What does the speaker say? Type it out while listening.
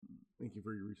Thank you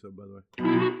for your resub, by the way.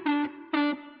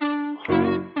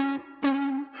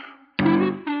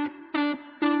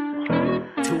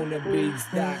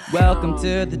 Welcome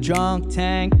to the Drunk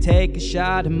Tank. Take a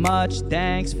shot of much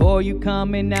thanks for you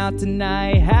coming out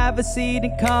tonight. Have a seat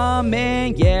and come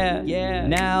in, yeah.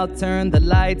 Now turn the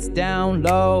lights down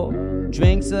low.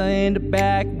 Drinks are in the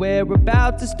back, we're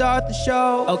about to start the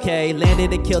show. Okay,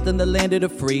 landed and killed in the land of the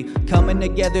free. Coming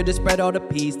together to spread all the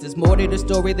peace. There's more to the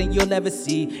story than you'll ever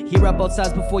see. Hear out both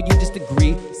sides before you just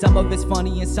agree. Some of it's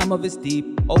funny and some of it's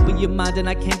deep. Open your mind and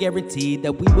I can guarantee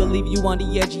that we will leave you on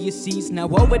the edge of your seats. Now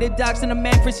over the docks and the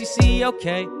man Chris you see,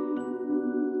 okay.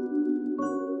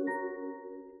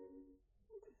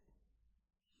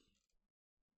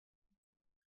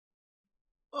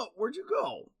 Oh, where'd you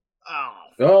go?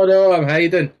 Oh no, I'm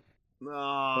hiding.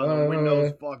 The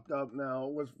window's fucked up now.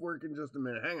 It was working just a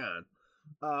minute. Hang on.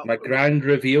 My grand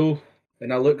reveal,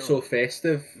 and I look so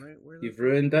festive. Right, You've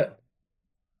ruined it.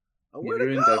 You've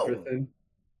ruined everything.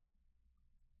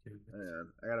 Hang on,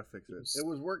 I gotta fix it. It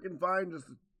was working fine just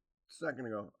a second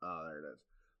ago. Oh, there it is.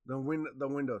 The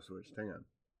window switched. Hang on.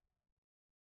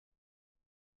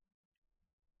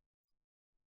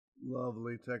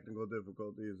 Lovely technical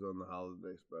difficulties on the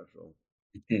holiday special.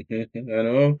 I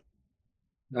know.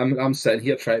 I'm sitting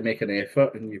here trying to make an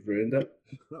effort, and you've ruined it.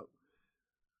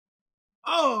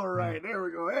 All right, there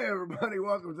we go. Hey, everybody,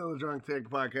 welcome to the Drunk Tank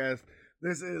Podcast.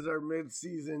 This is our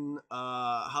mid-season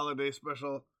holiday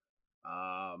special.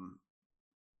 Now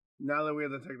that we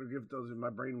have the technical difficulties, my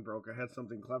brain broke. I had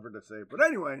something clever to say, but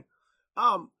anyway,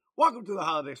 welcome to the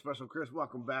holiday special, Chris.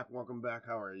 Welcome back.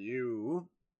 How are you?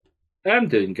 I'm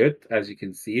doing good, as you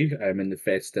can see. I'm in the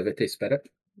festivity spirit.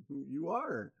 You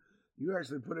are. You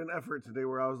actually put in effort today,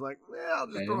 where I was like, I'll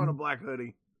just throw on a black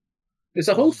hoodie. It's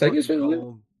a whole thing. It's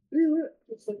really.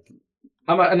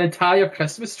 I'm an entire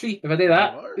Christmas tree. If I do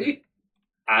that, see?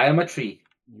 I am a tree.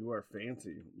 You are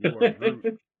fancy. You are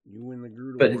Groot. You win the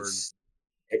Groot but award.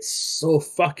 It's so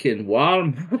fucking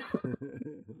warm.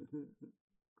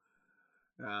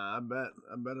 I bet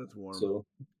it's warm. So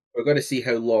we're going to see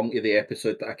how long of the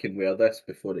episode that I can wear this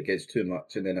before it gets too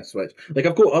much, and then I switch. Like,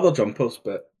 I've got other jumpers,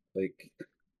 but like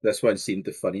this one seemed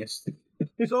the funniest.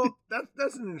 So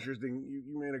that's an interesting.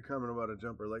 You made a comment about a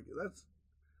jumper. Like,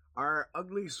 are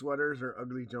ugly sweaters or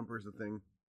ugly jumpers a thing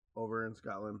over in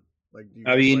Scotland? Like, do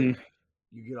you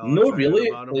you get all no, really.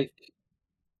 About them? Like,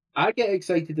 I get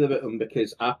excited about them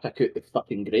because I pick out the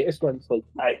fucking greatest ones.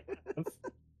 Like,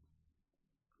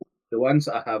 the ones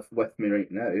that I have with me right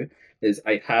now is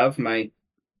I have my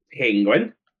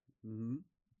penguin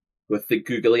with the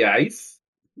googly eyes,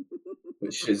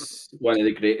 which is one of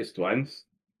the greatest ones.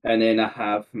 And then I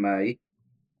have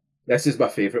this is my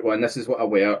favourite one. This is what I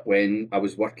wear when I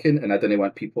was working and I didn't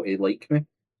want people to like me.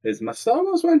 Is my Star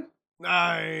Wars one.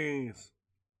 Nice.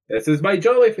 This is my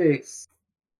jolly face.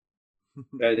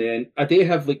 And then I do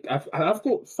have I've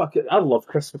got fucking. I love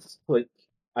Christmas. Like,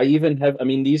 I even have. I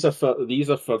mean, these are for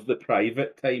the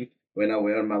private time when I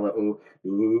wear my little.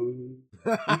 Ooh.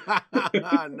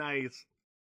 Nice.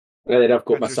 And then I've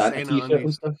got my Santa t-shirt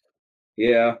and stuff.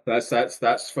 Yeah,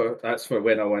 that's for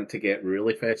when I want to get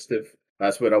really festive.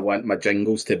 That's where I want my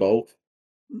jingles to ball.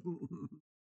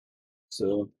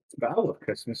 So, but I love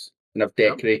Christmas, and I've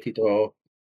decorated all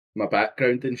my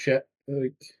background and shit.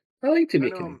 I like to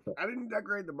make it. I didn't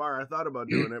decorate the bar. I thought about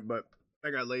doing it, but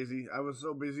I got lazy. I was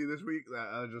so busy this week that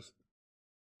I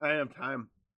didn't have time.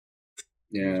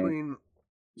 Yeah.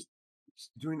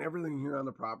 Doing everything here on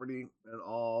the property and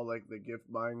all like the gift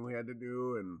buying we had to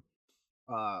do, and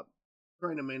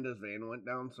Brian Amanda's van went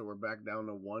down, so we're back down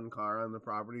to one car on the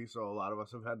property. So a lot of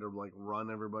us have had to like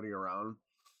run everybody around,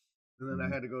 and then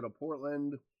I had to go to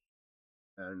Portland,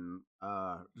 and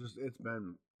it's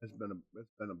been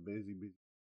a busy week.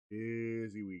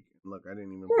 Look, I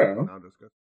didn't even now discuss.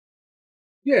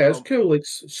 Yeah, it's cool. Like,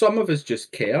 some of us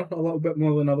just care a little bit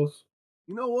more than others.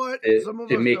 You know what? Some of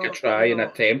to us make don't, a try and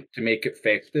attempt to make it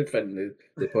festive in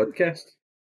the podcast.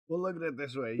 Well, look at it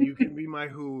this way: you can be my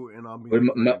Who, and I'll be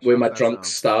with my drunk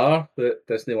star that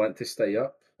Disney want to stay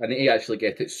up. I need to actually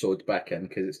get it sewed back in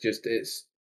because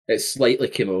it's slightly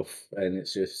came off, and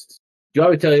it's just. Do you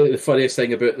want me to tell you the funniest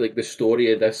thing about like the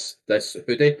story of this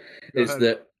hoodie is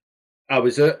that I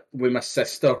was out with my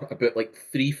sister about like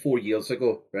 3-4 years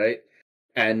ago, right?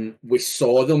 And we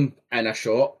saw them in a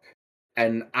shop,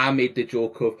 and I made the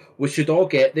joke of we should all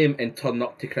get them and turn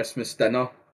up to Christmas dinner.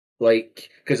 Like,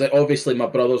 because obviously my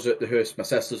brother's at the house, my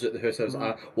sister's at the house. I was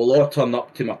like, we'll all turn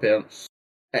up to my parents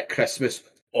at Christmas,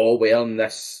 all wearing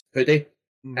this hoodie.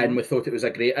 And we thought it was a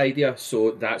great idea,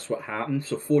 so that's what happened.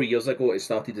 So 4 years ago, it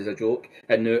started as a joke,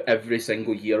 and now every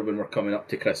single year when we're coming up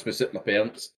to Christmas at my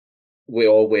parents', we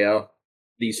all wear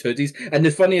these hoodies. And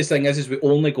the funniest thing is we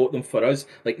only got them for us.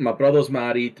 Like, my brother's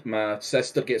married, my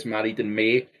sister gets married in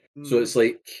May, so it's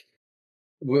like,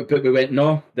 but we went,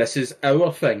 no, this is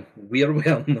our thing. We're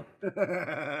wearing them.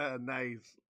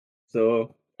 Nice.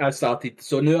 So I started.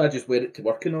 So now I just wear it to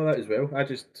work and all that as well. I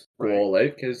just go all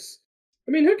out because,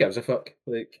 I mean, who gives a fuck?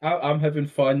 Like, I'm having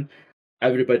fun.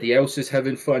 Everybody else is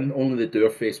having fun. Only the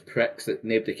door-faced pricks that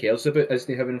nobody cares about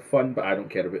isn't having fun, but I don't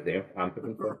care about them. I'm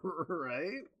having fun.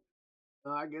 Right?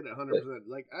 No, I get it 100%.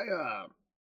 Like, I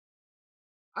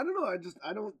don't know.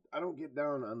 I don't get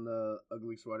down on the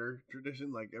ugly sweater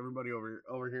tradition. Like everybody over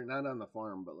here, not on the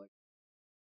farm, but like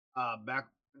back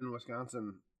in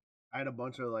Wisconsin, I had a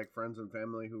bunch of like friends and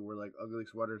family who were like ugly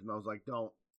sweaters, and I was like,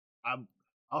 I'll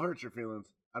hurt your feelings.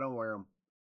 I don't wear them.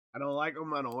 I don't like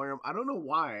them. I don't wear them. I don't know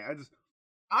why.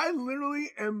 I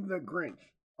literally am the Grinch.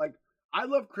 Like, I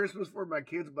love Christmas for my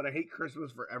kids, but I hate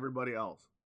Christmas for everybody else.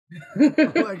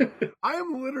 Like, I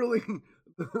am literally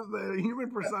the human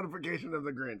personification of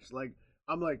the Grinch. Like,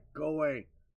 I'm like, go away.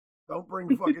 Don't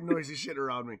bring fucking noisy shit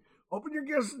around me. Open your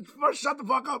gifts, shut the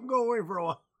fuck up and go away for a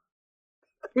while.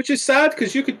 Which is sad,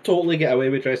 because you could totally get away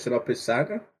with dressing up as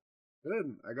Santa.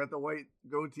 Good. I got the white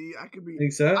goatee. I could be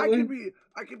exactly.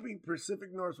 I could be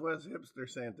Pacific Northwest hipster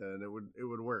Santa, and it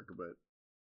would work. But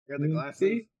I got the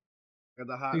glasses, got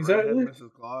the hot redhead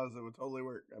Mrs. Claus. It would totally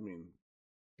work. I mean,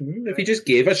 if you just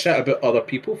gave a shit about other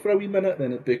people for a wee minute,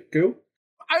 then it'd be cool.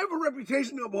 I have a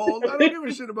reputation to uphold. I don't give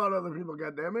a shit about other people.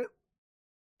 Goddammit.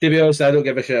 To be honest, I don't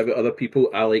give a shit about other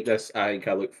people. I like this. I think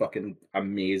I look fucking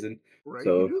amazing. Right,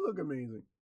 so, you do look amazing.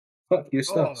 Fuck you,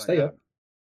 stuff. Stay up.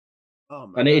 Oh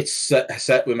my I need to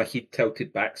sit with my head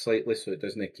tilted back slightly so it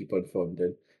doesn't keep on falling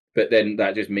down. But then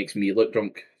that just makes me look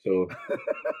drunk. So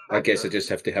I guess I just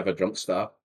have to have a drunk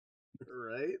start.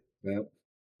 Right? Yeah.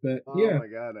 But, oh my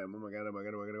god, oh my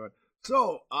god.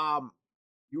 So,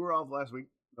 you were off last week.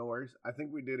 No worries. I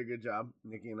think we did a good job.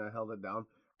 Nikki and I held it down.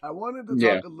 I wanted to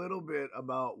talk a little bit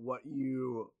about what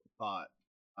you thought.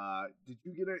 Did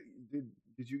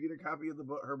you get a copy of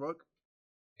her book?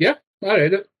 Yeah, I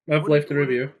read it. I've left a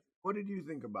review. What did you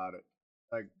think about it?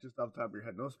 Like, just off the top of your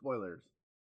head, no spoilers.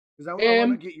 Because I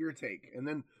want to get your take, and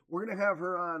then we're gonna have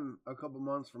her on a couple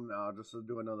months from now, just to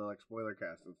do another like spoiler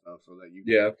cast and stuff, so that you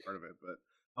can be part of it. But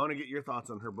I want to get your thoughts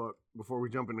on her book before we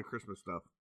jump into Christmas stuff.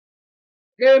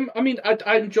 I mean,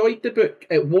 I enjoyed the book.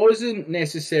 It wasn't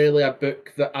necessarily a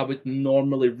book that I would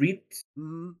normally read.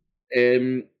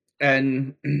 Mm-hmm.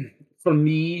 And for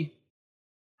me,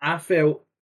 I felt,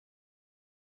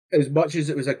 as much as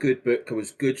it was a good book, it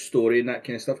was good story and that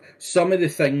kind of stuff, some of the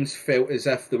things felt as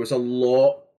if there was a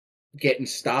lot getting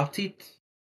started.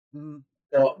 Mm-hmm.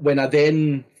 But when I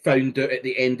then found out at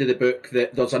the end of the book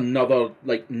that there's another,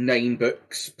 like, 9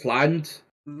 books planned,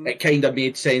 it kind of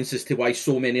made sense as to why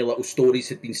so many little stories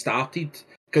had been started.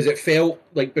 Because it felt,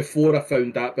 like, before I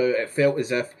found that out, it felt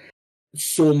as if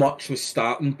so much was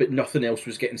starting, but nothing else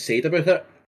was getting said about it.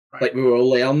 Right. Like, we were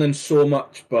learning so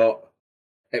much, but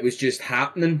it was just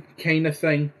happening, kind of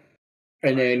thing.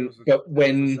 And then, but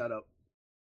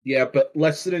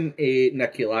listening to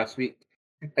Nikki last week,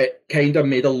 it kind of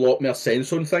made a lot more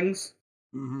sense on things.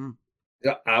 Mm-hmm.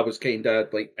 I was kind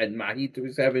of, like, in my head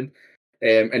was having.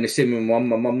 And the same with my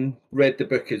mum read the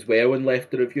book as well and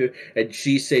left the review, and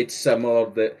she said similar,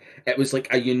 that it was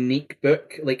like a unique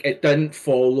book. Like, it didn't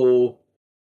follow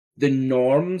the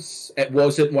norms. It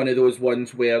wasn't one of those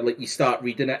ones where, like, you start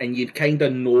reading it and you kind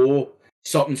of know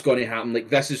something's going to happen, like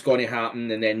this is going to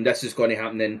happen, and then this is going to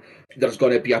happen, and there's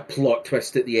going to be a plot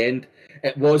twist at the end.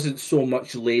 It wasn't so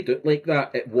much laid out like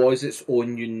that. It was its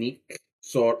own unique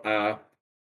sort of,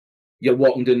 you're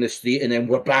walking down the street and then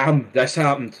bam, this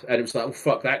happened. And it was like, oh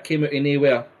fuck, that came out of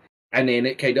nowhere. And then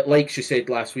it kind of, like she said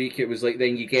last week, it was like,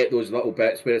 then you get those little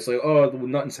bits where it's like, oh,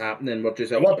 nothing's happening. We're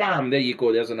just like, bam, there you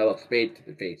go. There's another spade to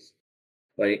the face.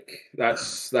 Like,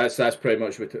 that's pretty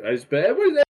much what it is. But it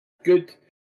was good.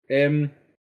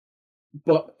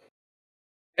 But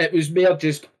it was more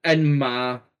just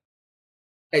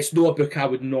it's not a book I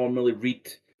would normally read.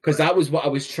 Because that was what I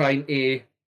was trying to,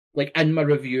 like, in my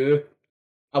review,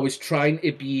 I was trying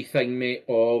to be thingy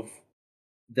of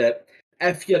that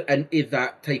if you're into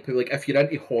that type of, like, if you're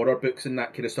into horror books and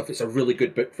that kind of stuff, it's a really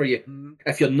good book for you. Mm-hmm.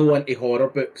 If you're not into horror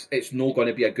books, it's not going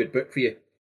to be a good book for you,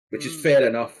 which is fair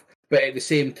enough. But at the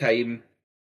same time,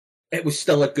 it was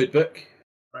still a good book.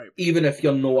 Right. Even if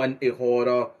you're not into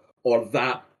horror or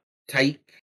that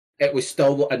type, it was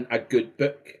still a good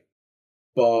book.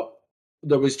 But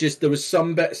there was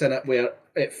some bits in it where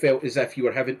it felt as if you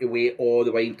were having to wait all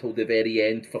the way until the very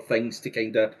end for things to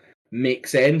kind of make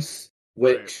sense,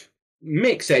 which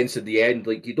makes sense at the end.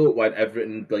 Like, you don't want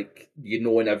everything, like,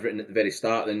 knowing everything at the very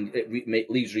start, and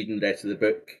leaves reading the rest of the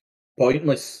book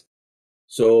pointless.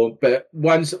 So, but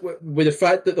with the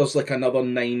fact that there's like another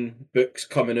 9 books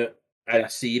coming out in a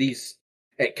series,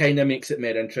 it kind of makes it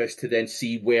more interesting to then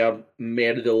see where more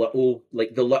of the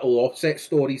little offset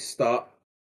stories start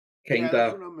Yeah, kind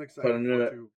that's of what I'm excited putting for in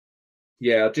it. too.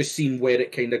 Yeah, just seeing where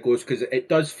it kind of goes, because it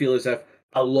does feel as if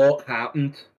a lot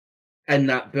happened in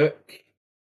that book,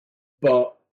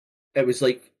 but it was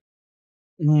like,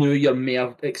 no, you're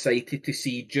more excited to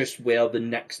see just where the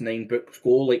next 9 books go,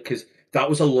 like, because that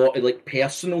was a lot of like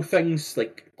personal things,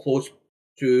 like close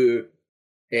to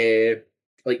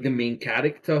like the main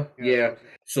character. Yeah, Yeah. closer.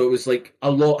 So it was like a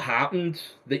lot happened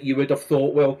that you would have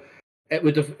thought, well, it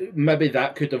would have, maybe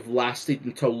that could have lasted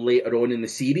until later on in the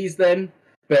series then.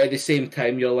 But at the same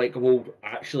time, you're like, well,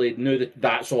 actually, now that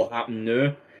that's all happened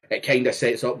now, it kind of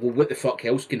sets up, well, what the fuck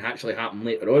else can actually happen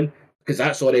later on? Because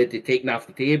that's already taken off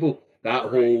the table.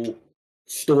 That Right. whole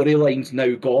storyline's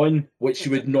now gone, which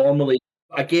you would normally,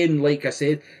 again, like I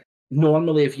said,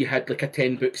 normally if you had like a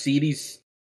 10-book series,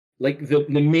 like the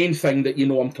main thing that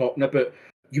I'm talking about,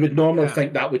 you would normally Yeah.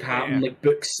 think that would happen like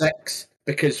book 6,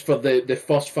 because for the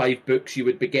first 5 books you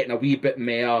would be getting a wee bit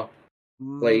more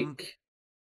Mm, like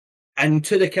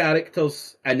into the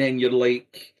characters, and then you're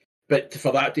like, but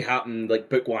for that to happen like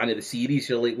book 1 of the series,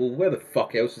 you're like, well, where the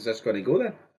fuck else is this going to go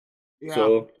then? yeah.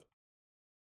 So,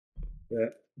 yeah.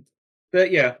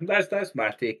 But yeah, that's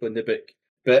my take on the book.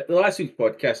 But the last week's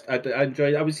podcast, I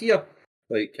enjoyed. I was here,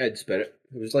 like, in spirit.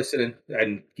 I was listening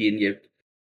and giving you.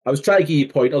 I was trying to give you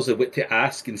pointers of what to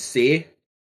ask and say,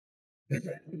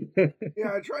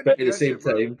 Yeah, I tried to but at the catch same it,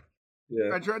 but time,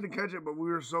 yeah,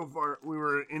 we were so far, we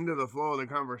were into the flow of the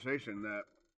conversation that.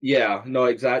 yeah, no,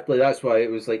 exactly. That's why it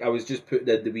was like I was just putting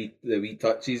in the wee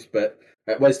touches, but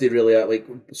it wasn't really like,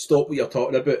 stop what you're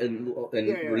talking about and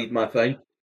Yeah, yeah. read my thing.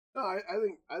 No,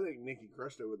 I think Nikki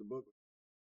crushed it with the book.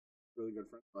 Really good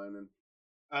friend of mine,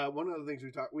 and one of the things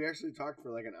we actually talked for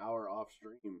like an hour off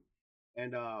stream,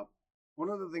 and one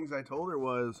of the things I told her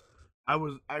was I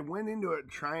went into it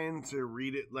trying to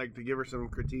read it, like to give her some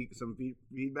critique, some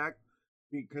feedback,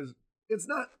 because it's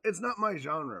not my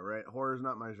genre, right? Horror's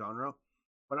not my genre,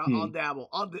 but I'll Hmm. dabble,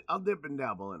 I'll dip and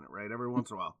dabble in it, right? Every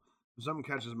once in a while, if something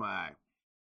catches my eye.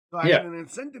 So I had Yeah, an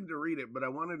incentive to read it, but I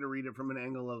wanted to read it from an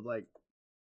angle of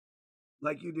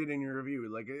like you did in your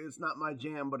review. Like, it's not my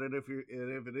jam, but if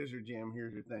it is your jam,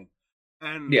 here's your thing.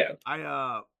 And yeah,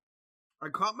 I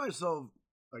caught myself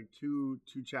like two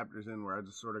chapters in where I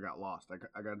just sort of got lost.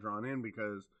 I got drawn in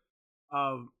because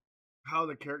of how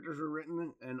the characters were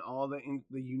written and all the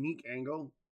unique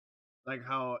angle, like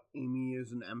how Amy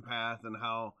is an empath and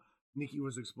how Nikki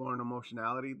was exploring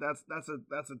emotionality. That's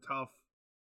a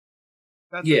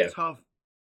yeah, tough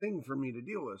thing for me to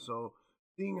deal with. So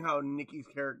seeing how Nikki's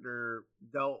character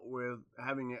dealt with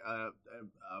having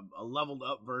a leveled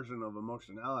up version of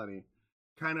emotionality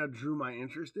kind of drew my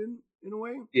interest in a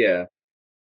way. yeah,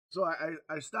 So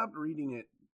I stopped reading it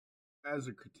as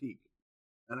a critique,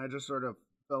 and I just sort of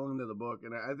fell into the book.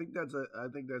 And I think that's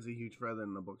a huge feather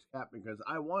in the book's cap, because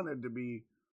I wanted to be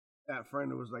that friend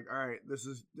who was like, all right, this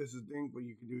is Dink, what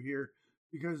you can do here,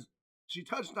 because she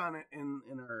touched on it in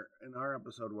our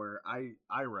episode where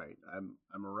I write.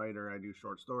 I'm a writer. I do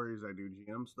short stories. I do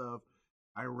GM stuff.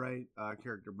 I write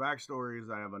character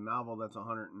backstories. I have a novel that's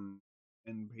 100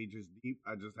 pages deep.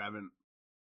 I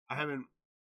haven't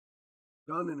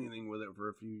done anything with it for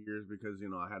a few years because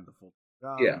I had the full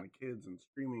job yeah, and the kids and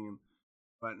streaming,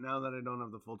 but now that I don't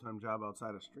have the full time job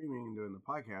outside of streaming and doing the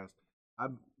podcast,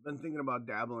 I've been thinking about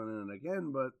dabbling in it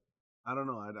again. But I don't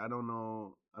know. I don't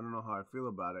know. I don't know how I feel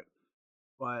about it.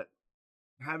 But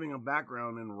having a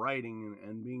background in writing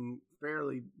and being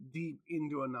fairly deep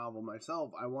into a novel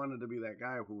myself, I wanted to be that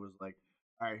guy who was like,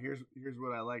 all right, here's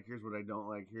what I like, here's what I don't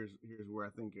like, here's where I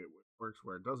think it works,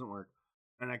 where it doesn't work,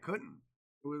 and I couldn't.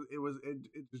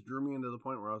 It just drew me into the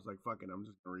point where I was like, fuck it, I'm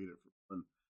just gonna read it for fun.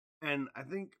 And I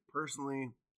think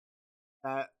personally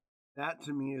that that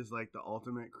to me is like the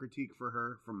ultimate critique for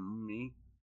her from me.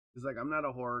 It's like, I'm not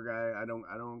a horror guy. I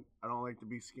don't like to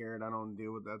be scared. I don't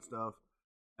deal with that stuff.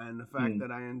 And the fact hmm.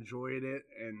 that I enjoyed it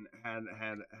and had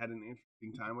an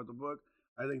interesting time with the book,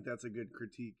 I think that's a good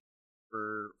critique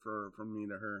for from me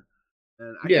to her.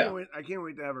 And Yeah, I can't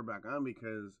wait to have her back on,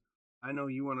 because I know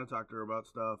you want to talk to her about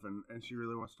stuff, and she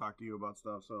really wants to talk to you about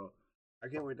stuff. So I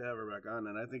can't wait to have her back on,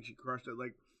 and I think she crushed it.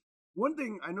 Like, one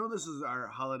thing I know, this is our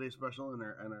holiday special and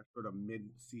our sort of mid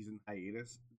season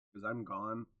hiatus, because I'm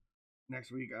gone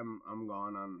next week. I'm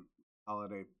gone on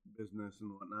holiday business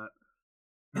and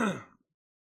whatnot.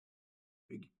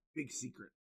 big big secret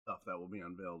stuff that will be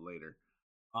unveiled later.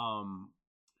 I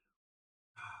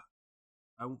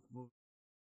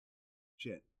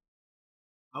shit.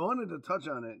 I wanted to touch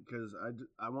on it because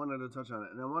I wanted to touch on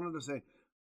it, and I wanted to say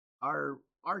our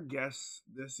guests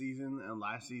this season and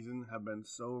last season have been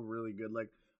so really good. Like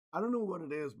I don't know what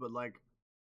it is, but like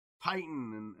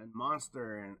Titan and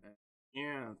Monster and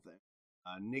Anth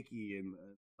and Nikki and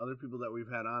other people that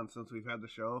we've had on since we've had the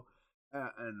show,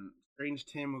 and Strange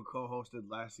Tim who co-hosted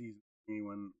last season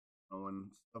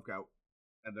when stuff got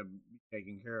had to be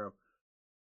taken care of.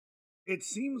 It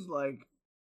seems like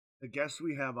the guests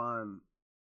we have on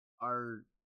are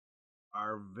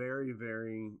very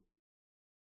very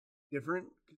different.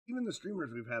 Even the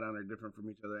streamers we've had on are different from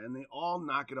each other, and they all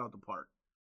knock it out the park.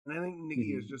 And I think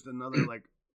Nikki is just another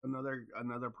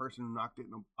another person who knocked it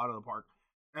out of the park.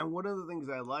 And one of the things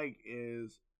I like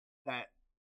is that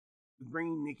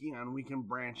bringing Nikki on, we can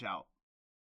branch out.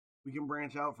 We can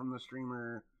branch out from the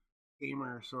streamer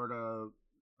gamer sort of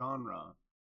genre.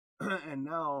 And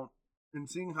now, and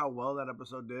seeing how well that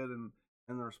episode did, and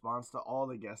the response to all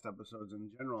the guest episodes in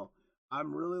general,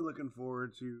 I'm really looking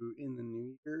forward to in the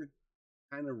new year,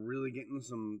 kind of really getting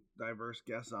some diverse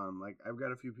guests on. Like I've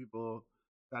got a few people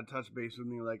that touch base with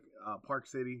me, like Park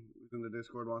City, who's in the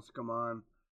Discord, wants to come on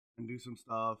and do some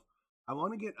stuff. I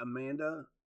want to get Amanda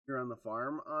here on the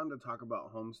farm on to talk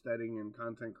about homesteading and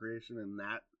content creation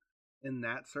in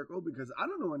that circle, because I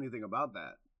don't know anything about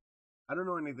that. I don't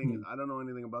know anything. I don't know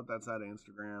anything about that side of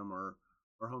Instagram or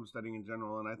homesteading in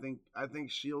general. And I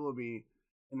think she will be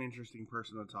an interesting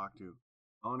person to talk to.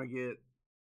 I want to get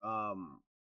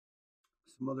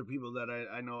some other people that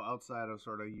I know outside of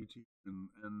sort of YouTube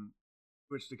and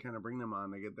Twitch to kind of bring them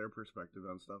on to get their perspective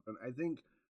on stuff. And I think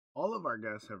all of our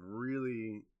guests have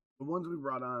really, the ones we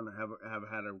brought on have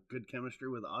had a good chemistry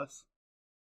with us.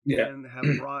 Yeah. And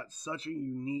have brought such a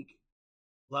unique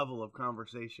level of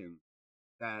conversation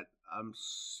that I'm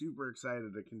super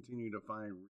excited to continue to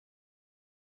find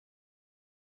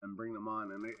and bring them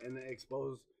on and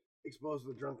expose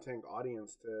the Drunk Tank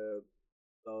audience to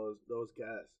those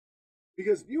guests.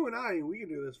 Because you and I, we can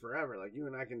do this forever. Like you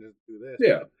and I can just do this.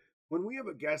 Yeah. But when we have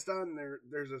a guest on,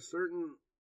 there's a certain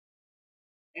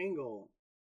angle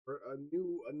or a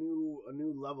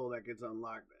new level that gets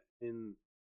unlocked in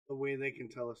the way they can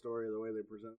tell a story, the way they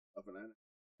present stuff, and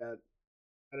that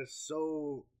is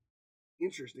so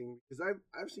interesting, because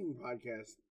I've seen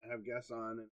podcasts have guests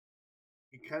on and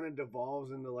it kind of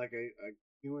devolves into like a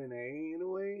Q&A in a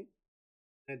way.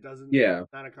 It doesn't,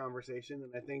 it's not a conversation.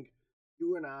 And I think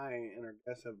you and I and our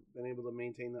guests have been able to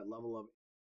maintain that level of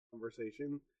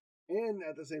conversation and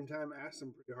at the same time ask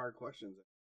some pretty hard questions.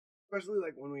 Especially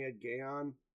like when we had Gay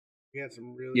on, we had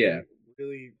some really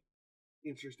really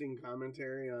interesting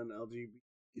commentary on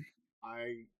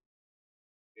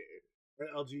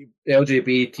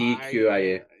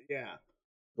LGBTQIA. Yeah.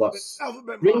 Plus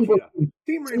Alphabet Rainbow, Mafia.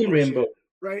 Team Rainbow. Shit,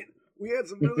 right? We had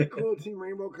some really cool Team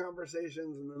Rainbow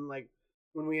conversations, and then like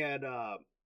when we had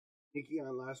Nikki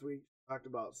on last week, talked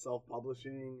about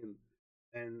self-publishing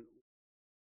and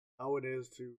how it is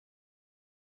to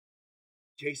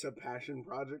chase a passion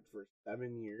project for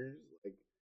 7 years, like,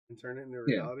 and turn it into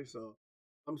reality. So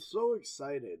I'm so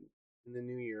excited in the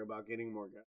new year about getting more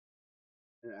guests.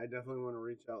 And I definitely want to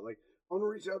reach out. Like, I want to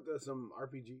reach out to some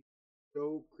RPG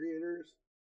show creators,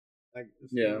 like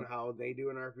seeing how they do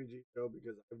an RPG show,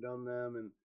 because I've done them,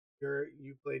 and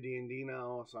you play D&D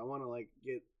now, so I want to like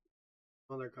get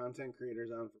other content creators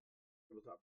on for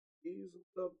tabletop RPGs and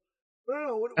stuff. But I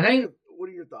don't know. What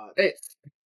are your thoughts?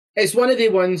 It's one of the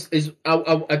ones is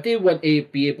I do want to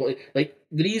be able to, like,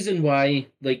 the reason why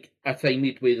like I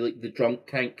timed with like the Drunk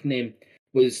Tank name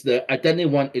was that I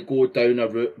didn't want to go down a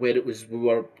route where we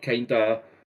were kind of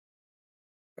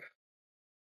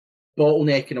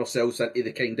bottlenecking ourselves into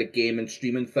the kind of game and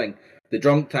streaming thing. The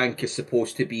Drunk Tank is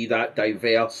supposed to be that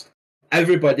diverse.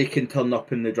 Everybody can turn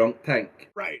up in the Drunk Tank.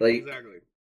 Right, like, exactly.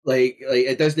 Like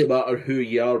it doesn't matter who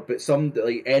you are, but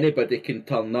anybody can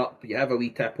turn up. You have a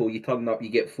wee tipple, you turn up, you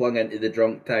get flung into the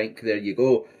Drunk Tank. There you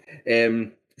go.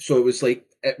 So it was like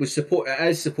it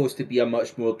is supposed to be a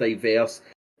much more diverse.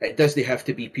 It doesn't have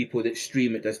to be people that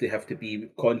stream. It doesn't have to be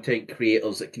content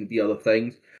creators. It can be other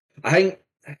things. I think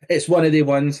it's one of the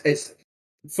ones. It's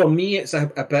for me. It's a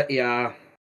bit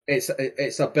it's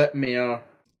a bit more.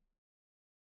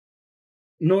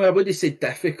 No, I wouldn't say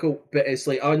difficult, but it's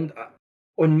like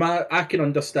I can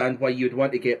understand why you'd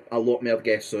want to get a lot more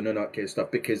guests on and that kind of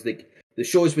stuff, because the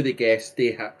shows with the guests,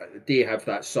 they have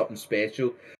that something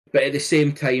special. But at the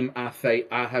same time, I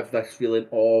have this feeling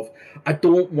of I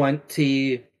don't want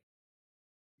to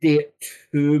get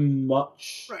too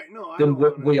much than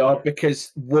what we are,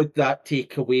 because would that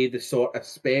take away the sort of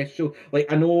special?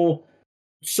 Like, I know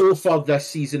so far this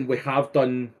season we have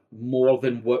done more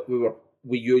than what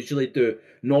we usually do.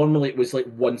 Normally it was like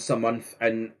once a month,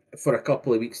 and for a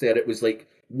couple of weeks there it was like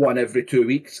one every 2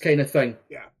 weeks kind of thing.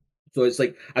 Yeah. So it's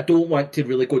like I don't want to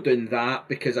really go down that,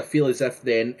 because I feel as if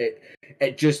then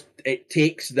it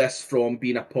takes this from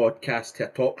being a podcast to a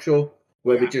talk show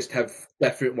where we just have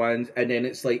different ones, and then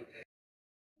it's like,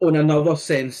 on another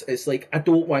sense, it's like I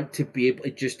don't want to be able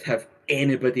to just have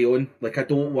anybody on. Like I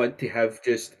don't want to have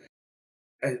just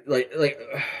like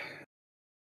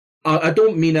I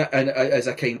don't mean it as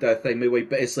a kind of thing, my way,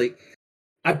 but it's like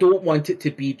I don't want it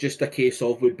to be just a case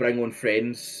of we bring on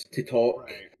friends to talk.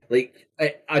 Right. Like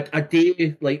a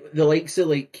day, like the likes of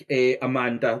like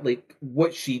Amanda, like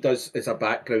what she does as a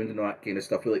background and all that kind of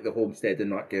stuff, with like the homestead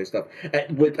and all that kind of stuff.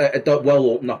 It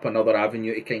will open up another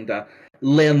avenue to kind of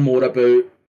learn more about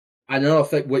another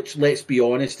thing, which, let's be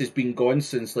honest, has been gone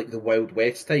since like the Wild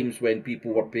West times, when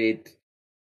people were paid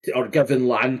or given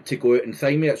land to go out and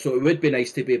find it. So it would be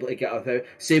nice to be able to get out there.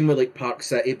 Same with like Park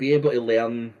City, be able to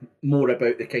learn more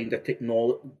about the kind of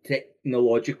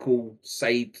technological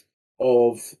side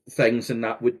of things, and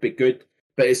that would be good.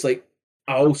 But it's like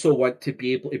I also want to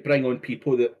be able to bring on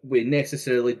people that we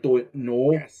necessarily don't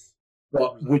know,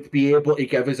 but would be able to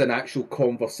give us an actual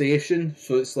conversation.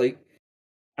 So it's like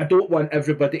I don't want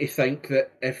everybody to think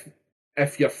that if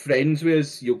you're friends with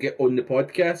us, you'll get on the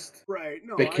podcast. Right.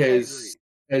 No, because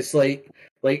it's like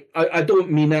I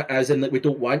don't mean it as in like we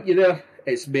don't want you there.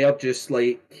 It's more just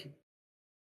like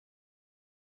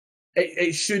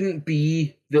it shouldn't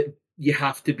be that you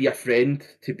have to be a friend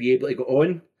to be able to go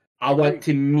on. I want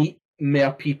to meet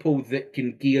more people that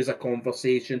can give us a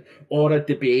conversation or a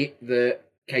debate that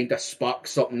kind of sparks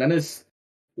something in us.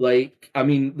 Like, I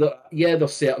mean,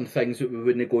 there's certain things that we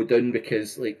wouldn't go down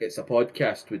because, like, it's a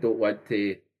podcast. We don't want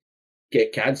to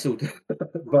get cancelled.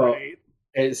 But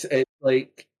it's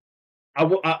like I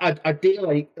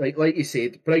do like you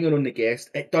said, bringing on the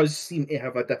guest. It does seem to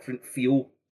have a different feel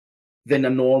than a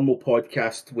normal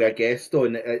podcast with a guest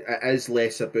on. It is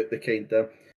less about the kind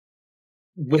of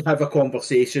we have a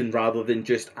conversation rather than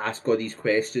just ask all these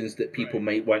questions that people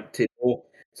might want to know.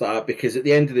 So, because at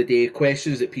the end of the day,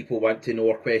 questions that people want to know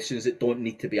are questions that don't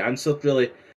need to be answered.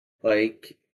 Really,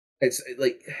 like it's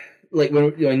like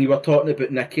when you were talking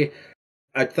about Nikki,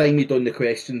 I'd timed on the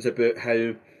questions about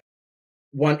how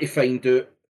want to find out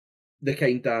the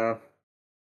kind of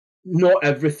not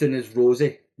everything is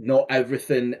rosy. Not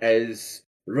everything is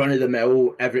run of the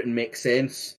mill. Everything makes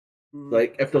sense. Mm-hmm.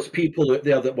 Like if there's people out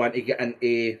there that want to get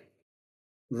into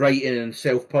writing and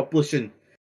self-publishing,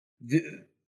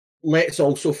 let's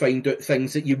also find out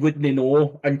things that you wouldn't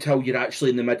know until you're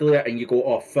actually in the middle of it and you go,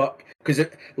 oh fuck. Because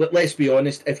let's be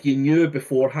honest, if you knew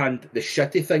beforehand the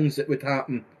shitty things that would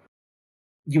happen,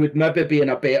 you would maybe be in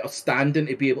a better standing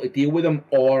to be able to deal with them,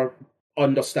 or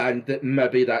understand that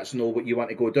maybe that's not what you want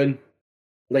to go down.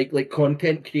 Like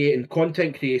content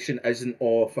creation isn't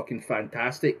all fucking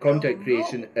fantastic. Content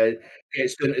creation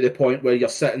gets down to the point where you're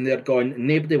sitting there going,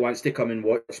 nobody wants to come and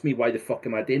watch me. Why the fuck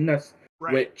am I doing this?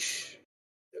 Which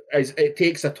it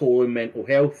takes a toll on mental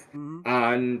health. Mm-hmm.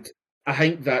 And I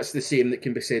think that's the same that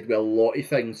can be said with a lot of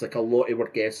things. Like a lot of our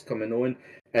guests coming on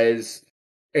is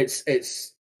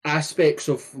it's aspects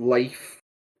of life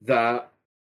that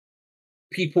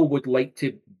people would like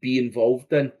to be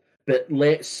involved in. But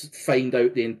let's find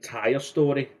out the entire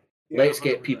story. Yeah, let's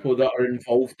get 100%. People that are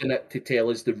involved in it to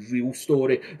tell us the real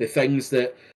story, the things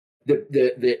that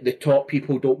the top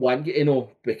people don't want you to know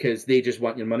because they just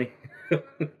want your money.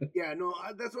 Yeah, no,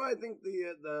 that's why I think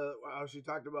the how she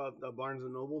talked about the Barnes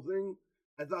and Noble thing.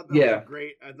 I thought that was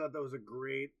great. I thought that was a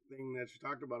great thing that she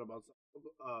talked about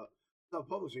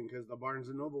self-publishing, because the Barnes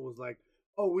and Noble was like,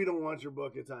 oh, we don't want your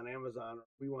book, it's on Amazon.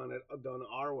 We want it done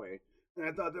our way. And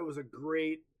I thought that was a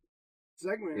great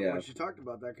segment when she talked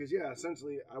about that, because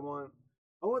essentially I want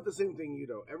the same thing you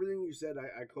do. Everything you said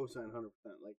I co-sign 100%.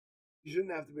 Like, you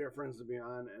shouldn't have to be our friends to be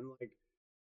on, and like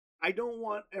I don't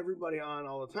want everybody on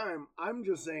all the time. I'm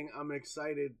just saying I'm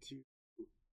excited to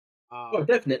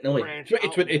definitely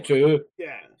 2022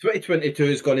 2022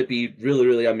 is going to be really,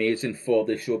 really amazing for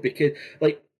the show, because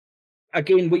like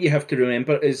again, what you have to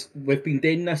remember is we've been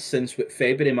doing this since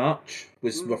February, March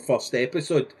was our first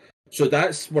episode. So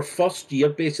that's our first year,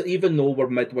 basically, even though we're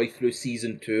midway through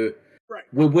season 2. Right.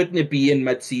 We wouldn't be in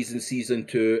mid-season, season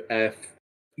 2 if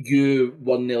you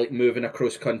weren't like moving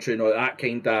across country and all that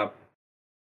kind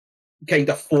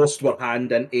of forced our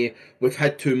hand into, we've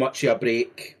had too much of a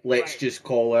break, let's just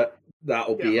call it,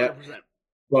 that'll be 100%. It.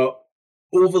 But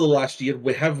over the last year,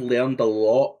 we have learned a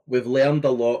lot. We've learned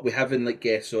a lot. We haven't like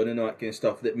guests on and all that kind of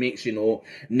stuff that makes you know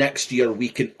next year we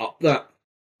can up that.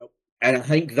 And I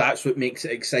think that's what makes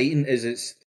it exciting, is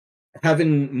it's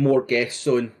having more guests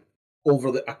on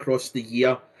across the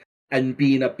year and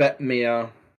being a bit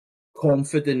more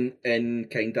confident and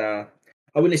kind of,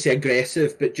 I wouldn't say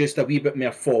aggressive, but just a wee bit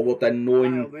more forward and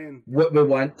knowing what we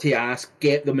want to ask,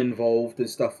 get them involved and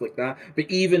stuff like that. But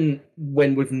even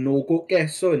when we've no got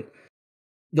guests on,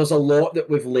 there's a lot that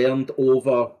we've learned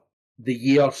over the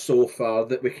year so far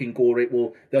that we can go, right,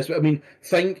 well, that's what I mean.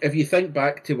 If you think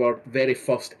back to our very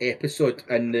first episode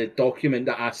and the document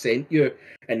that I sent you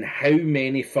and how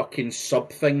many fucking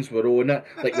sub things were on it,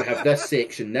 like we have this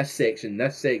section, this section,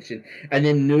 this section, and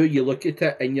then now you look at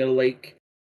it and you're like,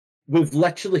 we've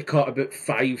literally cut about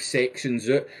 5 sections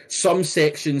out. Some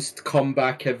sections come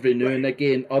back every now and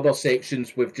again, other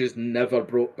sections we've just never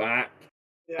brought back.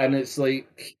 Yeah. And it's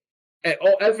like,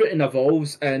 everything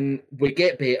evolves and we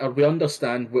get better. We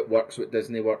understand what works, what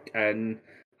doesn't work, and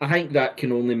I think that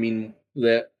can only mean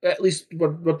that at least we're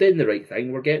doing the right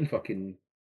thing. We're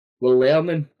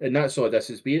learning, and that's all this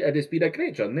has been. It has been a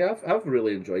great journey. I've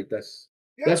really enjoyed this.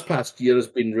 Yeah. This past year has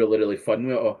been really, really fun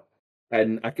with it,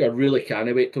 and I really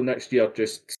can't wait till next year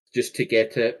just to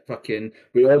get it fucking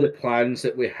with all the plans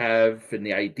that we have and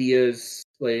the ideas.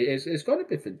 Like it's going to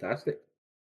be fantastic.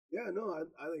 Yeah, no, I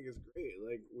think it's great.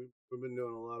 Like we've been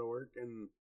doing a lot of work, and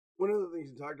one of the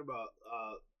things you talked about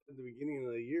at the beginning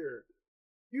of the year,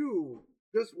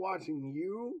 just watching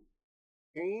you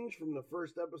change from the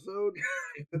first episode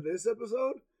to this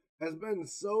episode has been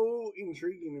so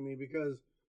intriguing to me, because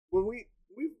when we've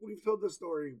told this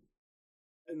story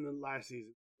in the last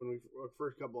season, when our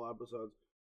first couple episodes,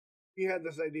 we had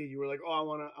this idea. You were like, "Oh, I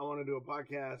wanna do a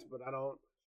podcast, but I don't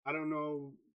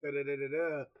know da da da da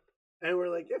da." And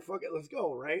we're like, yeah, fuck it, let's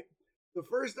go, right? The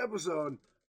first episode,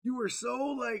 you were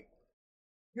so, like,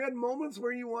 you had moments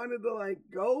where you wanted to, like,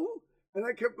 go, and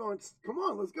I kept going, come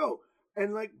on, let's go.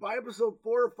 And, like, by episode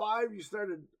 4 or 5, you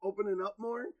started opening up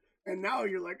more, and now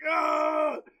you're like,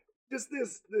 just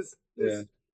this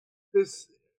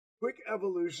quick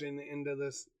evolution into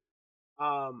this,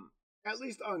 at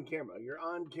least on camera. Your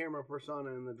on-camera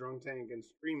persona in the Drunk Tank and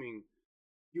streaming,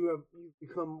 you've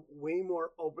become way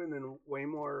more open and way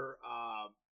more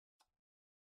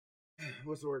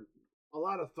what's the word? A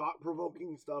lot of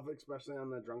thought-provoking stuff, especially on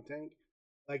the Drunk Tank.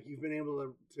 Like, you've been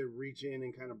able to reach in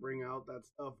and kind of bring out that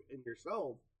stuff in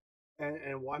yourself,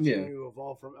 and watching you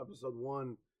evolve from episode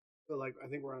 1 to, like, I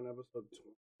think we're on episode 20.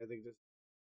 I think just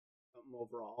something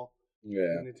overall.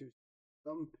 Yeah.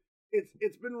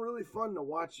 It's been really fun to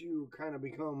watch you kind of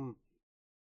become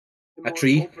a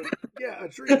tree. Open. Yeah, a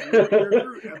tree. You're a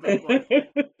Groot at that point.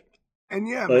 And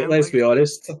yeah, man. Let's be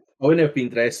honest. I wouldn't have been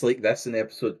dressed like this in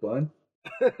episode 1.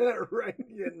 Right?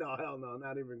 Yeah, no, hell no,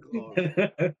 not even close.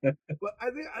 But I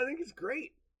think it's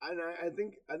great, and I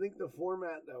think the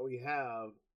format that we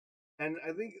have, and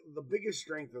I think the biggest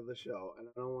strength of the show, and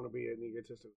I don't want to be an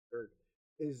egotistical jerk,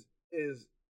 is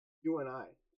you and I,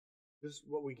 just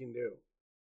what we can do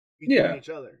between each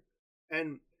other,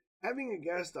 and having a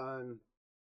guest on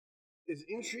is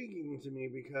intriguing to me,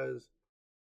 because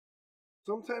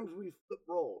sometimes we flip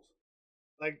roles.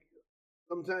 Like,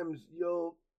 sometimes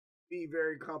you'll be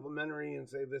very complimentary and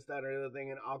say this, that, or the other thing,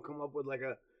 and I'll come up with like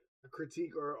a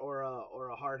critique or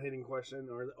a hard hitting question,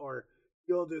 or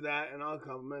you'll do that and I'll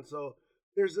compliment. So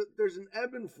there's an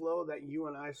ebb and flow that you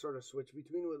and I sort of switch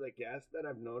between with a guest that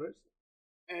I've noticed,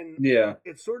 and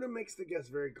it sort of makes the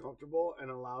guest very comfortable and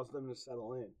allows them to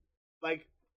settle in. Like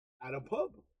at a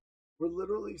pub, we're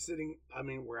literally sitting. I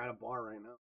mean, we're at a bar right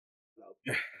now.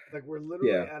 Like, we're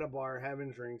literally at a bar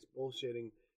having drinks,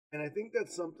 bullshitting. And I think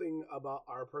that's something about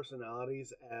our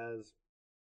personalities as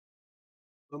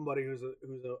somebody who's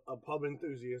a pub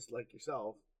enthusiast like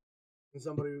yourself, and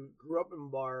somebody who grew up in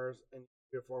bars and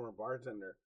you're a former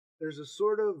bartender. There's a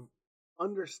sort of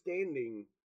understanding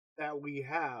that we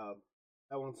have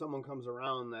that when someone comes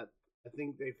around, that I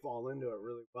think they fall into it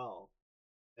really well.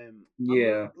 And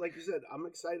like you said, I'm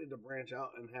excited to branch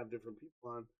out and have different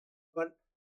people on. But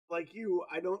like you,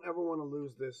 I don't ever want to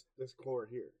lose this core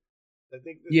here. I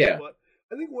think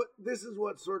this is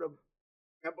what sort of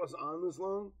kept us on this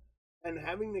long, and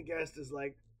having the guest is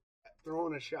like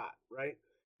throwing a shot, right?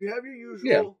 You have your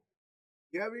usual,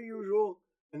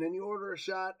 and then you order a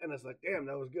shot, and it's like, damn,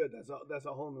 that was good. That's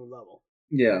a whole new level.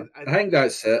 Yeah, I think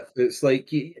that's it. It's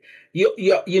like you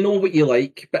know what you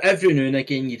like, but every now and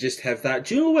again you just have that.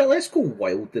 Do you know what? Let's go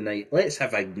wild tonight. Let's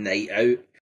have a night out,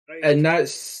 right. And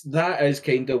that is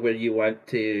kind of where you want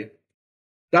to.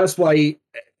 That's why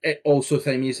it also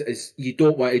is you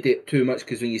don't want to do it too much,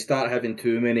 because when you start having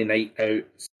too many night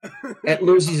outs, it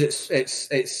loses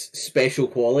its special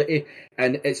quality.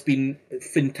 And it's been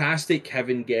fantastic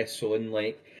having guests on,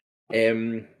 like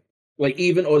like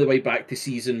even all the way back to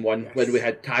season 1 when we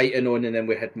had Titan on and then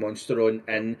we had Monster on,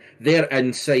 and their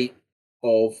insight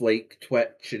of like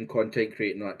Twitch and content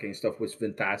creating and that kind of stuff was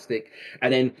fantastic.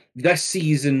 And then this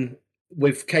season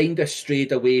we've kind of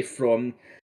strayed away from,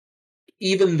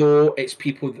 even though it's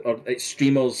people or it's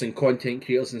streamers and content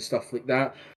creators and stuff like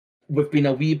that, we've been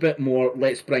a wee bit more,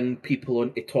 let's bring people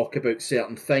on to talk about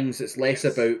certain things. It's less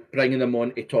about bringing them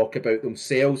on to talk about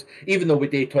themselves, even though we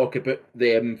do talk about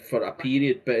them for a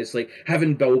period, but it's like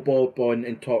having Bill Bob on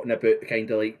and talking about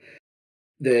kind of like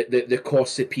the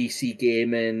costs of PC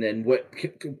gaming and what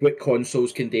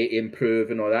consoles can they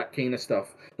improve and all that kind of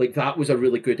stuff. Like that was a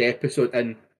really good episode,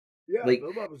 and like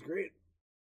Bill Bob was great.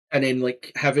 And then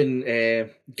like having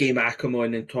Game Acom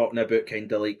on and talking about kind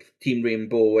of like Team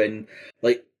Rainbow, and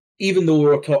like even though we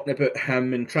were talking about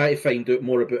him and trying to find out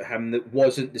more about him that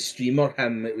wasn't the streamer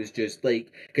him, it was just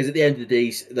like, because at the end of the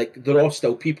day, like they're all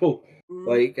still people.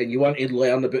 Like, and you want to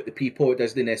learn about the people. It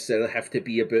doesn't necessarily have to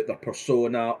be about their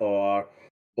persona or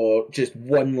just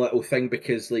one little thing,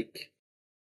 because like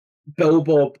Bill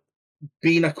Bob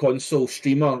being a console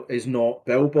streamer is not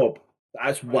Bill Bob.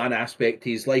 That's one aspect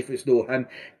to his life. It's no him.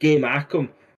 Game Acom,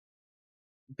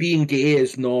 being gay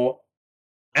is not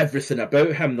everything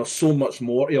about him. There's so much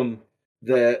more to him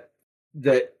that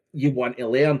you want to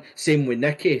learn. Same with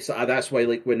Nikki. So that's why,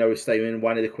 like when I was saying,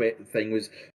 one of the thing was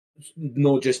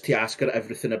not just to ask her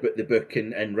everything about the book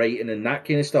and writing and that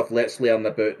kind of stuff. Let's learn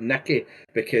about Nikki,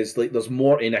 because like there's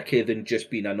more to Nikki than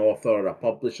just being an author or a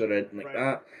publisher or anything like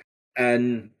that.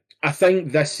 And I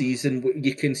think this season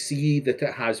you can see that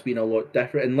it has been a lot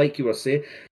different. And like you were saying,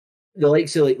 the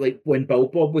likes of like when Bill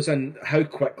Bob was in, how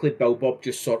quickly Bill Bob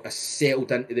just sort of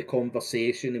settled into the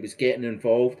conversation. He was getting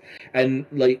involved, and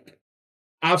like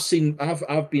I've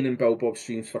been in Bill Bob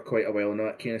streams for quite a while and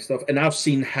that kind of stuff, and I've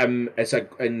seen him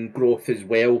in growth as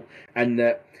well. And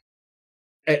that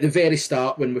at the very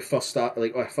start, when we first started,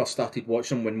 like I first started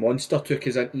watching, when Monster took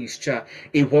us into his chat,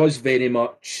 he was very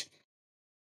much.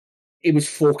 He was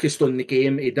focused on the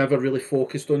game. He never really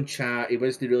focused on chat. He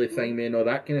wasn't really thinking and all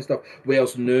that kind of stuff.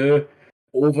 Whereas now,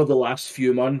 over the last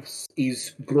few months,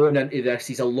 he's grown into this.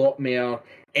 He's a lot more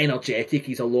energetic.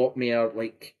 He's a lot more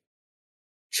like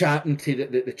chatting to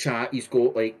the chat. He's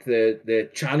got like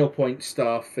the channel point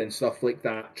stuff and stuff like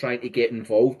that, trying to get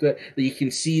involved with it. You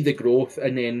can see the growth,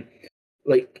 and then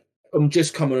like I'm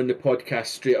just coming on the podcast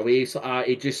straight away, so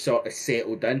it just sort of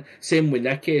settled in. Same with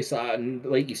Nikki, so and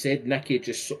like you said, Nikki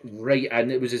just right in.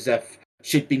 It was as if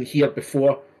she'd been here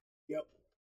before. Yep.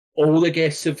 All the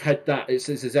guests have had that. It's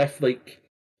as if like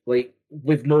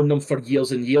we've known them for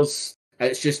years and years.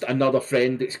 It's just another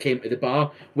friend that's came to the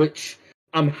bar, which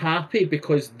I'm happy,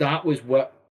 because that was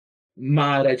what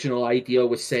my original idea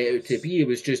was set out to be.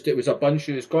 It was a bunch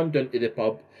who's gone down to the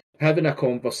pub, having a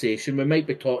conversation. We might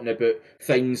be talking about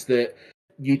things that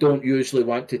you don't usually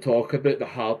want to talk about, the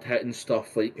hard-hitting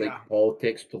stuff like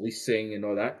politics, policing and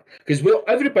all that. Because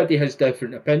everybody has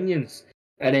different opinions.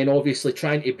 And then obviously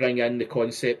trying to bring in the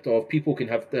concept of people can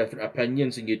have different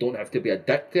opinions and you don't have to be a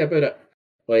dick about it.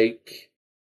 Like,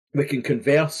 we can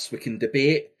converse, we can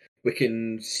debate, we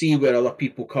can see where other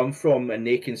people come from and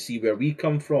they can see where we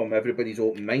come from. Everybody's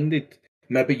open-minded.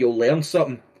 Maybe you'll learn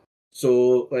something.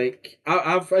 So, like,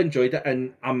 I've enjoyed it,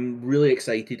 and I'm really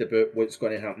excited about what's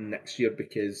going to happen next year,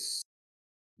 because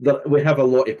we have a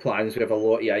lot of plans, we have a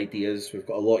lot of ideas, we've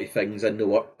got a lot of things in the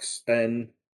works, and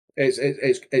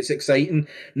it's exciting.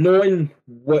 Knowing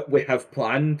what we have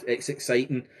planned, it's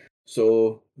exciting.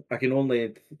 So I can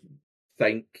only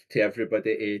thank to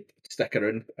everybody to stick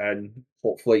around, and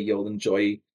hopefully you'll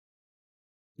enjoy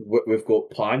what we've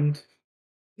got planned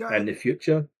in the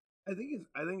future. I think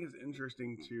it's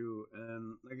interesting too,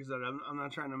 and like I said, I'm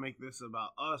not trying to make this about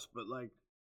us, but like,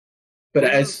 but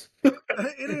it is.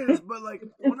 It is, but like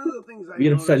one of the things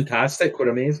we're fantastic. We're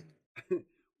amazing.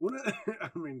 I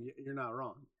mean, you're not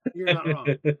wrong. You're not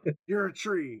wrong. You're a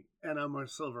tree, and I'm a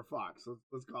silver fox.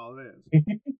 Let's call it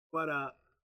is. But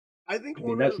I think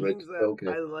one of the things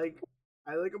that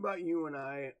I like about you and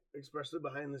I, especially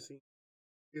behind the scenes,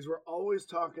 is we're always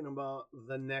talking about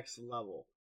the next level,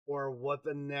 or what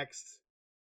the next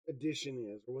edition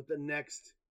is, or what the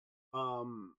next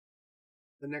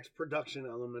production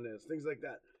element is, things like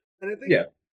that. And I think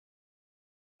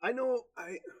I know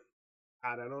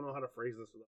I don't know how to phrase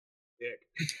this without dick.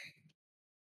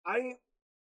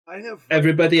 I have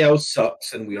everybody else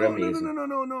sucks and we're amazing. No,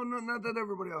 not that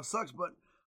everybody else sucks, but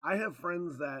I have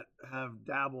friends that have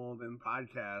dabbled in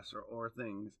podcasts or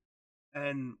things,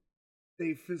 and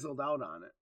they fizzled out on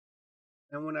it.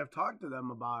 And when I've talked to them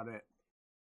about it,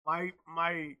 my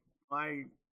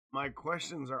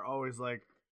questions are always like,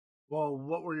 well,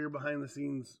 what were your behind the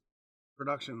scenes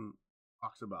production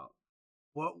talks about.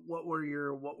 What were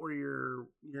your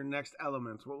next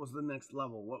elements? What was the next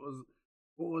level? What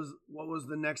was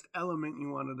the next element you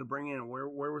wanted to bring in?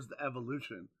 Where was the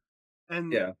evolution?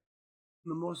 And Yeah.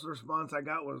 the most response I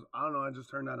got was, I don't know, I just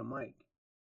turned on a mic.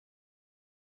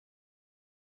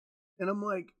 And I'm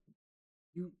like,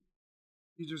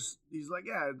 he's like,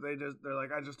 yeah, they're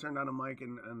like, I just turned on a mic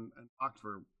and talked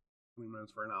for 20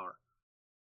 minutes for an hour.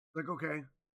 Like, okay,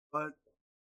 but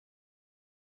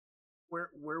where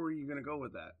were you gonna go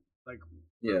with that? Like,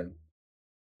 yeah.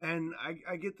 And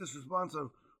I get this response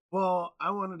of, well,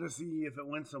 I wanted to see if it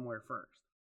went somewhere first.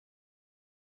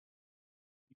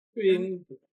 I mean,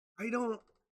 I don't,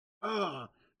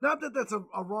 not that that's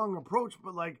a wrong approach,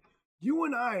 but like, you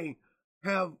and I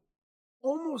have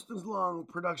almost as long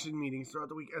production meetings throughout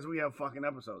the week as we have fucking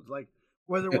episodes. Like,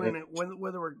 whether we're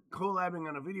whether we're collabing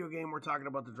on a video game, we're talking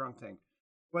about the Drunk Tank.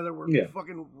 Whether we're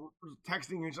fucking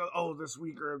texting each other, oh, this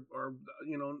week or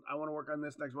you know, I want to work on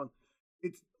this next month.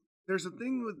 There's a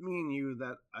thing with me and you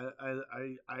that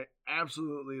I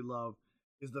absolutely love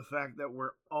is the fact that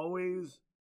we're always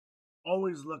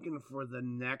looking for the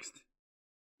next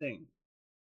thing.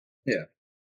 Yeah.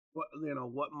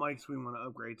 What mics we want to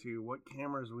upgrade to, what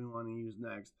cameras we want to use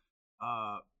next.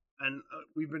 And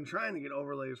we've been trying to get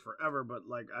overlays forever, but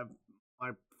like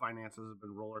my finances have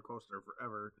been roller coaster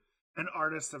forever. And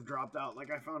artists have dropped out.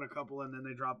 Like, I found a couple and then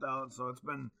they dropped out. So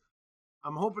I'm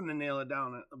hoping to nail it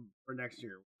down for next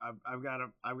year. I've got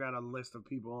a list of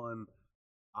people, and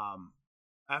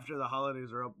after the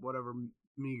holidays are up, whatever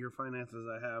meager finances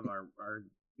I have are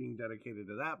being dedicated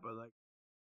to that. But like,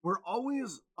 we're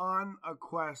always on a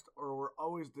quest, or we're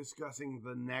always discussing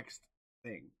the next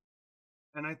thing,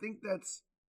 and I think that's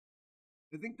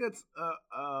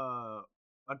a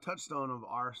touchstone of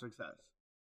our success.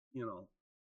 You know,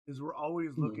 is we're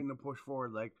always looking to push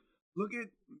forward. Like, look at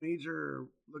major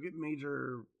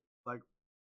like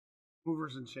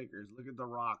movers and shakers. Look at The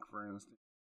Rock, for instance.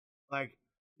 Like,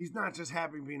 he's not just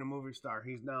happy being a movie star.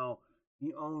 He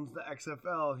owns the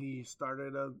XFL. He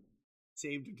started a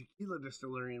saved a tequila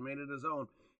distillery and made it his own.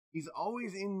 He's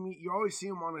always you always see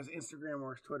him on his Instagram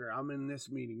or his Twitter. I'm in this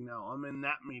meeting now. I'm in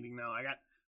that meeting now. I got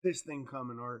this thing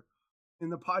coming. Or in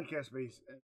the podcast space,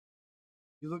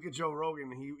 you look at Joe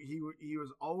Rogan. He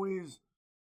was always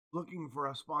looking for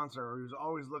a sponsor, or he was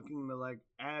always looking to like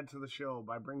add to the show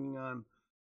by bringing on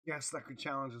guests that could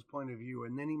challenge his point of view.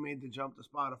 And then he made the jump to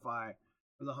Spotify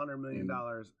for the $100 million.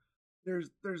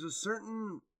 There's a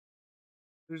certain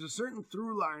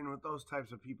through line with those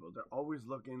types of people. They're always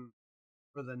looking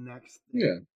for the next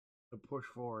thing to push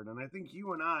forward. And I think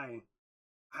you and I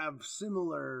have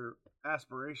similar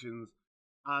aspirations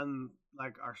on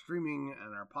like our streaming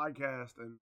and our podcast,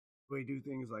 and we do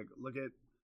things like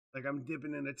I'm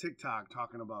dipping into TikTok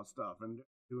talking about stuff and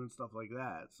doing stuff like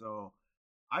that. So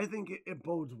I think it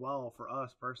bodes well for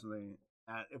us personally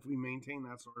if we maintain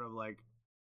that sort of like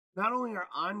not only our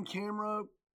on camera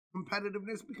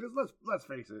competitiveness, because let's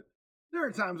face it, there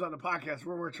are times on the podcast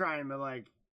where we're trying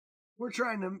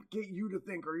to get you to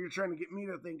think, or you're trying to get me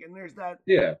to think, and there's that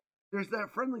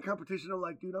friendly competition of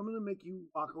like, dude, I'm gonna make you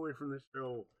walk away from this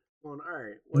show going, all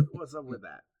right, what's up with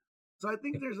that? So I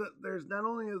think there's not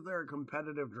only is there a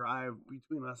competitive drive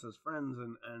between us as friends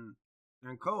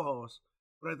and co-hosts,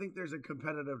 but I think there's a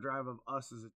competitive drive of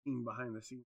us as a team behind the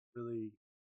scenes to really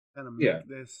kind of make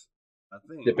this a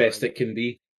thing. The best it can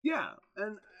be. Yeah,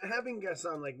 and having guests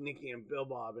on like Nikki and Bill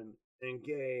Bob and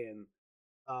Gay and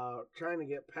trying to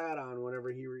get Pat on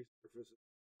whenever he resurfaces to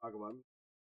talk about me.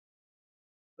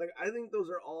 Like, I think those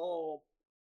are all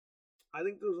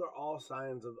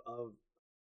signs of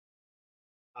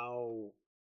how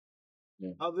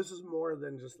this is more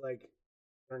than just like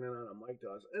turning on a mic to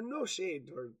us. And no shade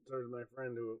towards my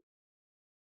friend who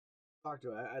talked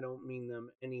to. I don't mean them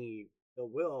any ill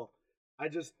will.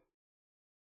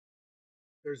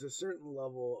 There's a certain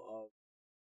level of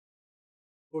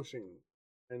pushing,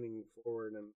 bending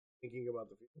forward, and thinking about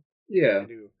the future. Yeah, I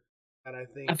do, and I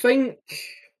think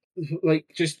like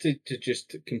just to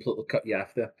completely cut you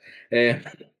off there.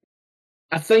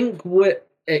 I think what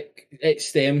it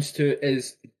stems to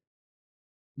is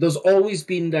there's always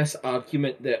been this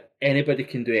argument that anybody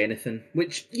can do anything,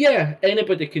 which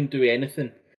anybody can do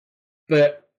anything,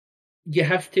 but you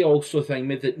have to also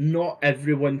think that not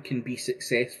everyone can be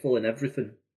successful in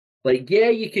everything. Like,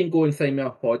 you can go and find me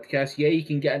a podcast. You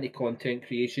can get into content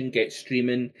creation, get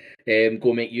streaming,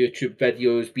 go make YouTube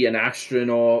videos, be an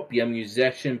astronaut, be a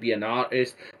musician, be an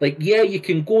artist. Like, you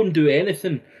can go and do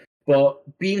anything, but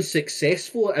being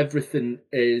successful at everything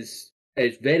is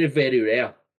very, very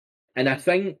rare. And I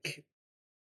think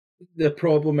the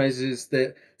problem is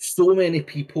that so many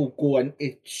people go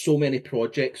into so many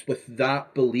projects with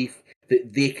that belief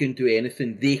that they can do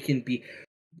anything. They can be.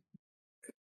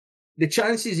 The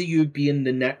chances of you being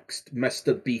the next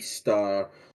Mr. Beast or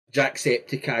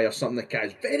Jacksepticeye or something like that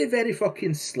is very, very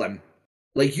fucking slim.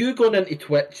 Like, you going into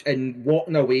Twitch and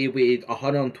walking away with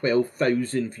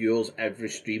 112,000 viewers every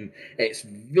stream, it's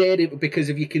very... Because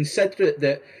if you consider it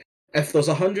that if there's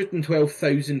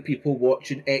 112,000 people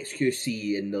watching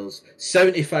XQC and there's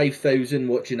 75,000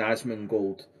 watching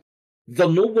Asmongold, they're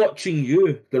not watching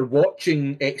you, they're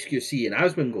watching XQC and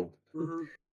Asmongold. Mm-hmm.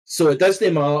 So it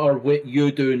doesn't matter what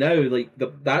you do now, like,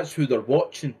 that's who they're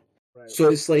watching. Right. So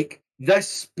it's like,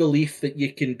 this belief that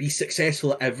you can be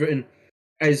successful at everything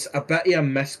is a bit of a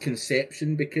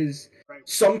misconception, because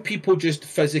some people just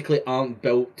physically aren't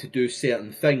built to do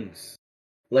certain things.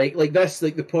 Like this,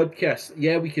 like the podcast,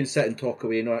 yeah, we can sit and talk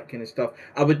away and all that kind of stuff.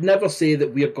 I would never say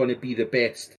that we're going to be the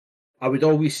best. I would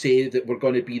always say that we're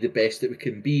going to be the best that we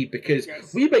can be, because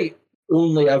we might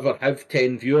only ever have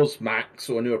 10 viewers max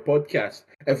on our podcast.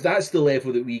 If that's the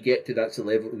level that we get to, that's the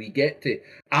level that we get to.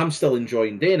 I'm still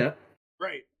enjoying doing it.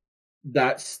 Right.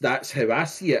 That's how I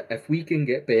see it. If we can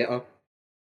get better,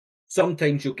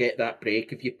 sometimes you'll get that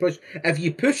break. If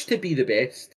you push to be the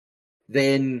best,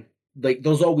 then like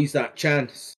there's always that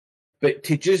chance. But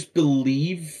to just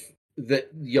believe that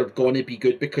you're going to be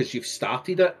good because you've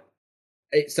started it,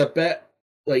 it's a bit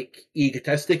like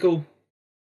egotistical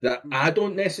that I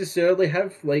don't necessarily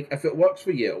have. Like, if it works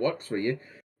for you, it works for you.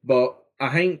 But I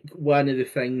think one of the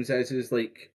things is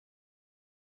like,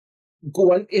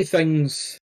 go into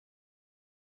things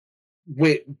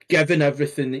with given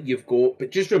everything that you've got,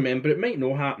 but just remember it might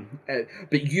not happen.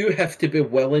 But you have to be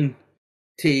willing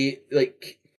to,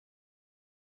 like,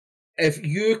 if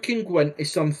you can go into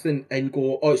something and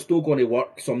go, oh, it's not going to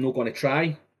work, so I'm not going to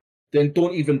try, then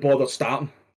don't even bother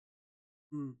starting.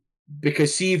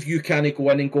 Because see if you can't go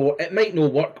in and go, it might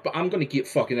not work, but I'm going to keep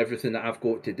fucking everything that I've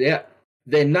got to do it.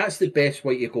 Then that's the best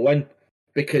way to go in,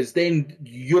 because then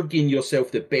you're giving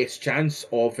yourself the best chance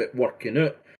of it working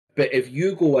out. But if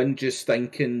you go in just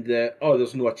thinking that, oh,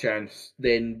 there's no chance,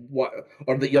 then what,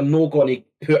 or that you're not going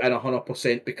to put in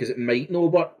 100% because it might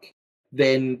not work,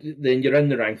 then you're in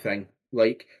the wrong thing.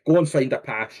 Like, go and find a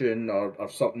passion or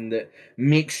something that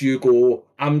makes you go,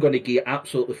 I'm going to give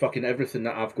absolutely fucking everything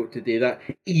that I've got to do that,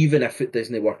 even if it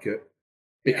doesn't work out.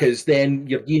 Because then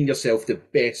you're giving yourself the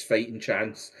best fighting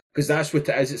chance. Because that's what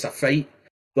it is, it's a fight.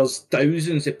 There's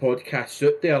thousands of podcasts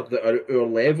out there that are at our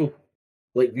level.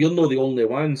 Like, we're not the only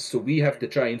ones, so we have to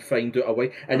try and find out a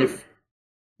way. And if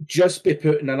just by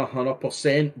putting in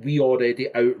 100%, we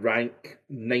already outrank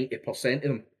 90% of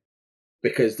them.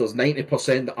 Because there's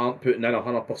 90% that aren't putting in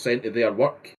 100% of their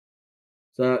work.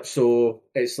 So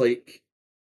it's like,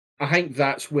 I think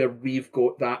that's where we've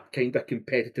got that kind of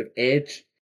competitive edge,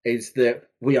 is that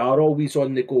we are always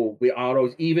on the go. We are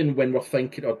always, even when we're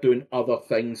thinking of doing other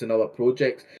things and other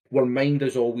projects, our mind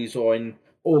is always on,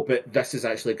 oh, but this is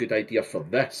actually a good idea for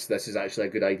this. This is actually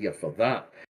a good idea for that.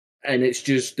 And it's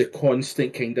just the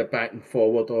constant kind of back and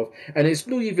forward of, and it's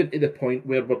not even to the point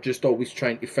where we're just always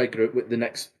trying to figure out what the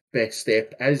next best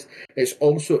step is. It's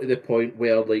also to the point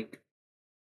where, like,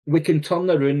 we can turn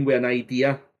around with an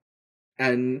idea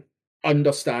and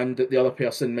understand that the other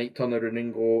person might turn around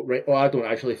and go, right, oh, I don't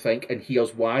actually think, and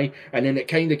here's why. And then it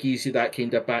kind of gives you that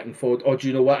kind of back and forward. Oh, do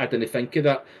you know what? I didn't think of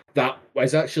that. That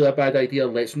was actually a bad idea.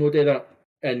 Let's not do that.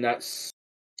 And that's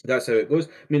how it goes.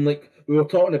 I mean, like, we were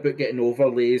talking about getting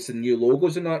overlays and new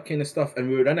logos and that kind of stuff, and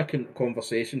we were in a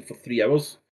conversation for 3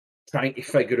 hours trying to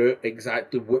figure out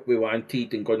exactly what we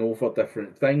wanted and going over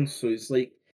different things. So it's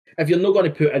like, if you're not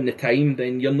going to put in the time,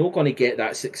 then you're not going to get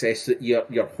that success that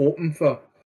you're hoping for.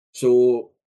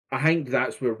 So I think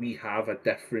that's where we have a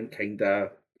different kind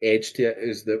of edge to it,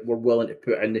 is that we're willing to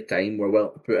put in the time, we're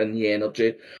willing to put in the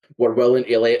energy, we're willing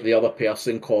to let the other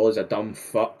person call us a dumb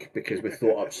fuck because we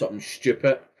thought up something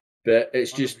stupid. But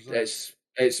it's just, 100%.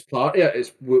 It's part of it.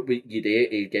 It's what you do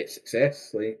to get success.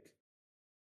 Like,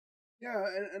 yeah,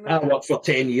 and I worked for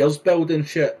 10 years building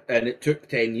shit, and it took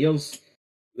 10 years.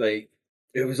 Like,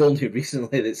 it was only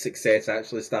recently that success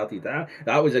actually started.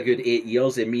 That was a good 8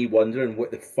 years of me wondering what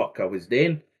the fuck I was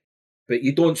doing. But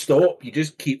you don't stop. You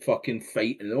just keep fucking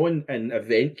fighting on, and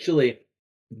eventually,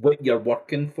 what you're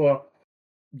working for,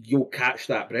 you'll catch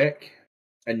that break.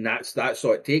 And that's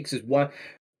all it takes, is one.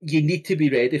 You need to be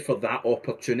ready for that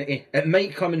opportunity. It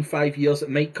might come in 5 years, it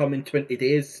might come in 20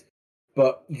 days,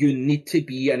 but you need to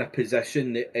be in a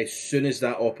position that as soon as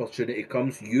that opportunity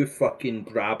comes, you fucking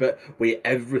grab it with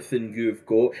everything you've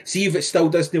got. See if it still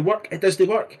doesn't work, it doesn't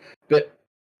work. But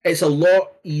it's a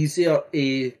lot easier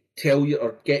to tell you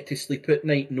or get to sleep at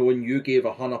night knowing you gave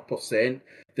 100%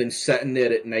 than sitting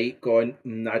there at night going,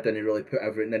 I didn't really put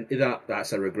everything into that.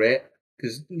 That's a regret.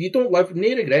 Because you don't live,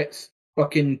 no regrets.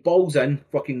 Fucking balls in,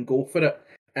 fucking go for it.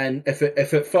 And if it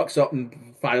fucks up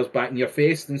and fires back in your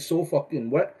face, then so fucking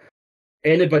what?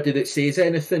 Anybody that says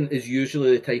anything is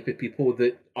usually the type of people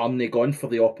that aren't gone for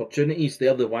the opportunities.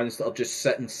 They're the ones that are just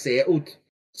sitting settled.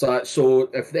 So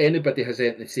if anybody has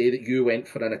anything to say that you went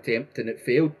for an attempt and it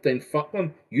failed, then fuck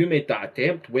them. You made that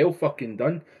attempt. Well fucking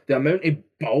done. The amount of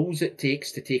balls it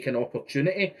takes to take an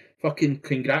opportunity, fucking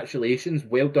congratulations.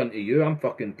 Well done to you. I'm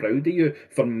fucking proud of you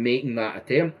for making that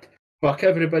attempt. Fuck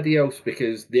everybody else,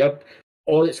 because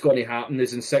all that's going to happen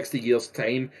is in 60 years'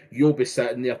 time, you'll be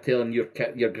sitting there telling your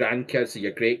grandkids or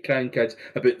your great-grandkids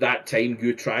about that time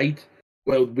you tried.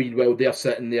 Well, they're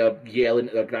sitting there yelling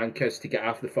at their grandkids to get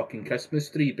off the fucking Christmas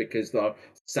tree because they're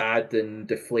sad and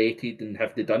deflated and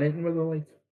have they done anything with their life.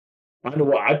 I know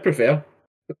what I'd prefer.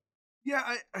 Yeah,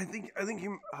 I think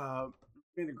you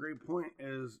made a great point.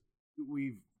 Is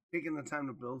we've taken the time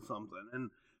to build something, and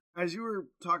as you were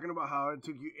talking about how it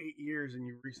took you 8 years and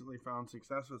you recently found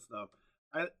success with stuff,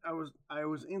 I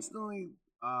was instantly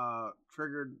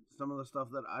triggered some of the stuff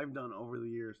that I've done over the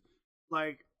years.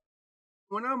 Like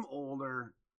when I'm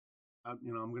older, I'm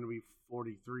gonna be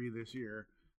 43 this year.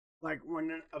 Like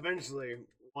when eventually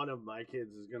one of my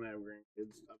kids is gonna have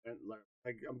grandkids.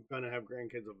 Like I'm gonna have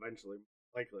grandkids eventually,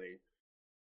 likely.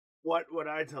 What would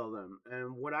I tell them?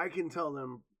 And what I can tell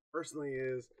them personally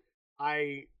is,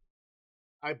 I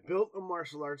built a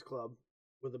martial arts club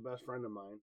with a best friend of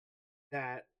mine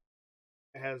that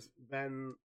has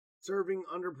been serving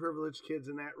underprivileged kids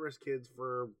and at-risk kids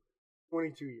for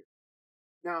 22 years.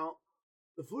 Now,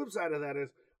 the flip side of that is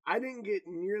I didn't get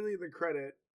nearly the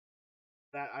credit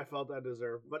that I felt I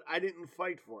deserved, but I didn't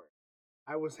fight for it.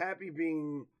 I was happy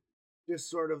being just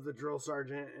sort of the drill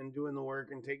sergeant and doing the work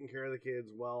and taking care of the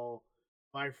kids while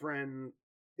my friend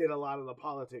did a lot of the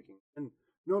politicking. And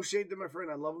no shade to my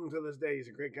friend. I love him to this day. He's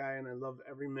a great guy and I love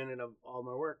every minute of all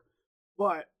my work.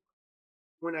 But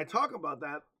when I talk about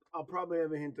that, I'll probably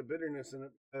have a hint of bitterness in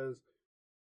it because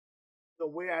the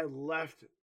way I left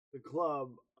the club,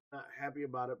 I'm not happy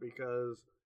about it because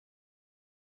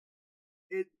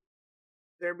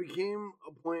there became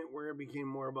a point where it became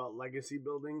more about legacy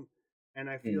building, and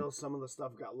I feel some of the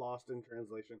stuff got lost in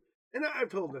translation. And I've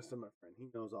told this to my friend; he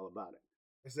knows all about it.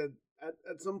 I said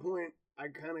at some point I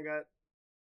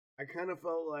kind of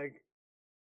felt like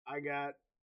I got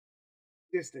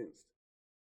distanced.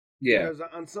 Yeah, because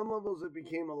on some levels it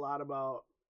became a lot about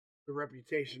the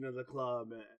reputation of the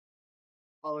club and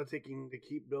politicking to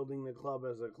keep building the club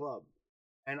as a club,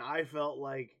 and I felt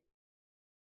like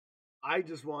I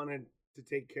just wanted to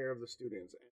take care of the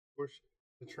students and push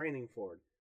the training forward.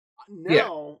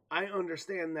 Now I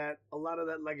understand that a lot of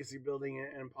that legacy building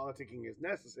and politicking is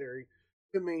necessary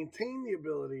to maintain the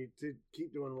ability to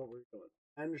keep doing what we're doing.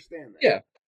 I understand that. Yeah.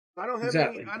 I don't have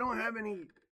Exactly. I don't have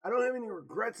any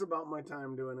regrets about my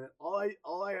time doing it. All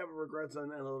I have regrets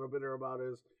on and a little bitter about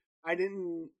is I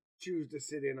didn't choose to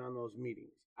sit in on those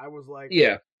meetings. I was like,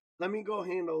 let me go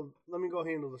handle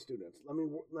the students. Let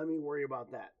me worry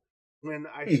about that. When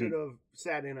I should have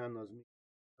sat in on those meetings,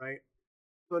 right?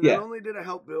 So not only did I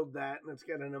help build that, and it's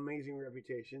got an amazing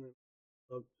reputation,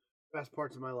 the best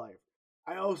parts of my life,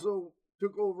 I also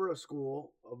took over a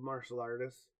school of martial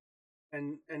artists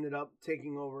and ended up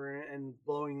taking over and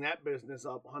blowing that business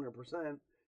up 100%,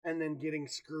 and then getting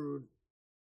screwed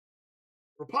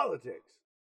for politics.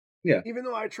 Yeah. Even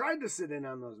though I tried to sit in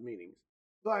on those meetings.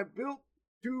 So I built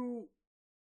 2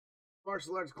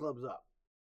 martial arts clubs up.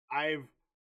 I've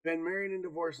been married and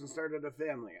divorced and started a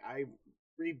family. I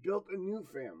rebuilt a new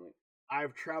family.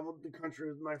 I've traveled the country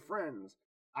with my friends.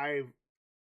 I've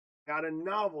got a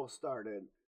novel started.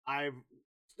 I've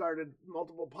started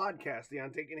multiple podcasts, the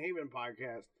Untaken Haven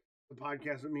podcast, the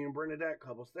podcast with me and Bernadette,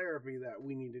 Couples Therapy, that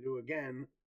we need to do again,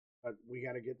 but we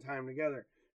got to get time together.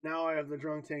 Now I have the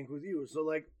Drunk Tank with you. So,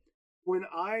 like, when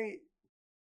I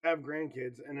have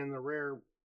grandkids and in the rare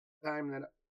time that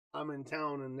I'm in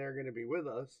town and they're going to be with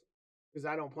us, because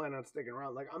I don't plan on sticking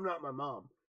around. Like, I'm not my mom.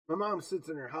 My mom sits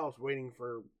in her house waiting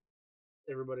for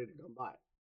everybody to come by.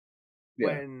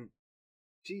 When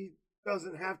she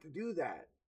doesn't have to do that.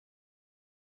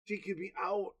 She could be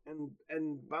out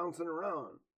and bouncing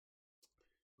around.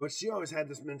 But she always had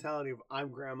this mentality of, I'm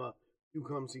grandma, you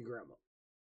come see grandma.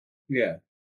 Yeah.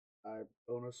 I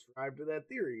don't ascribe to that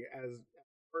theory as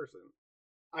a person.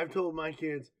 I've told my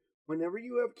kids, whenever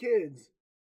you have kids,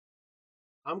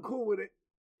 I'm cool with it.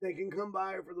 They can come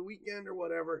by for the weekend or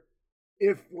whatever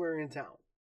if we're in town.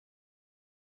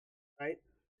 Right?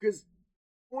 Because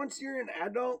once you're an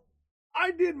adult,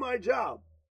 I did my job.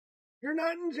 You're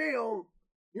not in jail.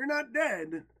 You're not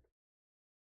dead.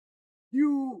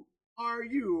 You are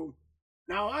you.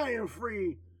 Now I am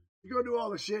free to go do all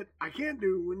the shit I can't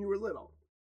do when you were little.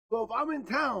 So if I'm in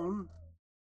town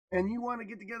and you want to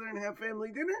get together and have family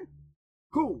dinner,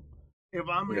 cool. If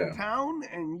I'm in town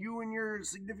and you and your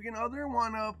significant other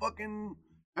want to fucking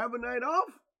have a night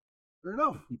off, fair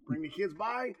enough. Bring the kids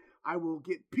by. I will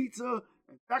get pizza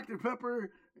and Dr.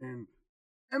 Pepper and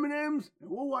M&Ms, and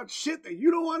we'll watch shit that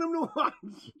you don't want them to watch.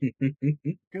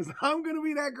 Because I'm going to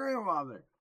be that grandfather.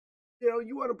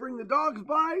 You want to bring the dogs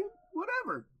by?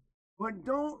 Whatever. But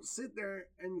don't sit there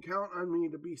and count on me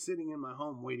to be sitting in my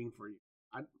home waiting for you.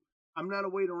 I'm not a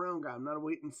wait around guy. I'm not a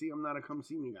wait and see. I'm not a come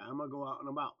see me guy. I'm going to go out and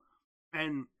about.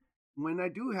 And when I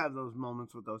do have those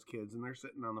moments with those kids and they're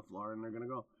sitting on the floor and they're going to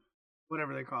go,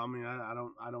 whatever they call me, I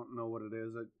don't know what it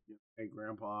is. Hey,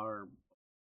 Grandpa or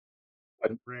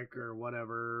Rick or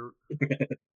whatever.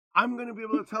 I'm going to be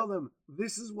able to tell them,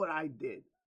 this is what I did.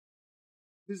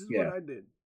 This is what I did.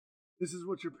 This is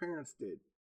what your parents did.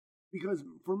 Because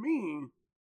for me,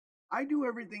 I do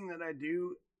everything that I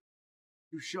do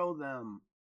to show them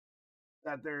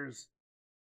that there's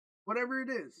whatever it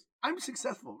is. I'm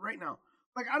successful right now.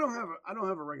 Like I don't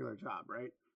have a regular job, right?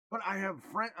 But I have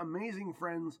amazing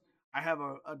friends. I have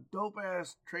a dope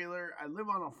ass trailer. I live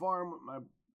on a farm with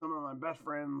some of my best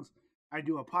friends. I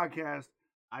do a podcast.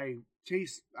 I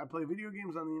play video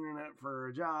games on the internet for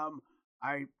a job.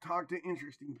 I talk to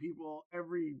interesting people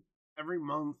every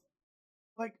month.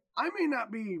 Like I may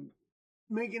not be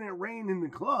making it rain in the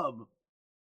club,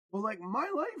 but like my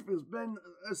life has been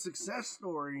a success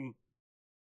story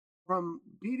from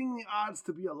beating the odds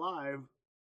to be alive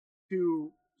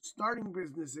to starting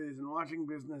businesses and watching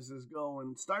businesses go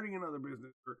and starting another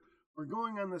business or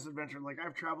going on this adventure. Like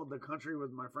I've traveled the country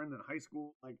with my friend in high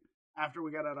school. Like after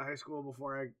we got out of high school,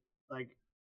 before I like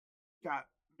got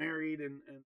married and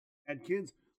had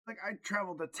kids, like I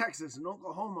traveled to Texas and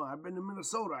Oklahoma. I've been to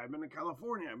Minnesota. I've been to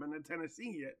California. I've been to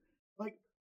Tennessee yet. Like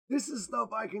this is stuff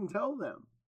I can tell them.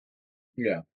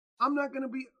 Yeah. I'm not going to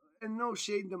be, and no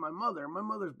shade to my mother. My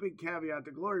mother's big caveat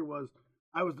to glory was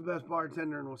I was the best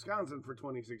bartender in Wisconsin for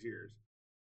 26 years.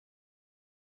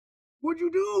 What'd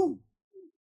you do?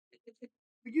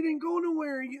 You didn't go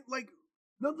nowhere. Like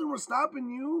nothing was stopping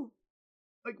you.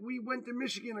 Like we went to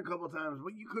Michigan a couple times,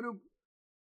 but you could have.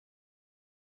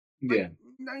 Like,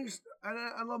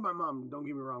 I love my mom. Don't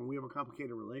get me wrong. We have a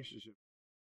complicated relationship.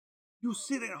 You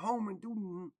sit at home and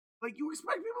do like you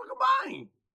expect people to come by.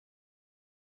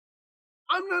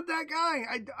 I'm not that guy.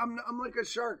 I'm like a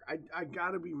shark. I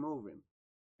gotta be moving.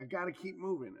 I gotta keep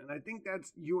moving, and I think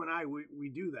that's you and I.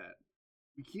 We do that.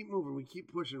 We keep moving. We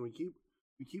keep pushing. We keep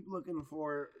looking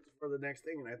for the next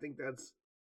thing, and I think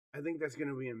that's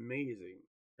gonna be amazing.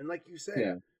 And like you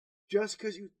said, just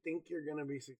because you think you're gonna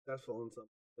be successful in something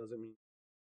doesn't mean.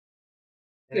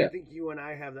 And I think you and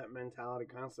I have that mentality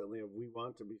constantly of we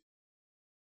want to be.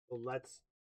 So let's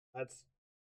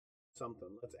something.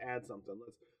 Let's add something.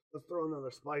 Let's throw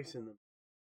another spice in them.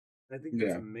 I think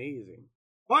that's amazing.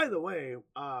 By the way,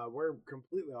 we're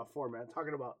completely off format.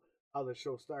 Talking about how the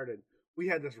show started, we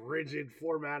had this rigid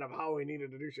format of how we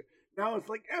needed to do shit. Now it's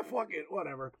like, fuck it,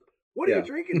 whatever. What are you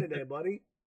drinking today, buddy?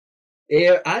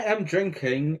 I am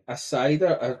drinking a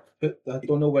cider. I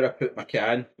don't know where I put my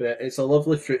can, but it's a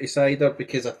lovely fruity cider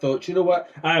because I thought, you know what,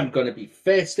 I'm going to be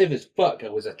festive as fuck. I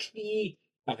was a tree.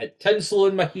 I had tinsel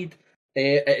in my head.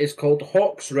 It is called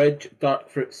Hawks Ridge Dark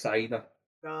Fruit Cider.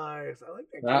 Nice. I like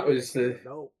that. That was the.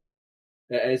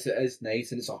 It is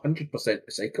nice, and it's 100%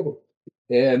 recyclable.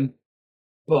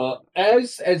 But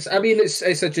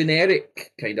it's a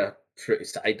generic kind of fruity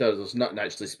cider. There's nothing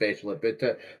actually special about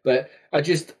it. But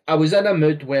I was in a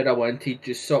mood where I wanted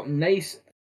just something nice.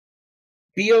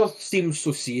 Beer seems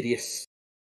so serious,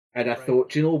 and I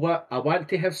thought, you know what? I want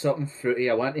to have something fruity.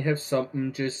 I want to have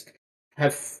something just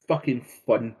have fucking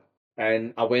fun.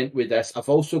 And I went with this. I've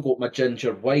also got my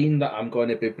ginger wine that I'm going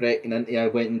to be breaking into. I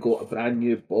went and got a brand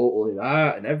new bottle of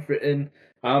that and everything.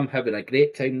 I'm having a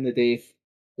great time today.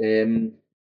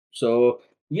 So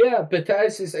yeah, but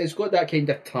it's got that kind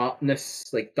of tartness,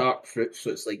 like dark fruit. So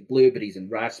it's like blueberries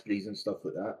and raspberries and stuff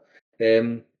like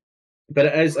that. But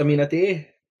it is. I mean, I do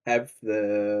have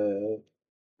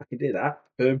I can do that.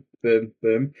 Boom, boom,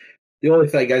 boom. The only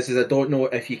thing is I don't know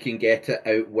if you can get it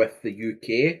out with the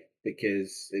UK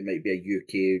because it might be a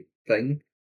UK thing.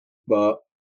 But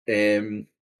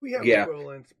we have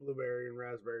equivalents, blueberry and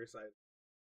raspberry cider.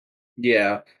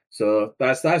 Yeah, so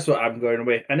that's what I'm going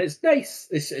with, and it's nice.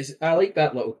 It's I like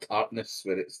that little tartness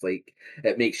where it's like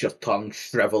it makes your tongue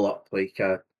shrivel up like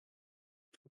your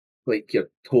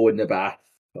toe in the bath,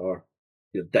 or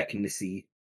your dick in the sea.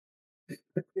 Dick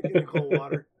in the cold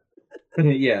water.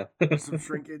 Yeah. Some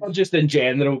shrinkage. Or just in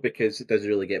general, because it doesn't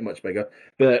really get much bigger.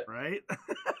 But Right?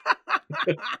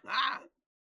 but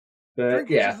Shrinkage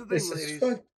yeah, is the thing, it's ladies.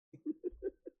 fun.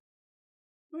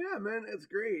 But yeah, man, it's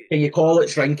great. Can you call it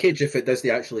shrinkage if it doesn't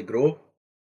actually grow?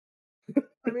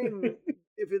 I mean,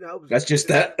 if it helps, That's just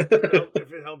if it.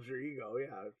 it helps your ego,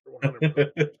 yeah, for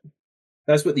 100%.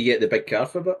 That's what you get the big car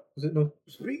for, but is it no?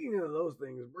 Speaking of those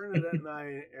things, Bernadette and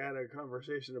I had a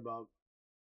conversation about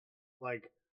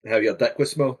like How your dick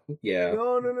was small? Yeah.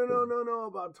 no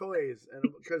about toys, and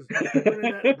because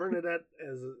Bernadette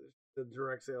is the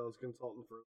direct sales consultant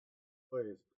for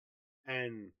toys,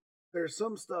 and there's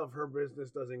some stuff her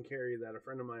business doesn't carry that a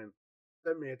friend of mine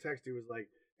sent me a text. He was like,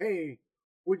 "Hey,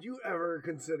 would you ever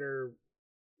consider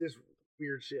this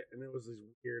weird shit?" And it was this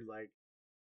weird like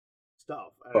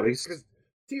stuff Toys. because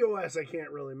TOS I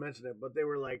can't really mention it, but they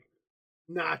were like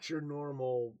not your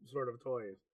normal sort of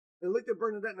toys. And I looked at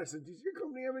Bernadette and I said, "Does your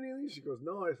company have any of these?" She goes,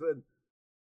 "No." I said,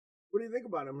 "What do you think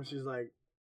about them?" And she's like,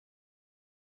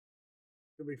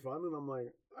 "It'll be fun." And I'm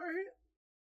like, "All right."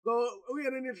 So we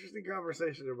had an interesting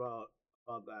conversation about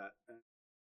that. And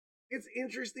it's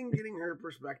interesting getting her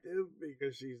perspective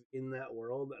because she's in that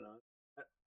world,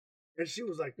 and she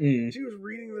was like, she was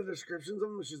reading the descriptions of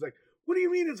them. And she's like, "What do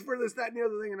you mean it's for this, that, and the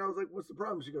other thing?" And I was like, "What's the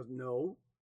problem?" She goes, "No,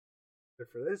 they're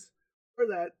for this, for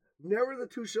that. Never the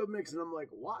two shall mix." And I'm like,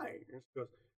 "Why?" And she goes,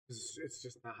 "It's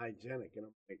just not hygienic." And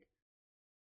I'm like,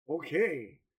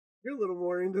 "Okay, you're a little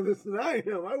more into this than I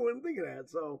am. I wouldn't think of that."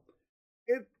 So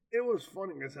it was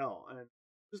funny as hell, and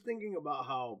just thinking about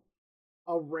how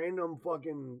a random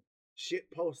fucking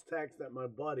shit post text that my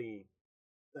buddy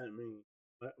sent me,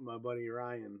 my buddy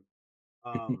Ryan,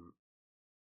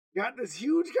 got this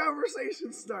huge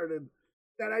conversation started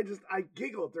that I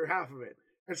giggled through half of it,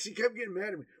 and she kept getting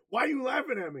mad at me. "Why are you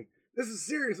laughing at me? This is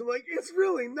serious." I'm like, "It's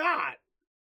really not.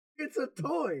 It's a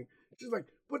toy." She's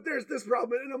like, "But there's this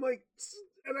problem," and I'm like,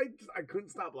 and I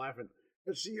couldn't stop laughing.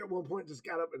 And she at one point just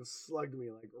got up and slugged me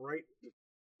like right.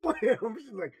 Bam.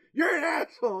 She's like, "You're an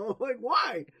asshole." I'm like,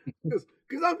 "Why?" Because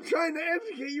I'm trying to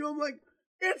educate you. I'm like,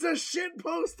 "It's a shit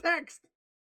post text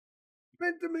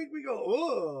meant to make me go,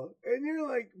 ugh," and you're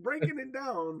like breaking it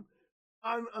down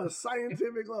on a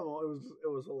scientific level. It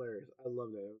was hilarious. I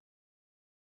loved it.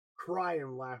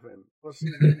 Crying, laughing. Well,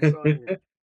 she's getting so angry.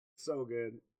 So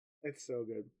good. It's so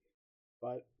good.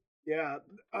 But yeah,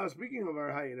 speaking of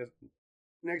our hiatus,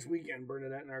 next weekend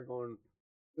Bernadette and I are going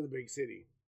to the big city.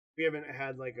 We haven't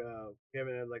had like a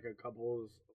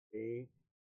couples day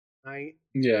night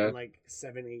Yeah. in like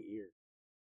 7-8 years.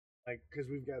 Like because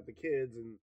we've got the kids,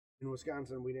 and in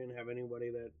Wisconsin we didn't have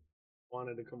anybody that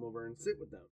wanted to come over and sit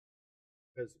with them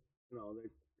because they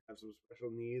have some special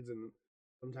needs, and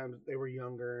sometimes they were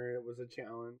younger and it was a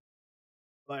challenge.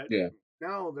 But Yeah.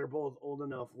 now they're both old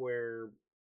enough where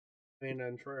Amanda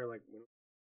and Troy are like,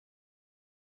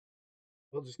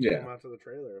 we'll just kick them out to the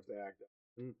trailer if they act up.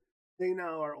 And they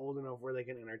now are old enough where they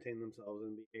can entertain themselves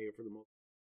and behave for the most.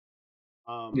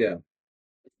 Yeah.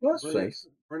 Well, that's nice.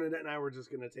 Bernadette and I were just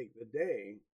gonna take the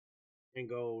day and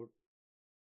go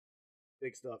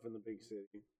big stuff in the big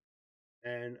city.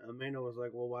 And Amanda was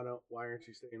like, "Well, why aren't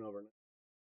you staying overnight?"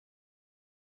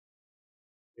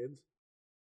 Kids?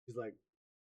 She's like,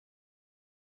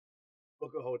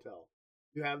 "Book a hotel.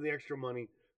 You have the extra money."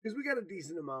 Because we got a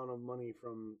decent amount of money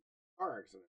from car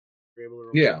accident. We're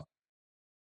able to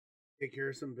take care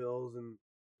of some bills, and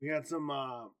we had some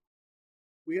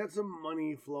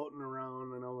money floating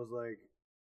around, and I was like,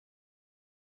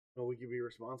 we could be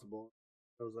responsible.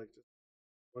 I was like,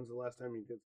 when's the last time you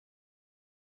did?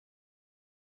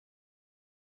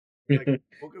 Like,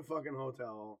 book a fucking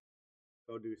hotel,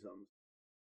 go do something.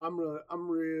 I'm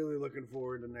really looking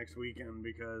forward to next weekend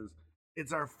because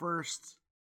it's our first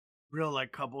real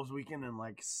like couples weekend in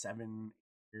like 7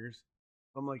 years.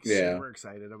 I'm like super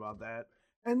excited about that.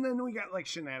 And then we got like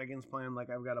shenanigans planned. Like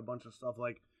I've got a bunch of stuff.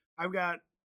 Like I've got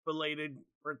belated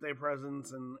birthday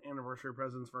presents and anniversary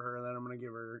presents for her that I'm gonna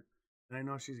give her. And I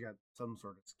know she's got some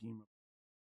sort of scheme.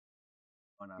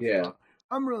 So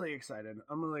I'm really excited.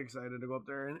 I'm really excited to go up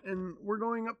there, and we're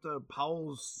going up to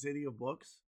Powell's City of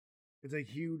Books. It's a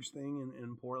huge thing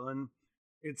in Portland.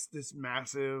 It's this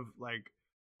massive like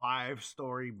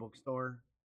 5-story bookstore.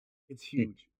 It's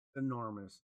huge,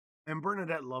 enormous. And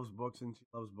Bernadette loves books and she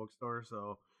loves bookstores,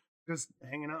 so just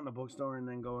hanging out in the bookstore and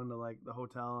then going to like the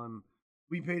hotel, and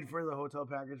we paid for the hotel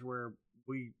package where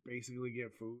we basically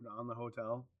get food on the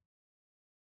hotel.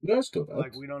 That's too bad.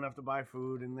 Like we don't have to buy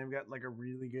food, and they've got like a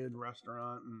really good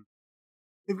restaurant, and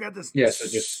they've got this. Yeah, so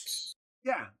just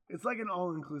it's like an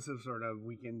all-inclusive sort of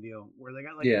weekend deal where they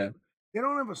got like They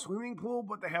don't have a swimming pool,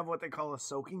 but they have what they call a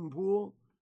soaking pool.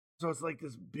 So it's like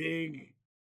this big,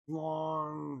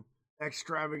 long,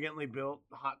 extravagantly built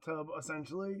hot tub,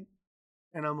 essentially.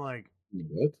 And I'm like,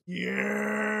 What?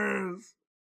 yes!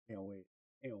 Can't wait.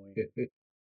 Can't wait.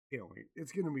 Can't wait.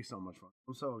 It's going to be so much fun.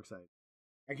 I'm so excited.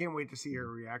 I can't wait to see her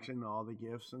reaction to all the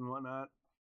gifts and whatnot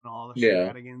and all the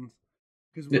shenanigans.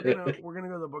 Because we're gonna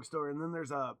go to the bookstore, and then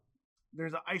there's an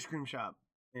ice cream shop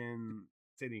in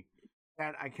city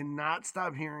that I cannot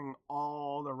stop hearing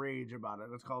all the rage about it.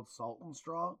 It's called Salt and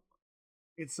Straw.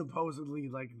 It's supposedly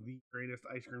like the greatest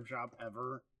ice cream shop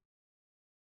ever,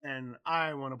 and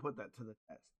I want to put that to the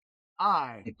test.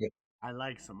 I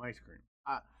like some ice cream.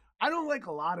 I don't like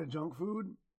a lot of junk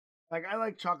food. Like I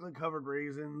like chocolate covered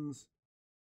raisins,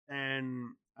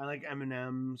 and I like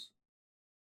M&Ms,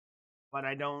 but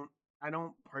I don't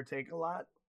partake a lot.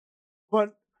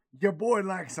 But your boy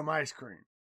likes some ice cream.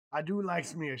 I do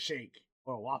likes me a shake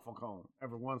or a waffle cone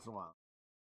every once in a while.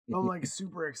 I'm like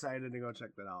super excited to go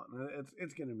check that out. And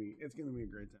it's gonna be a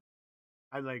great time.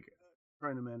 I like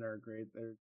Troy and Amanda are great.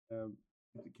 They're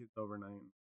get the kids overnight,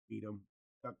 feed them,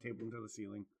 duct tape them to the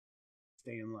ceiling,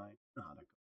 stay in line.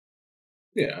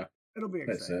 Yeah, it'll be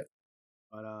exciting. That's it.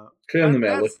 But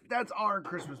that's our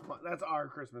Christmas. That's our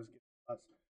Christmas gift.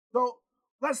 So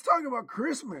let's talk about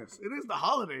Christmas. It is the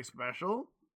holiday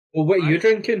special. Well, what are you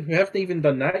drinking? We haven't even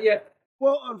done that yet.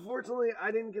 Well, unfortunately,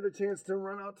 I didn't get a chance to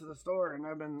run out to the store, and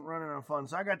I've been running on fun.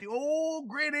 So I got the old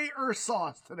Grade A Earth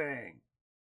sauce today.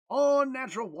 All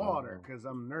natural water, because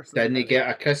I'm nursing. Didn't you get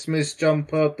a Christmas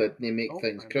jumper? Didn't you make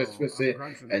things Christmassy?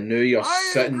 And now you're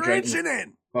sitting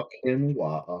drinking fucking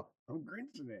water. I'm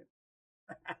grinching it.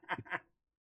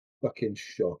 Fucking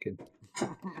shocking.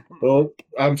 Well,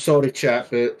 I'm sorry, chat,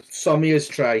 but some of us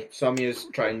try. Some of us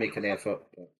try and make an effort.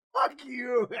 Fuck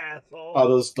you, asshole.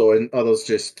 Others don't. Others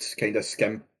just kind of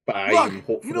skim by and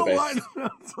hope for the best.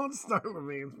 What? Don't start with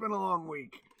me. It's been a long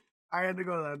week. I had to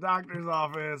go to the doctor's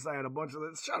office. I had a bunch of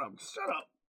this. Shut up.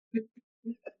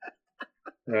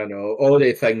 I know. All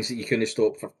the things that you couldn't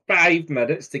stop for 5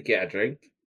 minutes to get a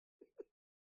drink.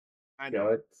 I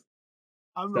know.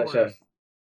 I'm the worst.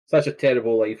 Such a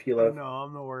terrible life you live. No,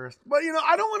 I'm the worst. But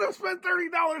I don't want to spend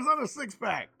 $30 on a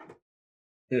 6-pack.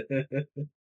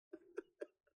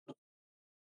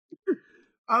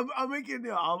 I'll make it.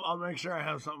 I'll make sure I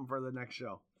have something for the next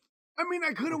show. I mean,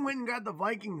 I could have went and got the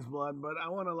Vikings blood, but I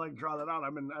want to draw that out.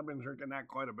 I've been drinking that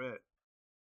quite a bit.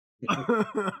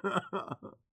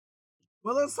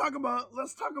 Well, let's talk about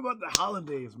the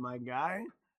holidays, my guy.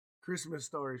 Christmas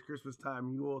stories, Christmas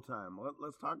time, Yule time.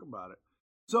 Let's talk about it.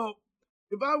 So,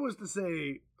 if I was to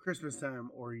say Christmas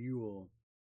time or Yule,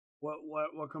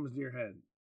 what comes to your head?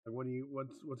 Like,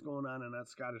 what's going on in that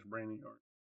Scottish brain of yours?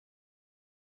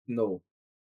 No.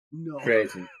 No.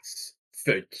 Presents,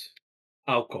 food,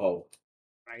 alcohol,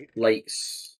 right?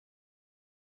 Lights,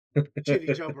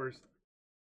 shitty jumpers.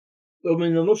 I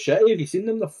mean, they're no shitty. Have you seen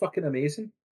them? They're fucking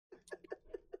amazing.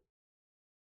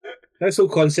 This whole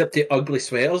concept of ugly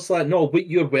sweaters, like, no, what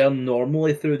you're wearing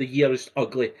normally through the year is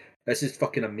ugly. This is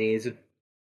fucking amazing.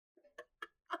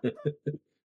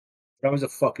 That was a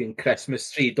fucking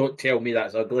Christmas tree. Don't tell me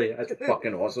that's ugly. That's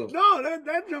fucking awesome. No,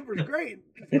 that jumper's great.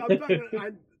 I'm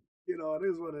talking. It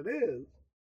is what it is.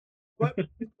 But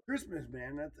Christmas,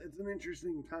 man, it's an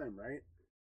interesting time, right?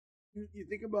 You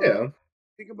think about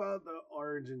the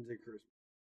origins of Christmas,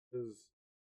 because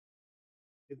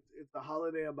it's a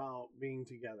holiday about being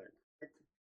together. Correct?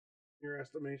 In your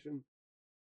estimation,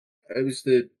 it was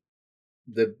the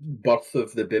birth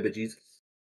of the baby Jesus.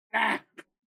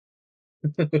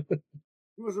 He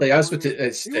wasn't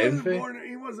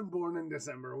born in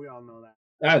December. We all know that.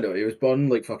 I know he was born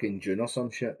like fucking June or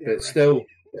some shit, but right. Still,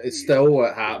 it's still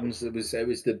what happens. It was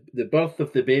the birth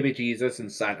of the baby Jesus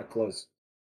and Santa Claus,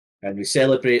 and we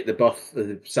celebrate the birth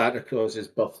of Santa Claus's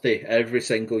birthday every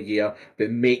single year by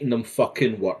making them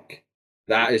fucking work.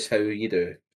 That is how you do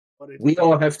it. We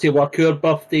all have to work our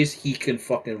birthdays. He can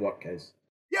fucking work his.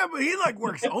 Yeah, but he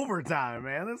works overtime,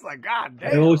 man. It's like, god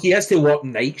damn. No, he has to work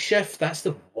night shift. That's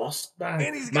the worst, man.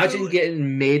 Imagine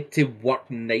getting made to work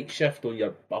night shift on your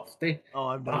birthday. Oh,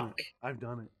 I've done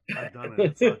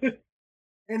it.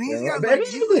 And he's got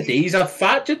he's a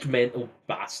fat, judgmental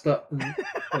bastard.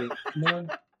 Man.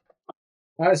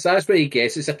 That's what he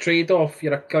gets. It's a trade-off.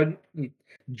 You're a cunt. You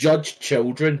judge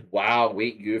children. Wow,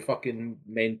 wait, you fucking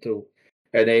mental.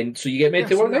 And then, so you get made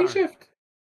to work night shift.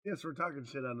 Yes, we're talking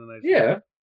shit on the night shift. Yeah.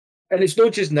 And it's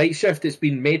not just night shift, it's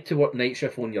been made to work night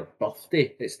shift on your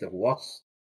birthday. It's the worst.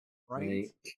 Right.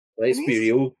 Let's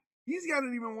be real. He's got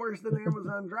it even worse than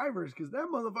Amazon drivers, because that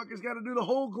motherfucker's got to do the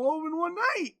whole globe in one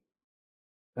night.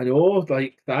 I know,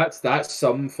 like that's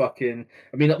some fucking.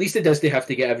 I mean, at least it does. They have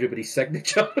to get everybody's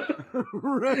signature.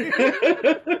 Right.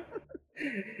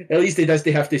 At least it does.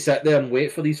 They have to sit there and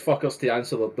wait for these fuckers to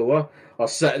answer their door, or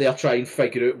sit there try and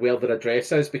figure out where their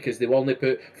address is because they've only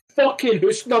put fucking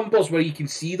house numbers where you can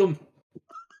see them.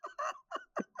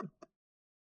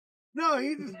 No,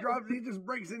 he just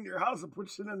breaks into your house and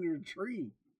puts it under your tree.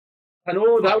 I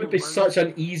know that would be such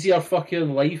an easier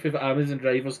fucking life if Amazon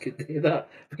drivers could do that.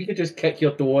 If you could just kick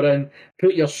your door in,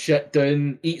 put your shit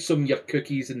down, eat some of your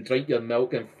cookies and drink your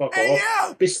milk and fuck off. Yeah,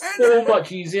 it'd be so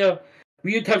much easier.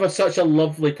 We'd have such a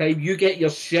lovely time. You get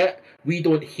your shit, we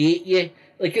don't hate you.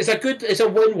 Like it's a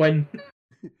win-win. And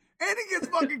he gets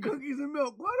fucking cookies and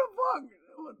milk. What the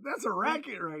fuck? That's a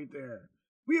racket right there.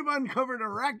 We have uncovered a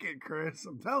racket, Chris.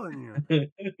 I'm telling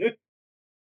you.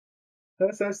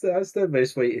 That's the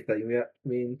best way to time it. I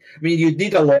mean, you'd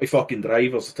need a lot of fucking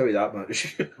drivers, I'll tell you that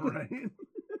much. Right.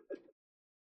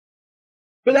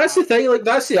 But that's the thing, like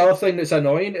that's the other thing that's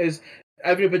annoying is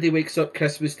everybody wakes up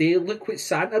Christmas Day, look what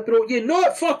Santa brought you.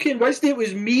 Not fucking Wednesday, it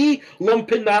was me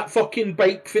lumping that fucking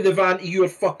bike for the van to your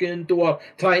fucking door,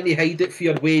 trying to hide it for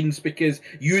your wains because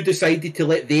you decided to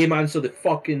let them answer the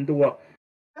fucking door.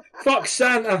 Fuck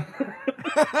Santa.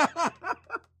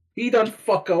 He done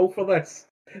fuck all for this.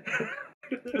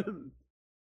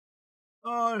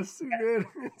 Oh, it's too good.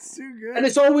 It's too good. And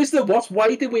it's always the worst.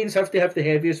 Why do Waynes have to have the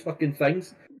heaviest fucking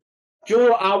things?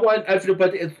 Joe, I want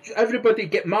everybody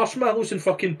get marshmallows and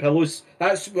fucking pillows.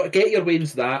 Get your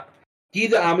Waynes that.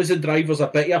 Give the Amazon drivers a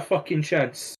bit of a fucking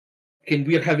chance.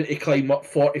 We're having to climb up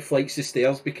 40 flights of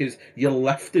stairs because your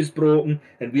lift is broken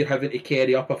and we're having to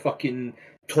carry up a fucking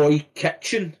toy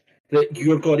kitchen that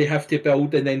you're going to have to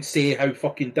build and then say how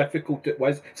fucking difficult it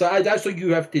was. So that's what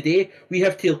you have today. We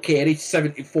have to carry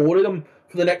 74 of them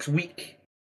for the next week.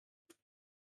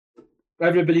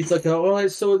 Everybody's like, oh,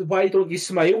 so why don't you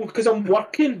smile? Because I'm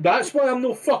working. That's why I'm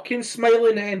not fucking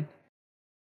smiling then.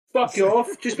 Fuck you off.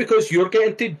 Just because you're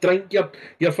getting to drink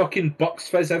your fucking Bucks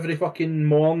Fizz every fucking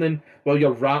morning while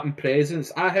you're wrapping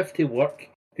presents. I have to work.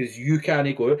 Because you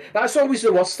can't go out. That's always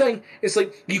the worst thing. It's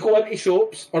like you go into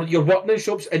shops or you're working in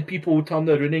shops and people will turn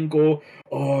around and go,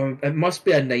 oh, it must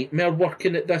be a nightmare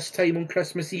working at this time on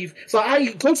Christmas Eve. It's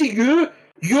like, because of you.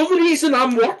 You're the reason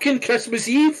I'm working Christmas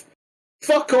Eve.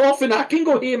 Fuck off and I can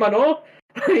go home and all.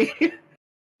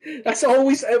 It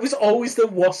was always the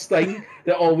worst thing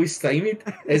that always stymied.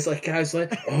 It's like, I was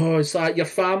like, oh, it's like your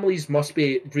families must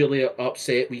be really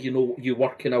upset with, you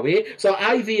working away. So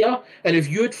I there, and if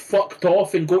you'd fucked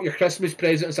off and got your Christmas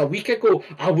presents a week ago,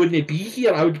 I wouldn't be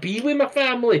here. I would be with my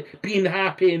family, being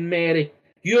happy and merry.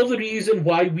 You're the reason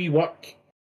why we work.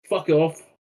 Fuck off.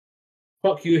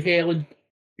 Fuck you, Helen.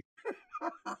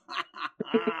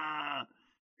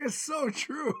 It's so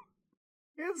true.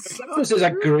 Christmas is a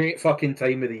great fucking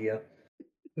time of the year.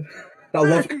 I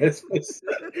love Christmas.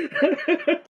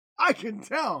 I can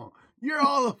tell. You're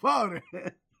all about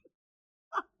it.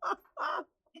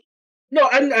 No,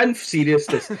 and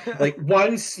seriousness, like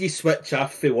once you switch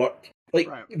off for work, like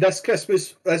this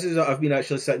Christmas, this is what I've been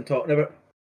actually sitting talking about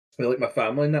with like my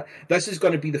family and that. This is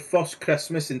going to be the first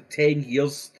Christmas in 10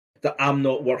 years that I'm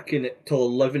not working till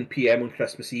 11 p.m. on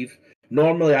Christmas Eve.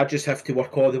 Normally, I just have to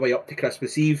work all the way up to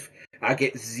Christmas Eve. I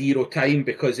get zero time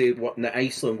because of working at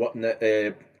Iceland, working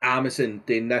at Amazon,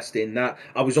 doing this, doing that.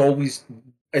 I was always,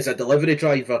 as a delivery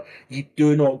driver, you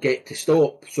do not get to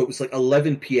stop. So it was like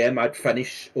 11 p.m. I'd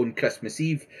finish on Christmas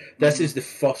Eve. This is the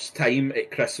first time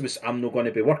at Christmas I'm not going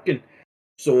to be working.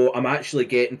 So I'm actually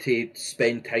getting to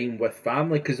spend time with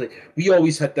family because like we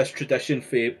always had this tradition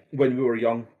for when we were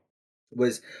young.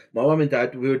 Was my mum and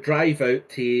dad, we would drive out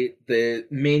to the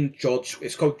main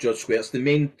it's called George Square, it's the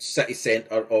main city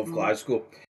centre of Glasgow,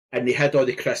 and they had all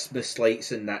the Christmas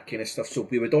lights and that kind of stuff, so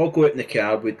we would all go out in the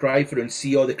car, we'd drive around,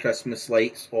 see all the Christmas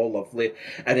lights, all lovely,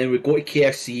 and then we'd go to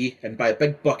KFC and buy a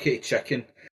big bucket of chicken,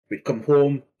 we'd come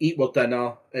home, eat our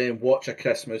dinner, and watch a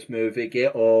Christmas movie,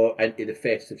 get all into the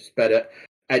festive spirit,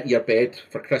 into your bed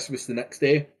for Christmas the next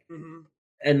day.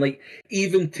 And like,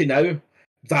 even to now,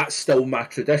 that's still my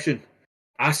tradition.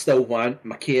 I still want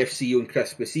my KFC on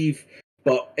Christmas Eve,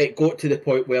 but it got to the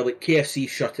point where like KFC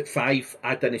shut at 5,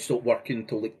 I didn't stop working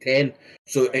until like 10,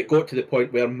 so it got to the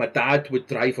point where my dad would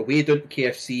drive away down to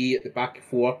KFC at the back of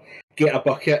 4, get a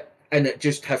bucket, and it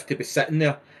just have to be sitting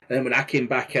there, and then when I came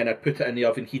back in, I'd put it in the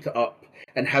oven, heat it up,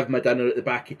 and have my dinner at the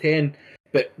back of 10,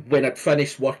 but when I'd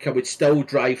finished work, I would still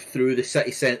drive through the city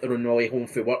centre on my way home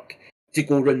from work to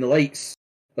go round the lights.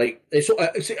 Like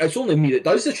it's only me that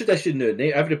does the tradition now.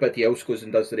 Everybody else goes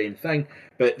and does their own thing.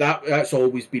 But that's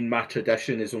always been my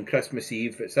tradition is on Christmas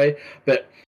Eve. But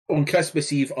on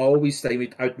Christmas Eve, I always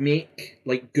I'd make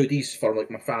like goodies for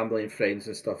like my family and friends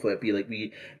and stuff. Like, it'd be like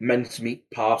wee mincemeat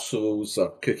parcels or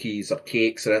cookies or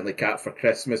cakes or anything like that for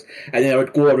Christmas. And then I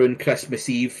would go around Christmas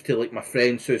Eve to like my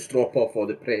friends' house, drop off all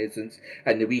the presents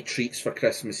and the wee treats for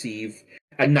Christmas Eve.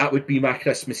 And that would be my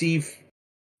Christmas Eve.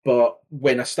 But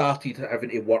when I started having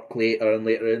to work later and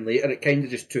later and later, it kind of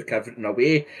just took everything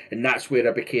away. And that's where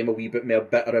I became a wee bit more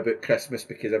bitter about Christmas,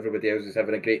 because everybody else is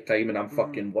having a great time and I'm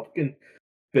fucking working.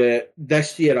 But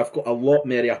this year I've got a lot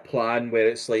more of a plan where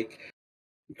it's like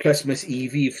Christmas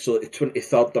Eve, so the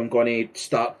 23rd, I'm going to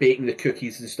start baking the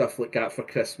cookies and stuff like that for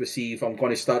Christmas Eve. I'm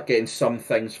going to start getting some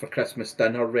things for Christmas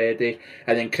dinner ready.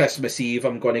 And then Christmas Eve,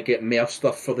 I'm going to get more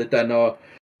stuff for the dinner.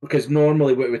 Because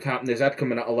normally what would happen is I'd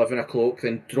come in at 11 o'clock,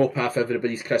 then drop off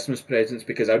everybody's Christmas presents,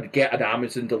 because I would get an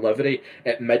Amazon delivery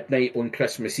at midnight on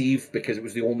Christmas Eve, because it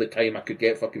was the only time I could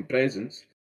get fucking presents.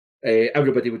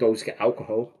 Everybody would always get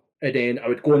alcohol. And then I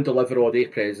would go and deliver all their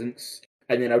presents,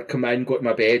 and then I would come in, go to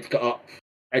my bed, get up,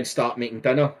 and start making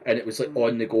dinner. And it was like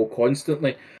on the go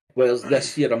constantly. Whereas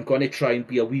this year I'm going to try and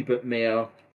be a wee bit more...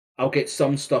 I'll get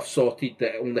some stuff sorted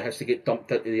that only has to get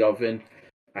dumped into the oven.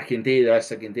 I can do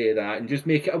this, I can do that, and just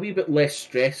make it a wee bit less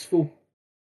stressful.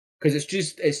 Because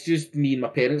it's just me and my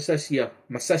parents this year.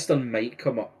 My sister might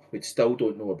come up. We still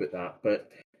don't know about that, but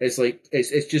it's like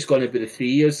it's just going to be the 3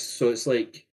 years. So it's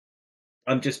like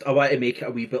I want to make it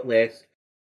a wee bit less.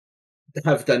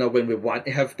 Have dinner when we want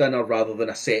to have dinner rather than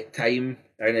a set time.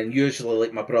 And then usually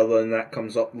like my brother and that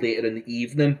comes up later in the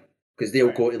evening, because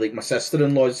they'll go to like my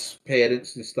sister-in-law's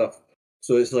parents and stuff.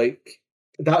 So it's like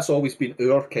that's always been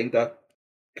our kind of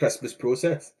Christmas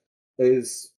process,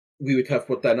 is we would have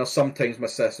for dinner. Sometimes my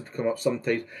sister would come up,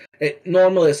 sometimes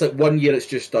normally it's like 1 year it's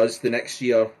just us, the next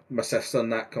year my sister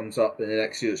and that comes up, and the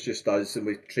next year it's just us, and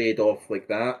we trade off like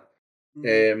that.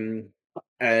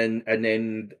 And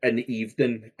then in the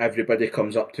evening everybody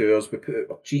comes up to us, we put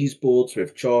up cheese boards, we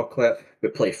have chocolate, we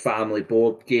play family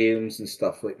board games and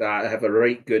stuff like that. I have a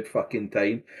right good fucking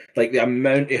time. Like the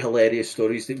amount of hilarious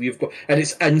stories that we've got, and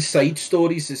it's inside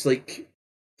stories, it's like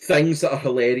things that are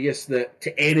hilarious that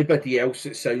to anybody else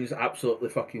it sounds absolutely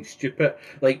fucking stupid.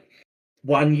 Like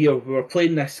 1 year we were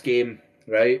playing this game,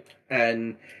 right?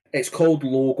 And it's called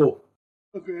Logo.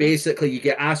 Okay. Basically, you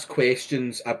get asked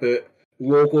questions about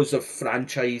logos of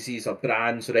franchises or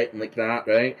brands or anything like that,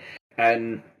 right?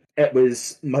 And it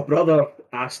was my brother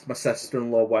asked my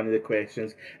sister-in-law one of the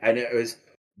questions, and it was,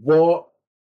 what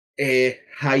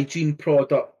hygiene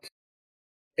product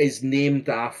is named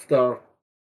after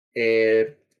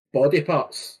body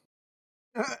parts?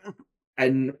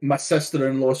 And my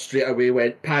sister-in-law straight away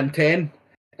went Pantene,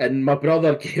 and my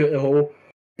brother gave it the whole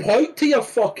point to your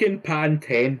fucking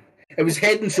Pantene. It was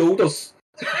Head and Shoulders.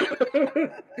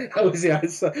 That was the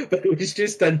answer, but it was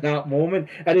just in that moment,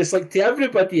 and it's like to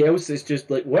everybody else it's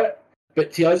just like what,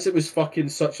 but to us it was fucking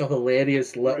such a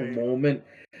hilarious little moment.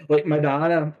 Like my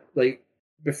nana, like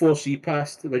before she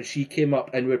passed, when she came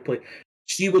up and we'd play,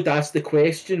 she would ask the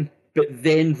question but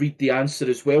then read the answer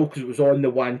as well, because it was on the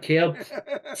one card.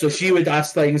 So she would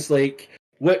ask things like,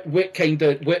 what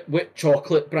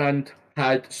chocolate brand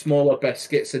had smaller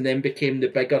biscuits and then became the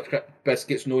bigger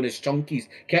biscuits known as Chunkies?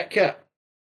 Kit Kat.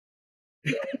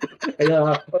 And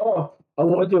I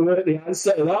wonder what the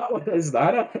answer to that one is,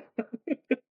 Nana.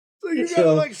 So you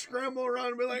gotta like scramble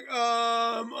around and be like,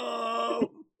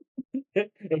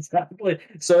 Exactly.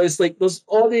 So it's like there's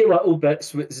all the little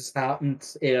bits which has happened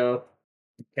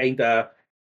kind of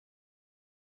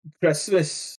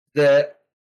Christmas that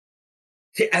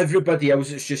to everybody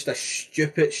else it's just a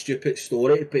stupid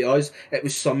story. But us, it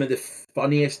was some of the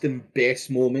funniest and best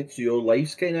moments of your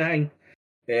lives kind of thing.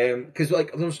 Because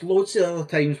like there's loads of other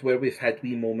times where we've had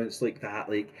wee moments like that.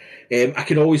 Like I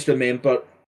can always remember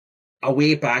a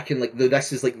way back in like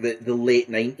this is like the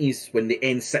late 90s when the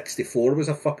N64 was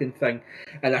a fucking thing,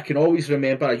 and I can always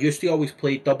remember I used to always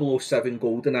play 007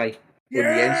 GoldenEye on the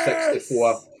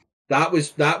N64. That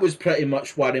was pretty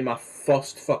much one of my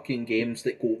first fucking games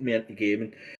that got me into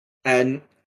gaming. And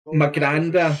my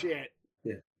granda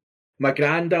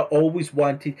always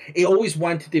wanted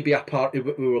to be a part of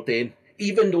what we were doing.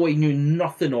 Even though he knew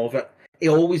nothing of it, he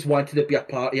always wanted to be a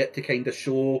part of it to kind of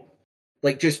show,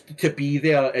 like just to be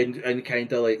there and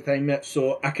kind of like time it.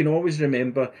 So I can always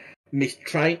remember me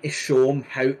trying to show him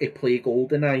how to play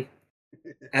GoldenEye.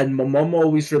 And my mum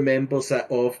always remembers it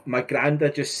of my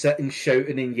granda just sitting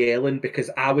shouting and yelling because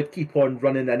I would keep on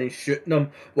running in and shooting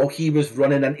him while he was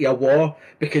running into a wall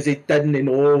because he didn't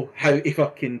know how to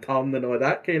fucking turn and all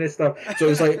that kind of stuff. So it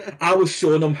was like I was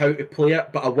showing him how to play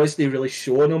it, but I wasn't really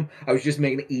showing him. I was just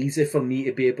making it easy for me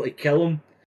to be able to kill him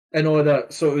and all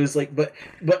that. So it was like, but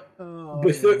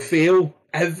without fail,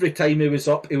 every time he was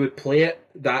up, he would play it,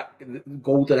 that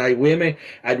GoldenEye with me,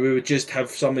 and we would just have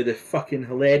some of the fucking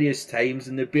hilarious times,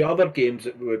 and there'd be other games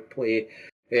that we would play.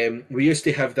 We used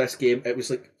to have this game, it was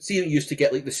like, see, you used to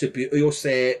get like the Subbuteo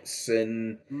sets,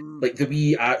 and like the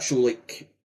wee actual, like,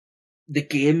 the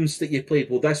games that you played.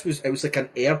 Well, it was like an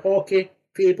air hockey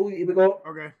table that we got.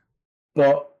 Okay.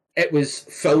 But it was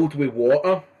filled with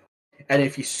water, and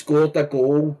if you scored a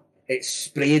goal, it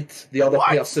sprayed the other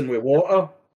person with water.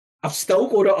 I've still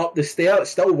got it up the stair. It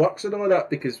still works and all that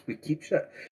because we keep shit.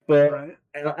 But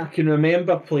I can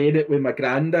remember playing it with my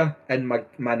granda and my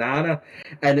nana,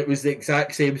 and it was the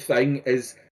exact same thing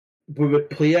as we would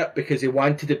play it because he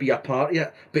wanted to be a part of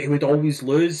it, but he would always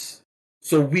lose.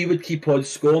 So we would keep on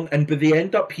scoring, and by the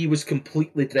end up, he was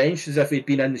completely drenched as if he'd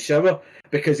been in the shower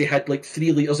because he had like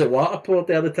 3 litres of water poured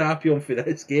down the tap on for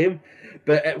this game.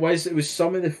 But it was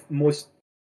some of the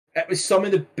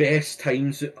best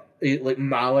times, like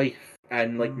my life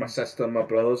and like my sister and my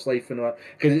brother's life and all that,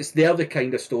 because they're the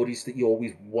kind of stories that you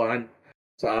always want.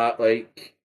 So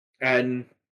like, and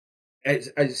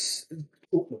it's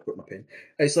oh, I put my pen.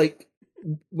 It's like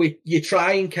you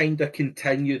try and kind of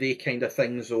continue the kind of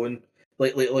things on.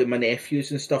 Like my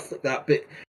nephews and stuff like that, but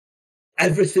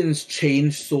everything's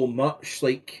changed so much.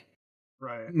 Like,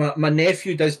 my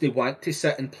nephew doesn't want to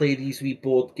sit and play these wee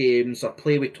board games or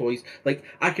play with toys. Like,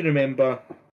 I can remember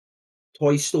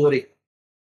Toy Story.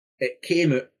 It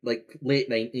came out like late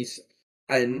 90s,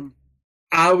 and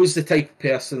I was the type of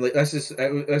person, like, this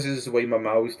is the way my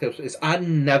mum always tells me, is I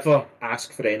never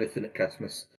ask for anything at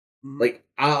Christmas. Like,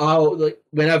 I'll like,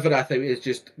 whenever I think it's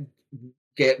just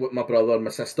get what my brother and my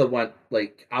sister want,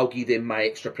 like, I'll give them my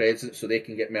extra presents so they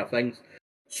can get more things.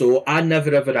 So I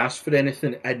never ever asked for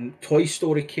anything, and Toy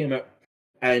Story came out,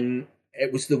 and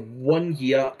it was the one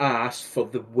year I asked for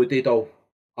the Woody doll.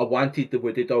 I wanted the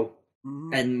Woody doll.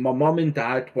 And my mum and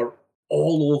dad were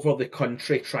all over the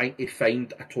country trying to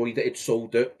find a toy that had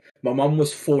sold out. My mum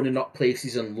was phoning up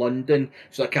places in London,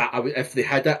 so like if they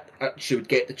had it, she would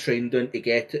get the train down to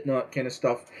get it and all that kind of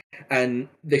stuff. And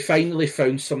they finally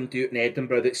found somebody out in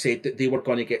Edinburgh that said that they were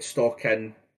going to get stock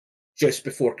in just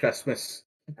before Christmas,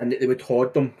 and that they would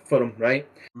hoard them for them, right?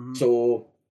 So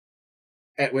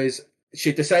it was.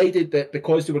 She decided that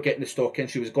because they were getting the stock in,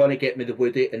 she was going to get me the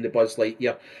Woody and the Buzz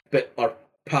Lightyear, but our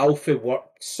pal for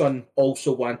work's son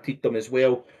also wanted them as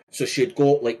well, so she'd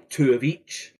got like 2 of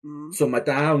each. So my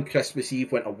dad on Christmas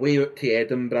Eve went away out to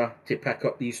Edinburgh to pick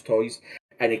up these toys,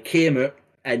 and he came out,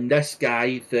 and this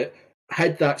guy that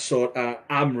had that sort of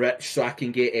I'm rich so I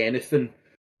can get anything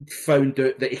found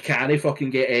out that he can't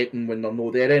fucking get anything when they're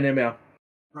not there anymore.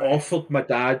 Offered my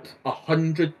dad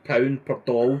 £100 per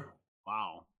doll.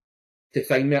 Wow. To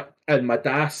find me, and my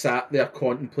dad sat there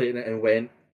contemplating it and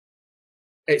went,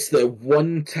 it's the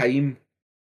one time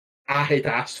I had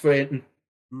asked for anything.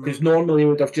 Because normally I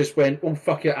would have just went, oh,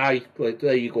 fuck it, like,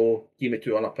 there you go, give me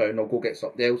 £200, I'll go get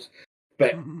something else.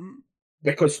 But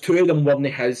because 2 of them weren't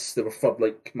his, they were for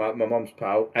like my mum's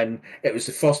pal, and it was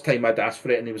the first time I'd asked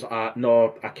for it, and he was like,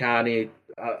 no, I can't,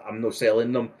 I'm not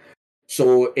selling them.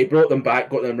 So he brought them back,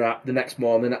 got them wrapped the next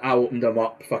morning. I opened them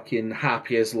up, fucking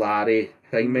happy as Larry,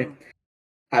 find me.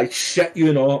 I shit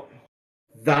you not,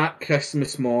 that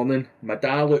Christmas morning, my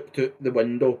dad looked out the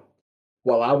window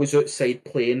while I was outside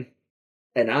playing,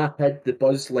 and I had the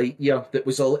Buzz Lightyear that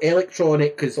was all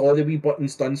electronic because all the wee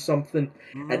buttons done something,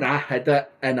 and I had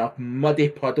it in a muddy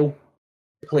puddle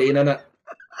playing in it.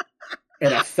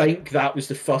 And I think that was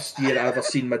the first year I ever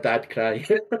seen my dad cry.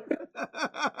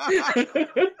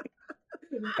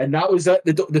 And that was it.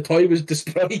 The toy was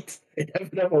destroyed.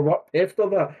 It never worked after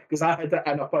that because I had it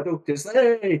in a puddle. Just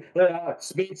hey,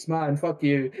 spaceman, fuck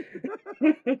you.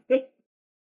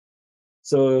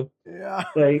 So yeah,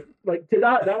 like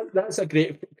to that's a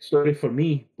great story for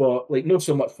me, but like not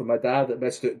so much for my dad that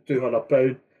missed out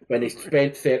 £200 when he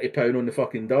spent £30 on the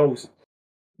fucking dolls.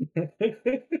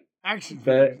 Action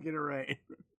figures, get it right.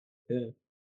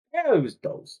 Yeah, it was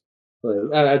dolls.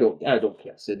 I don't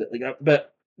care, said it like that,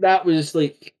 but that was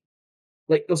like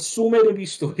there's so many of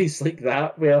these stories like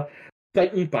that where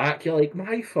thinking back, you're like,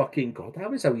 my fucking god,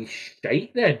 that was a wee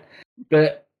shite then.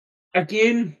 But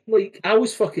again, like I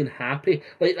was fucking happy.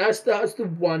 Like that's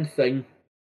the one thing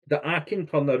that I can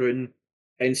turn around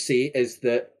and say is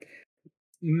that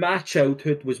my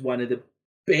childhood was one of the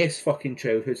best fucking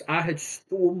childhoods. I had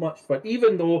so much fun,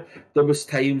 even though there was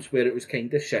times where it was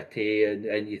kind of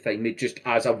shitty and you think me just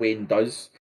as a Wayne does.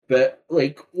 But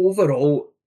like overall,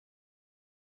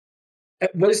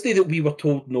 it wasn't that we were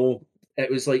told no. It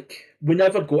was like we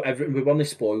never got everything. We weren't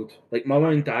spoiled. Like my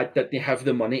mum and dad didn't have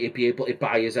the money to be able to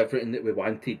buy us everything that we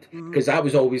wanted because that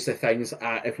was always the things.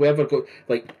 If we ever got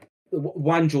like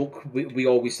one joke we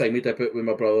always say we did about with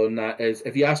my brother and that is,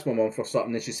 if you ask my mum for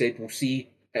something and she said, "We'll see,"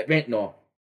 it meant no.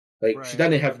 Like, she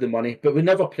didn't have the money, but we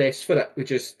never pressed for it. We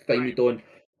just think we don't.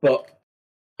 But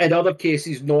in other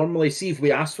cases, normally, see if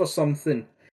we asked for something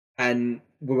and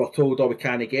we were told, "Oh, we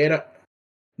can't get it."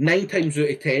 9 times out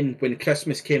of 10, when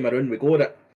Christmas came around, we got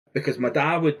it. Because my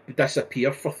dad would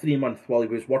disappear for 3 months while he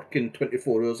was working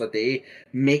 24 hours a day,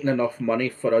 making enough money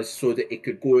for us so that he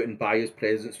could go out and buy us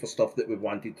presents for stuff that we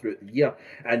wanted throughout the year.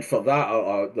 And for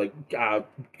that, I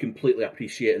completely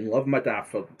appreciate and love my dad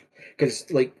for, because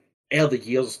like early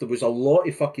years there was a lot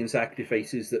of fucking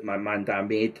sacrifices that my man dad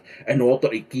made in order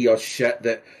to give us shit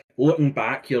that, looking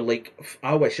back, you're like,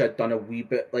 I wish I'd done a wee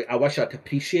bit, like I wish I'd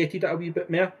appreciated it a wee bit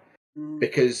more.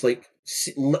 Because, like,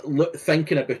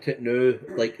 thinking about it now,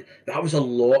 like, that was a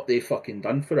lot they fucking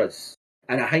done for us.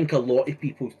 And I think a lot of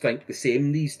people think the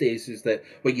same these days, is that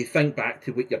when you think back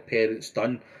to what your parents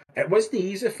done, it wasn't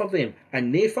easy for them.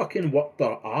 And they fucking worked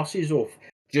their arses off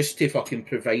just to fucking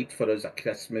provide for us at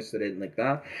Christmas or anything like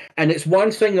that. And it's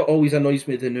one thing that always annoys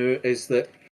me the now is that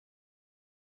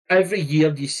every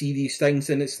year you see these things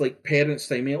and it's like parents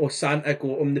saying, "Oh, Santa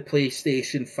got them the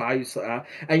PlayStation 5s," like that.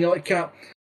 And you're like,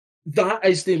 that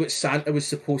isn't what Santa was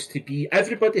supposed to be.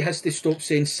 Everybody has to stop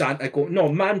saying Santa got... No,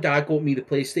 man, dad got me the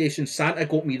PlayStation. Santa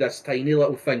got me this tiny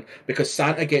little thing, because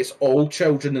Santa gets all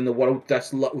children in the world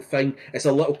this little thing. It's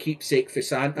a little keepsake for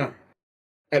Santa.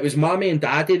 It was mommy and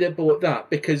daddy that bought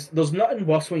that, because there's nothing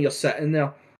worse when you're sitting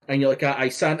there and you're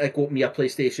like, Santa got me a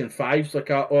PlayStation 5. It's like,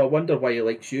 oh, I wonder why he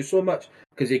likes you so much,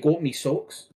 because he got me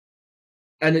socks.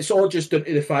 And it's all just down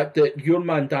to the fact that your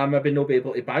man dad maybe not be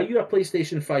able to buy you a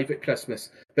PlayStation 5 at Christmas,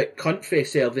 but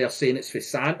Cuntface out there saying it's for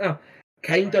Santa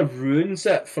kind of ruins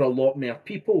it for a lot more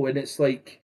people. And it's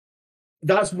like,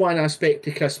 that's one aspect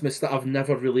of Christmas that I've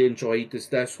never really enjoyed, is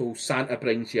this whole Santa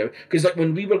brings you out. Because like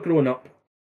when we were growing up,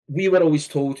 we were always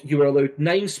told you were allowed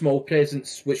 9 small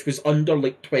presents, which was under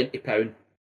like £20.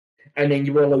 And then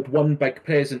you were allowed 1 big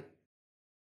present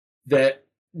that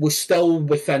was still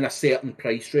within a certain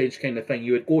price range, kind of thing.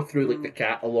 You would go through like the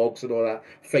catalogues and all that,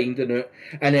 finding out,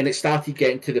 and then it started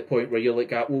getting to the point where you're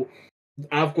like, well,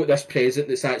 I've got this present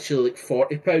that's actually like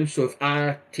 £40, so if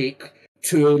I take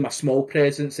 2 of my small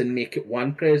presents and make it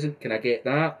 1 present, can I get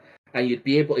that? And you'd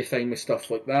be able to find me stuff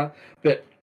like that. But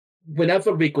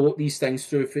whenever we got these things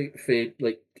through for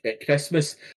like at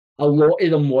Christmas, a lot of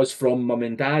them was from mum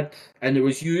and dad, and there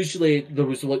was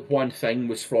like one thing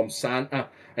was from Santa,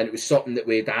 and it was something that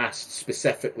we'd asked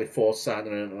specifically for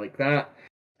Santa and like that.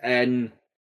 And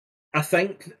I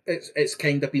think it's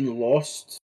kind of been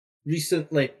lost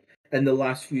recently in the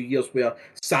last few years, where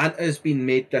Santa's been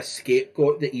made this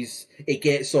scapegoat that he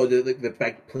gets all the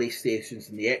big PlayStations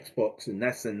and the Xbox and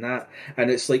this and that,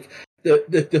 and it's like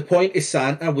the point of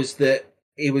Santa was that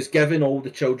he was giving all the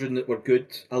children that were good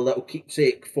a little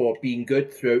keepsake for being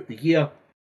good throughout the year.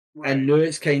 Right. And now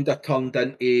it's kind of turned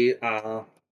into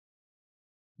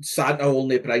Santa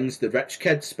only brings the rich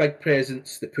kids big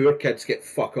presents, the poor kids get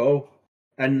fuck all.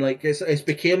 And like it's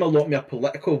became a lot more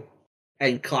political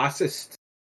and classist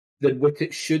than what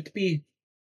it should be.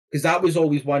 Because that was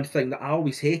always one thing that I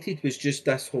always hated, was just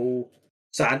this whole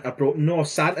Santa brought... No,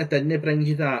 Santa didn't bring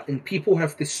you that. And people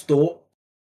have to stop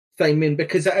thing,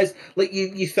 because it is like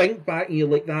you think back and you're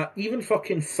like, that even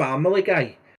fucking Family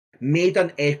Guy made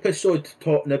an episode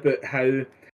talking about how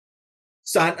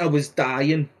Santa was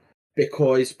dying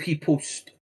because people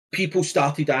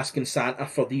started asking Santa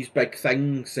for these big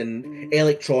things and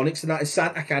electronics and that, and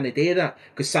Santa can't do that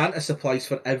because Santa supplies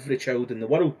for every child in the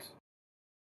world.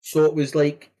 So it was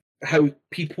like how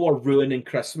people are ruining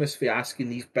Christmas for asking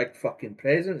these big fucking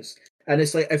presents. And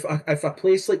it's like, if a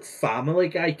place like Family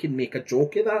Guy can make a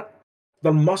joke of that,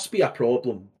 there must be a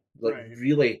problem, like right.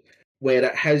 Really, where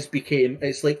it has become,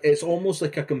 it's almost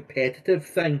like a competitive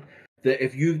thing, that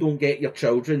if you don't get your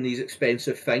children these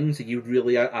expensive things, and you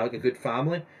really are a good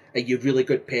family, and you're really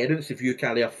good parents, if you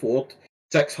can't afford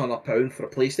 £600 for a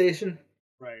PlayStation.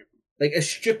 Right. Like, it's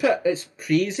stupid, it's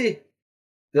crazy.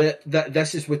 That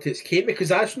this is what it's came, because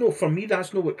that's not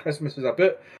what Christmas is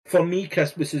about. For me,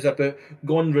 Christmas is about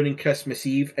going running Christmas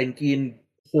Eve and giving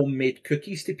homemade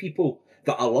cookies to people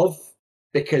that I love,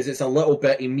 because it's a little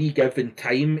bit of me giving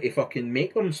time to fucking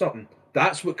make them something.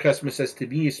 That's what Christmas is to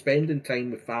me, is spending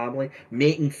time with family,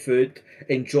 making food,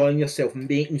 enjoying yourself,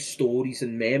 making stories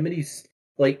and memories.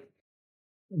 Like,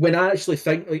 when I actually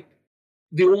think, like,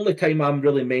 the only time I'm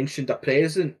really mentioned a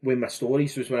present with my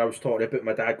stories was when I was talking about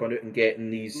my dad going out and getting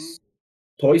these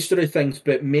Toy Story things,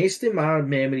 but most of my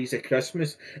memories of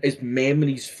Christmas is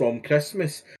memories from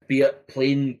Christmas, be it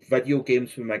playing video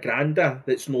games with my granda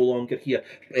that's no longer here,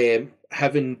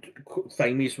 having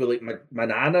thingies with like my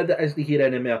nana that isn't here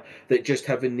anymore, that just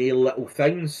having their little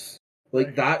things. Like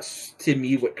Right. that's to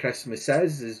me what Christmas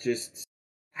is just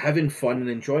having fun and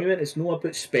enjoyment. It's not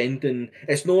about spending,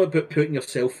 it's not about putting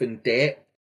yourself in debt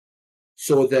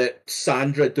so that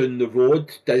Sandra down the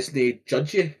road doesn't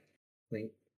judge you.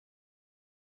 Like,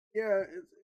 Yeah,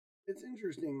 it's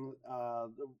interesting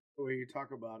the way you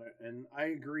talk about it, and I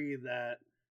agree that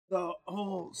the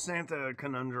whole Santa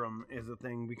conundrum is a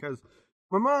thing because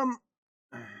my mom.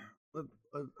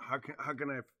 How can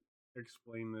I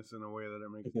explain this in a way that it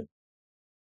makes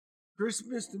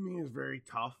Christmas to me is very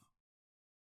tough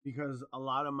because a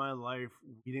lot of my life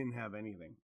we didn't have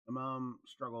anything. My mom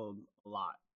struggled a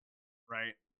lot,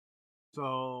 right?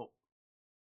 So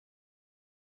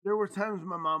there were times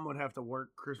my mom would have to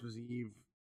work Christmas Eve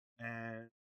and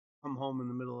come home in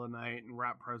the middle of the night and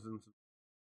wrap presents.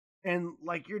 And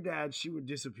like your dad, she would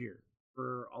disappear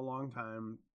for a long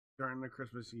time during the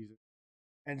Christmas season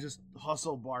and just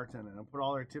hustle bartending and put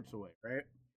all her tips away, right?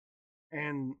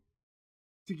 And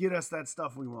to get us that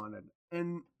stuff we wanted.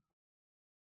 And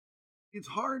it's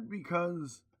hard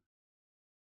because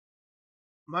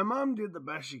my mom did the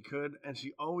best she could and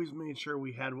she always made sure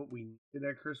we had what we needed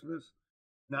at Christmas,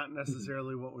 not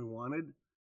necessarily what we wanted.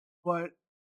 But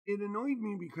it annoyed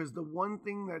me because the one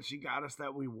thing that she got us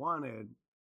that we wanted,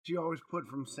 she always put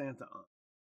from Santa on.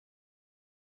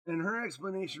 And her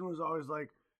explanation was always like,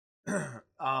 it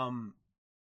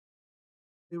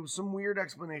was some weird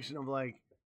explanation of like,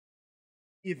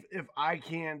 if I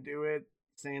can't do it,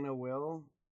 Santa will,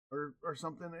 or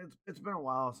something. It's been a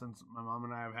while since my mom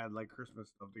and I have had like Christmas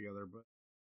stuff together, but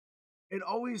it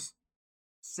always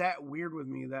sat weird with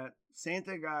me that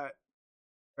Santa got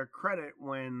a credit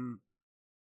when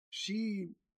she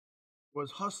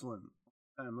was hustling.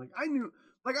 And like I knew,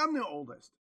 like I'm the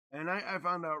oldest, and I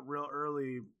found out real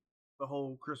early the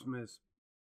whole Christmas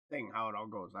thing, how it all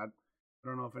goes. I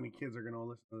don't know if any kids are gonna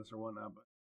listen to this or whatnot, but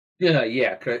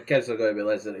yeah, kids are going to be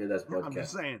listening to this I'm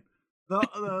just podcast. saying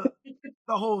the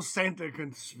whole Santa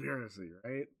conspiracy,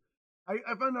 right?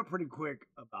 I found out pretty quick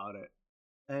about it,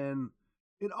 and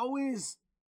it always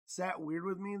sat weird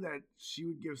with me that she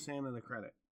would give Santa the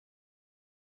credit.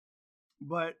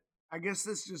 But I guess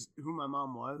that's just who my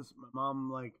mom was. My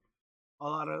mom, like a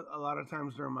lot of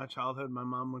times during my childhood, my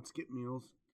mom would skip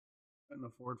meals, couldn't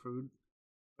afford food,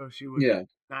 so she would Yeah,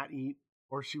 not eat,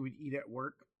 or she would eat at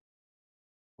work,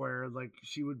 where like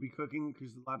she would be cooking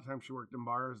because a lot of times she worked in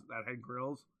bars that had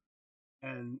grills,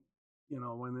 and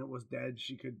when it was dead,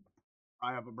 she could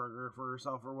fry up a burger for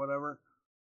herself or whatever.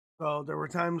 So there were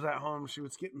times at home she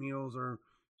would skip meals or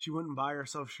she wouldn't buy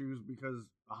herself shoes because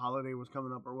a holiday was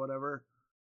coming up or whatever.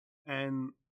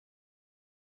 And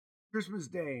Christmas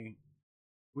Day,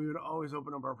 we would always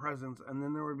open up our presents, and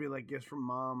then there would be like gifts from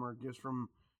mom or gifts from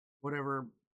whatever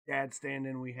dad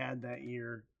stand-in we had that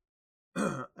year.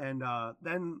 And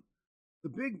then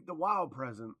the wow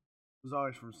present was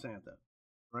always from Santa,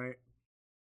 right?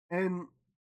 And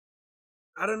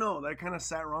I don't know, that kind of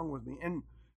sat wrong with me. And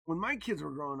when my kids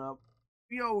were growing up,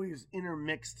 we always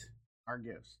intermixed our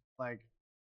gifts. Like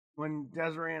when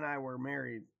Desiree and I were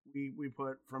married, we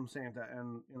put from Santa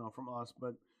and from us,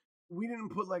 but we didn't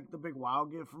put like the big wow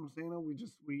gift from Santa.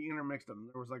 We intermixed them.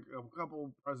 There was like a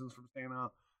couple presents from Santa,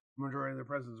 the majority of the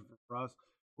presents were for us,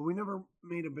 but we never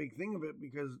made a big thing of it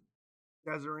because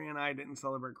Desiree and I didn't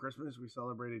celebrate Christmas. We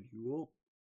celebrated Yule,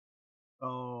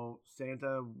 so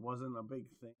Santa wasn't a big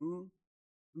thing for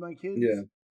my yeah, kids.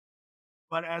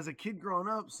 But as a kid growing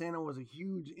up, Santa was a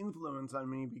huge influence on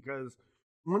me because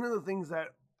one of the things that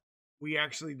we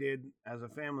actually did as a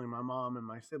family, my mom and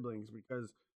my siblings,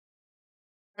 because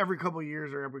every couple of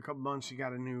years or every couple months she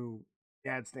got a new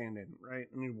dad stand-in, right?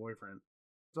 A new boyfriend.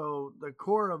 So the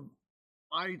core of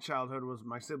my childhood was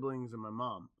my siblings and my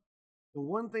mom. The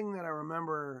one thing that I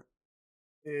remember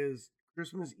is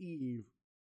Christmas Eve,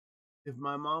 if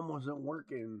my mom wasn't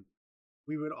working,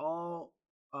 we would all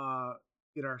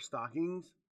get our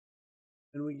stockings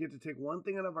and we get to take one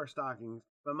thing out of our stockings.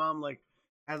 My mom like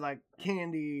had like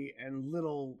candy and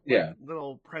yeah.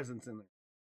 little presents in there.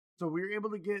 So we were able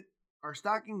to get our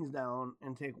stockings down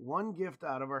and take one gift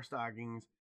out of our stockings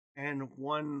and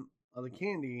one of the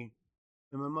candy.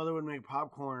 And my mother would make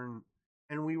popcorn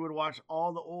and we would watch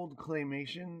all the old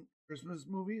claymation Christmas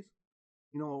movies.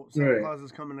 Santa Right. Claus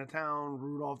is coming to town,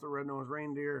 Rudolph the Red-Nosed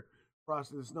Reindeer,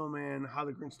 Frosty the Snowman, How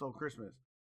the Grinch Stole Christmas.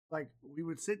 Like we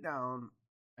would sit down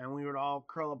and we would all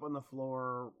curl up on the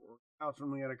floor or couch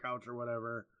when we had a couch or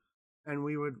whatever, and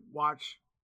we would watch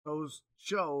those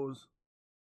shows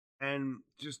and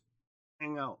just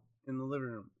hang out in the living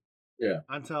room. Yeah.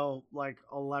 Until like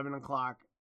 11 o'clock,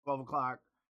 12 o'clock.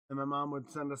 And my mom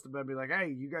would send us to bed, be like, hey,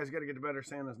 you guys got to get to bed or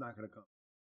Santa's not going to come.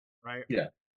 Right? Yeah.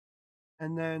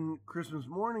 And then Christmas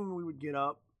morning, we would get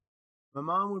up. My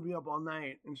mom would be up all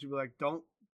night and she'd be like,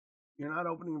 you're not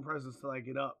opening presents till I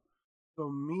get up. So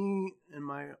me and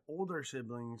my older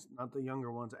siblings, not the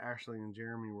younger ones, Ashley and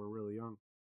Jeremy were really young.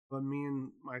 But me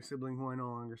and my sibling, who I no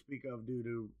longer speak of due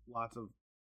to lots of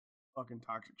fucking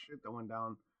toxic shit that went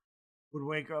down, would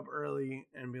wake up early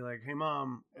and be like, hey,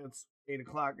 Mom, it's 8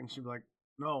 o'clock. And she'd be like,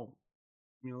 no,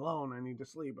 leave me alone. I need to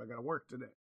sleep. I got to work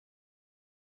today.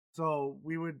 So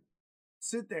we would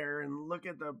sit there and look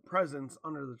at the presents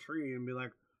under the tree and be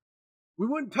like, we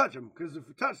wouldn't touch them because if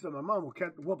we touched them, my mom would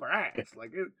whoop our ass.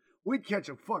 Like, we'd catch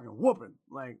a fucking whooping.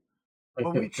 Like,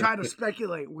 but we try to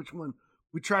speculate which one.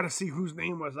 We try to see whose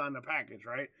name was on the package,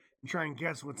 right? And try and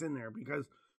guess what's in there because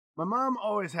my mom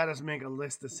always had us make a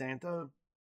list of Santa.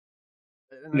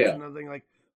 And that's another thing. Like,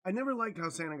 I never liked how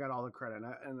Santa got all the credit.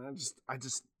 I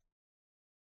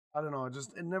don't know.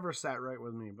 It never sat right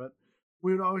with me. But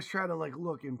we would always try to like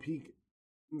look and peek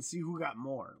and see who got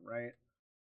more, right?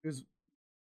 Because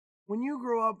when you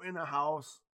grow up in a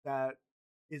house that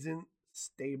isn't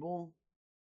stable,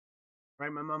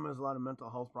 right? My mom has a lot of mental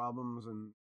health problems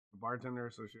and a bartender,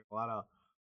 so she has a lot of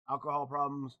alcohol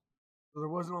problems. So there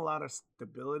wasn't a lot of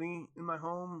stability in my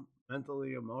home,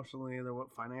 mentally, emotionally,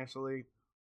 financially.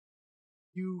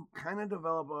 You kind of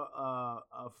develop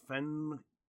a fend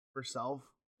for self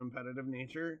competitive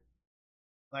nature.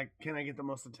 Like, can I get the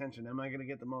most attention? Am I going to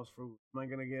get the most food? Am I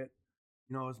going to get,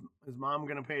 is mom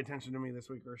going to pay attention to me this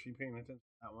week, or is she paying attention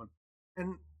to that one?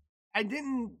 And I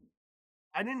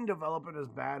didn't develop it as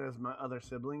bad as my other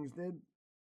siblings did.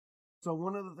 So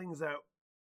one of the things that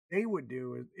they would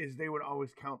do is they would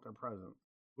always count their presents,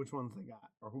 which ones they got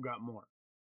or who got more.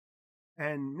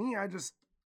 And me, I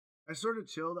sort of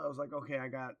chilled. I was like, okay, I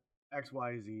got X,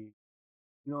 Y, Z.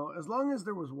 As long as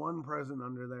there was one present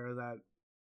under there that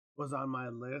was on my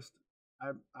list,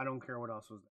 I don't care what else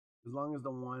was there. As long as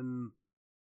the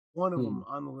one of them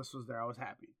on the list was there, I was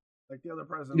happy. Like the other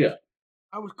presents,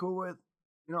 I was cool with.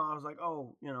 I was like,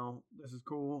 oh, this is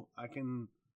cool.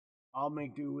 I'll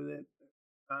make do with it.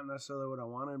 Not necessarily what I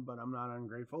wanted, but I'm not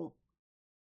ungrateful.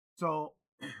 So,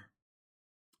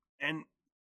 and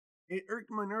it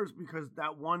irked my nerves because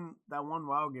that one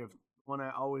wow gift, one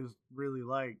I always really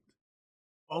liked,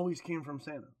 always came from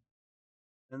Santa.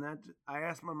 And I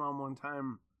asked my mom one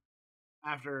time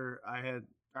after I had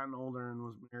gotten older and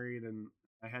was married and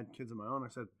I had kids of my own, I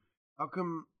said, how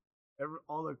come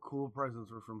all the cool presents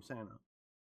were from Santa?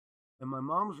 And my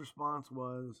mom's response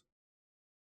was,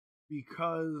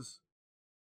 because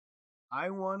I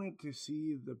wanted to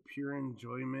see the pure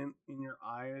enjoyment in your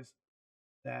eyes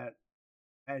that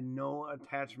had no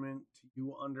attachment to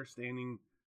you understanding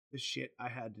the shit I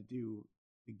had to do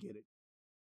to get it.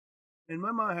 And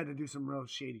my mom had to do some real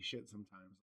shady shit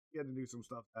sometimes. She had to do some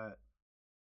stuff that,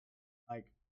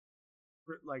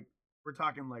 we're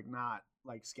talking like not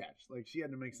like sketch. Like she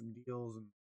had to make some deals and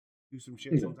do some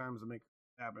shit sometimes to make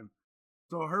it happen.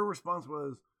 So her response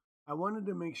was, I wanted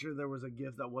to make sure there was a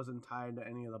gift that wasn't tied to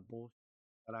any of the bullshit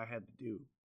that I had to do.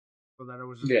 So that it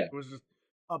was just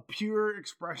a pure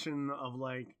expression of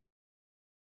like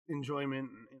enjoyment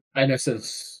and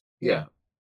innocence. Yeah.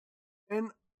 And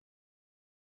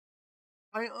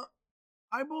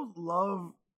I both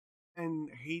love and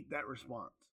hate that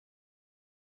response.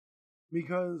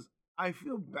 Because I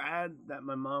feel bad that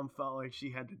my mom felt like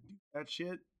she had to do that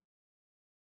shit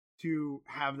to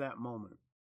have that moment.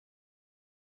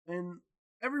 And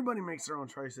everybody makes their own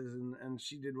choices, and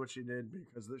she did what she did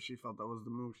because she felt that was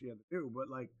the move she had to do. But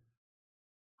like,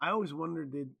 I always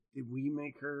wondered, did we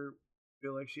make her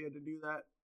feel like she had to do that?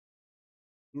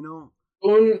 I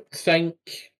don't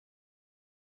think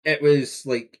it was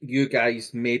like you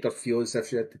guys made her feel as if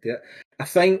she had to do it. I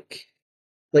think,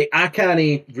 like, I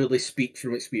can't really speak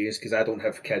from experience because I don't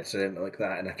have kids or anything like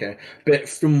that, and I can't. But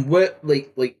from what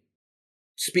like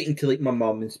speaking to like my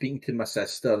mum and speaking to my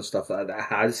sister and stuff like that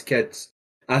has kids,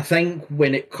 I think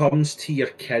when it comes to your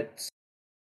kids,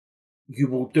 you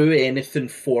will do anything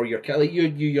for your kid. Like you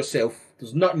yourself,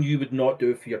 there's nothing you would not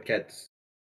do for your kids.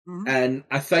 Mm-hmm. And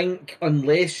I think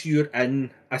unless you're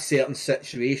in a certain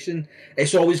situation,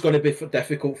 it's always going to be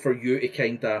difficult for you to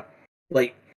kind of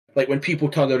like when people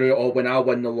turn around, oh, when I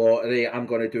win the lottery, I'm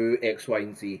going to do X, Y,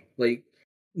 and Z. Like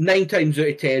 9 times out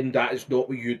of 10, that is not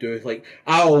what you do. Like,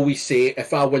 I always say,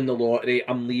 if I win the lottery,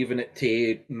 I'm leaving it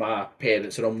to my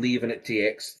parents, or I'm leaving it to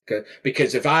X.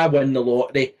 Because if I win the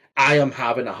lottery, I am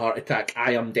having a heart attack.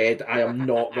 I am dead. I am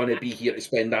not going to be here to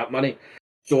spend that money.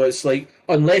 So it's like,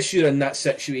 unless you're in that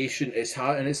situation, it's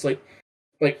hard. And it's like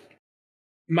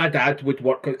my dad would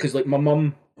work, because like my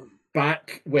mum,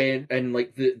 back when in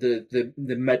like the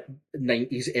mid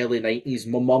 90s, early 90s,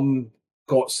 my mum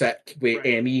got sick with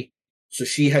ME, so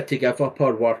she had to give up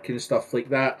her work and stuff like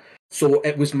that. So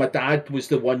it was my dad was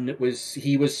the one that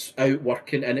he was out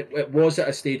working, and it was at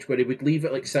a stage where he would leave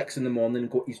at like 6 in the morning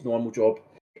and go to his normal job.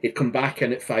 He'd come back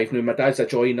in at 5. Now my dad's a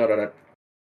joiner or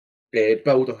a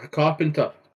builder, a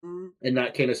carpenter, and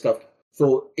that kind of stuff.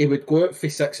 So he would go out for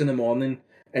 6 in the morning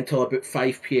until about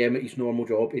 5 p.m. at his normal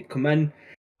job. He'd come in,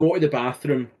 go to the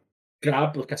bathroom,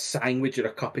 grab like a sandwich or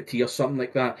a cup of tea or something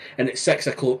like that, and at 6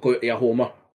 o'clock go to a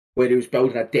Homer where he was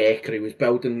building a deck, or he was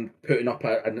putting up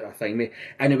a thingy,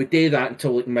 and he would do that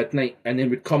until like midnight, and then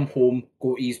would come home,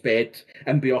 go to his bed,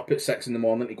 and be up at 6 in the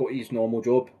morning to go to his normal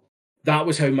job. That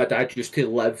was how my dad used to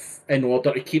live, in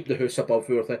order to keep the house above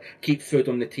water, keep food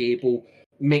on the table,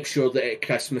 make sure that at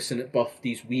Christmas and at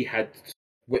birthdays we had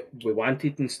what we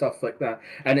wanted and stuff like that.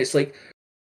 And it's like,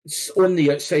 on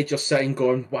the outside, you're sitting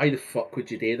going, why the fuck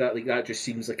would you do that? Like, that just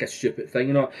seems like a stupid thing,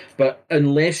 you know? But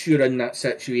unless you're in that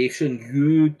situation,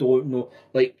 you don't know.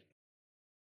 Like,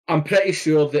 I'm pretty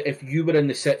sure that if you were in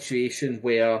the situation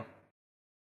where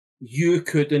you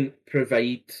couldn't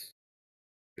provide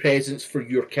presents for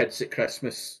your kids at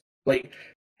Christmas, like,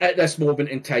 at this moment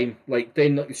in time, like,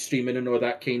 then like streaming and all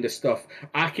that kind of stuff,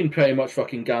 I can pretty much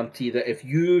fucking guarantee that if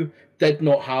you did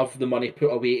not have the money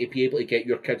put away to be able to get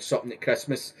your kids something at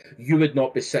Christmas, you would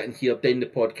not be sitting here doing the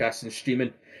podcast and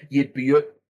streaming. You'd be out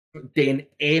doing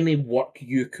any work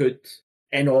you could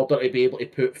in order to be able to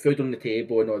put food on the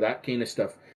table and all that kind of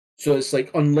stuff. So it's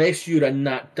like, unless you're in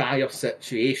that dire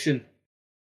situation,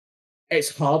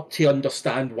 it's hard to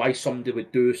understand why somebody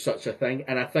would do such a thing.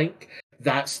 And I think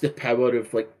that's the power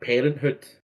of like parenthood,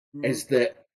 is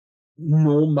that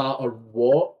no matter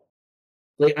what,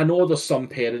 like, I know there's some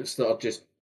parents that are just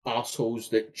assholes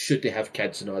that should they have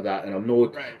kids and all that, and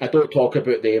I don't talk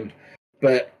about them,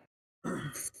 but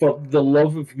for the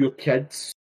love of your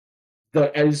kids, there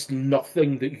is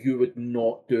nothing that you would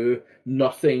not do,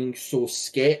 nothing so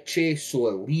sketchy, so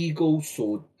illegal,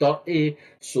 so dirty,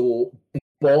 so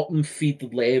bottom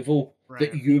feed level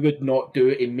that you would not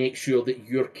do to make sure that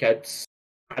your kids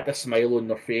had a smile on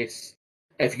their face.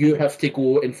 If you have to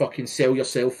go and fucking sell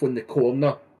yourself on the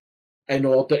corner in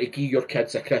order to give your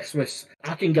kids a Christmas,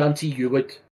 I can guarantee you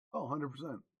would. Oh,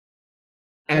 100%.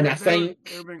 And I think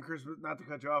there have been Christmas, not to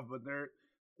cut you off, but there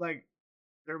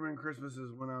have been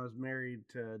Christmases when I was married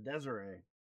to Desiree,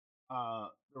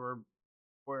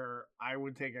 where I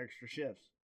would take extra shifts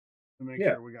to make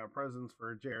sure we got presents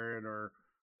for Jared or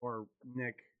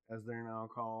Nick, as they're now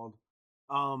called.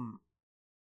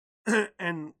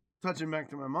 And touching back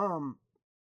to my mom,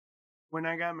 when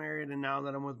I got married and now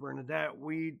that I'm with Bernadette,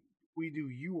 we do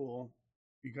Yule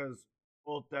because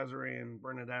both Desiree and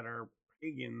Bernadette are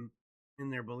pagan in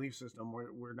their belief system.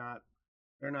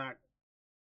 They're not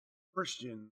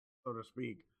Christian, so to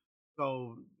speak.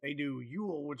 So they do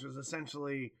Yule, which is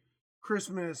essentially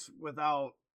Christmas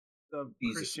without the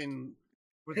Jesus. Christian,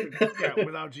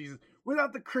 without Jesus,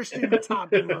 without the Christian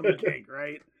topping on the cake,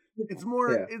 right? It's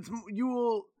more, it's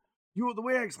Yule. The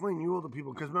way I explain Yule to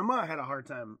people, because my mom had a hard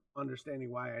time understanding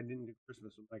why I didn't do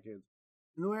Christmas with my kids.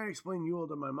 And the way I explain Yule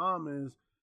to my mom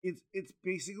is, it's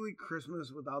basically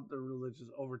Christmas without the religious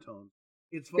overtone.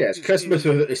 It's Christmas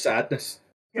without the sadness.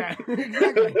 Yeah,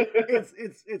 exactly.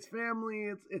 it's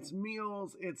family. It's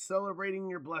meals. It's celebrating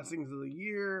your blessings of the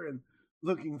year and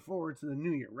looking forward to the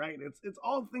new year. Right? It's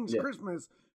all things Christmas.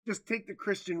 Just take the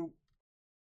Christian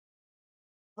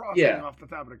frosting off the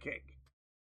top of the cake.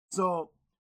 So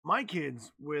my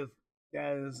kids with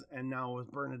Des and now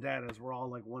with Bernadette, as we're all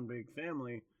like one big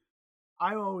family,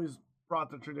 I always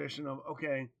brought the tradition of,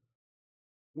 okay,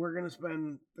 we're gonna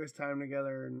spend this time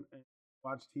together and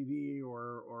watch TV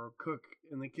or cook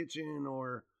in the kitchen,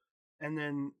 and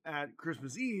then at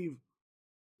Christmas Eve,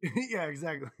 yeah,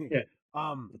 exactly. Yeah.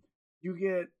 You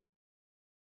get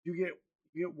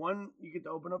to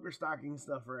open up your stocking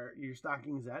stuffer, your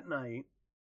stockings at night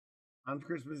on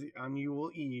on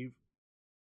Yule Eve,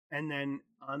 and then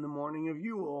on the morning of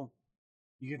Yule,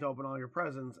 you get to open all your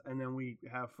presents, and then we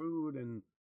have food and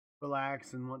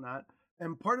relax and whatnot.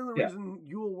 And part of the reason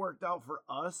Yule worked out for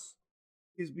us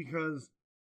is because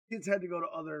kids had to go to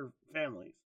other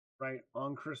families, right,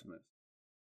 on Christmas.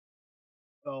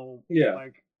 So,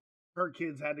 like, her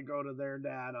kids had to go to their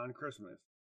dad on Christmas.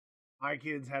 my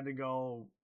kids had to go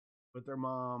with their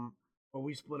mom, or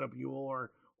we split up Yule,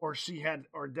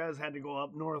 or Des had to go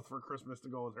up north for Christmas to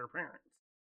go with her parents,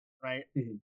 right?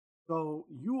 Mhm. So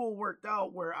Yule worked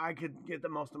out where I could get the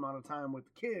most amount of time with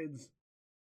the kids,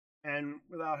 and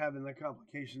without having the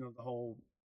complication of the whole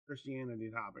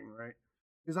Christianity hopping, right?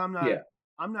 Because Yeah.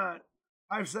 I'm not.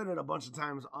 I've said it a bunch of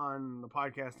times on the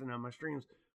podcast and on my streams.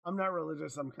 I'm not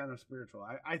religious. I'm kind of spiritual.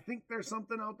 I think there's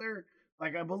something out there.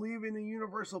 Like I believe in a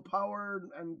universal power,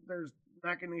 and there's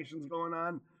machinations going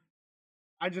on.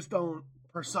 I just don't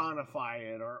personify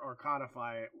it or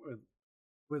codify it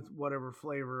with whatever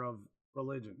flavor of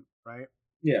religion, right?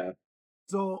 Yeah.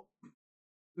 So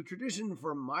the tradition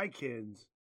for my kids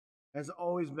has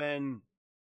always been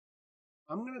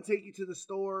I'm going to take you to the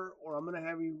store or I'm going to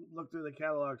have you look through the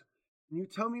catalogs and you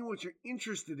tell me what you're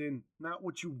interested in, not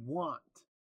what you want.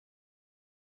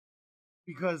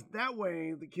 Because that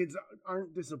way the kids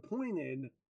aren't disappointed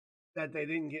that they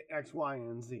didn't get X, Y,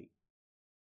 and Z.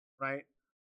 Right?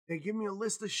 They give me a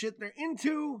list of shit they're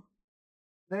into.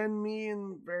 Then me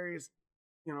and various,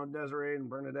 Desiree and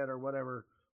Bernadette or whatever,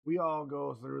 we all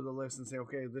go through the list and say,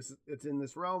 okay, it's in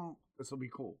this realm. This will be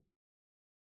cool.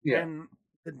 Yeah. And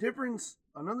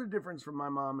another difference from my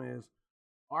mom is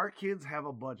our kids have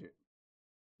a budget.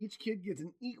 Each kid gets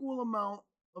an equal amount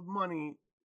of money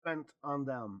spent on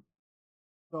them.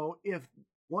 So if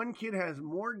one kid has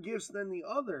more gifts than the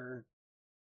other,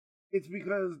 it's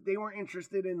because they were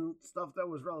interested in stuff that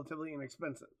was relatively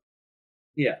inexpensive.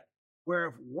 Yeah. Where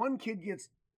if one kid gets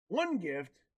one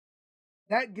gift,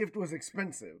 that gift was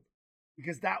expensive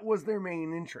because that was their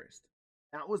main interest.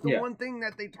 That was the one thing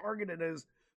that they targeted as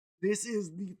this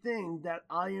is the thing that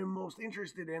I am most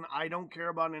interested in. I don't care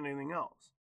about anything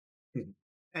else.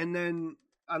 And then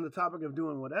on the topic of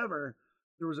doing whatever,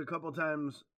 there was a couple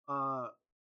times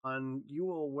on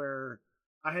Yule where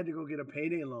I had to go get a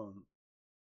payday loan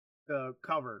to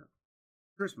cover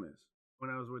Christmas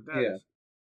when I was with Des. Yeah.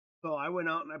 So I went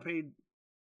out and I paid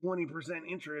 20%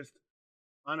 interest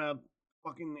on a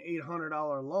fucking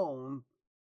 $800 loan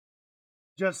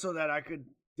just so that I could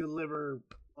deliver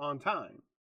on time,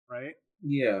 right?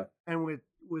 Yeah. And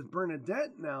with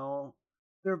Bernadette now,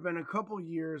 there have been a couple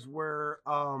years where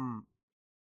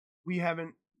we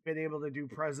haven't been able to do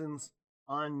presents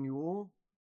on Yule,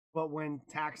 but when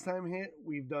tax time hit,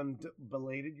 we've done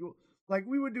belated Yule. Like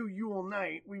we would do Yule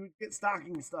night, we would get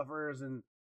stocking stuffers and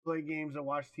play games and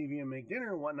watch TV and make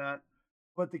dinner and whatnot.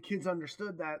 But the kids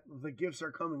understood that the gifts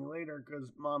are coming later because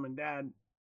mom and dad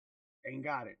ain't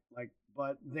got it. Like,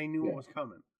 but they knew it was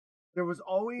coming. There was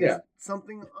always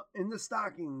something in the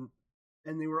stocking,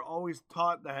 and they were always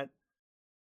taught that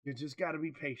you just got to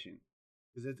be patient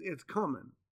because it's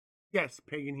coming. Yes,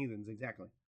 pagan heathens, exactly.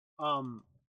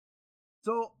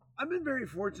 So I've been very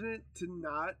fortunate to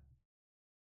not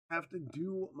have to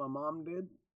do what my mom did.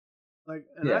 Like,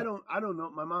 and I don't know.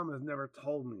 My mom has never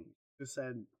told me. Just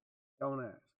said, "Don't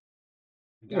ask."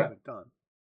 Got it done.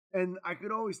 And I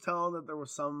could always tell that there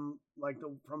was some, like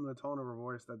from the tone of her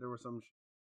voice, that there was some.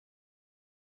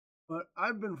 But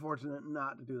I've been fortunate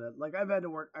not to do that. Like I've had to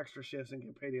work extra shifts and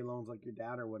get payday loans, like your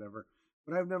dad or whatever.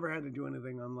 But I've never had to do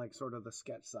anything on like sort of the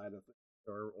sketch side of things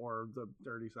or the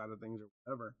dirty side of things or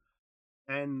whatever.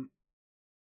 And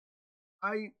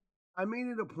I made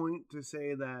it a point to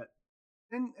say that,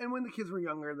 and when the kids were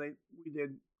younger, we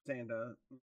did Santa.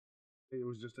 It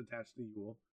was just attached to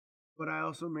Yule. But I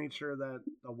also made sure that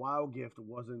the WoW gift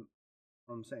wasn't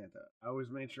from Santa. I always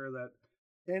made sure that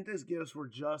Santa's gifts were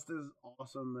just as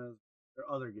awesome as their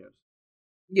other gifts.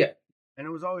 Yeah. And it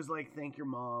was always like, thank your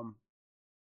mom,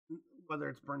 whether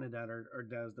it's Bernadette or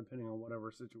Des, depending on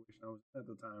whatever situation I was at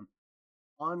the time.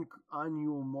 On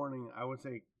Yule morning, I would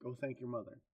say, go thank your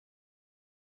mother.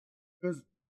 Because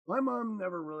my mom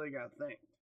never really got thanked.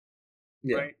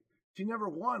 Yeah. Right? She never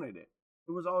wanted it.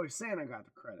 It was always Santa got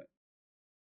the credit.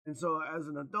 And so as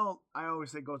an adult, I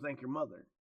always say, go thank your mother.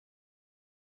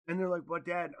 And they're like, but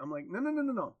Dad, I'm like,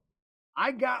 no.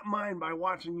 I got mine by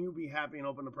watching you be happy and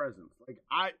open the presents. Like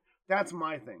that's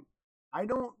my thing. I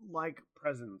don't like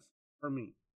presents for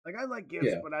me. Like I like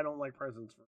gifts, but I don't like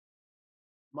presents for me.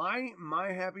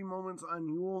 My happy moments on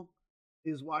Yule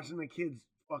is watching the kids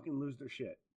fucking lose their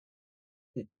shit.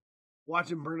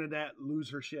 Watching Bernadette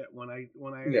lose her shit when I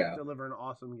deliver an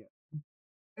awesome gift.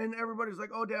 And everybody's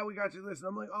like, "Oh, Dad, we got you this." And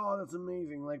I'm like, "Oh, that's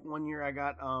amazing!" Like one year, I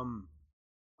got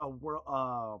a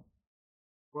world's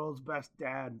best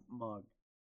dad mug.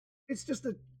 It's just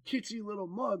a kitschy little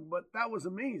mug, but that was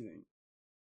amazing.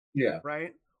 Yeah.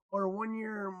 Right. Or one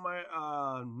year, my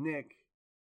Nick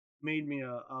made me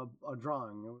a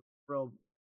drawing. It was real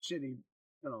shitty,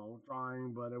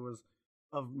 drawing, but it was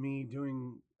of me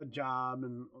doing a job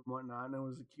and whatnot, and it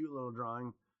was a cute little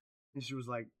drawing. And she was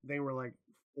like, they were like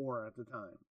 4 at the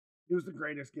time. It was the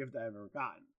greatest gift I've ever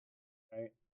gotten,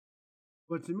 right?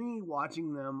 But to me,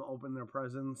 watching them open their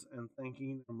presents and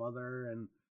thanking their mother and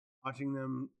watching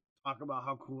them talk about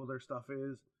how cool their stuff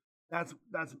is, that's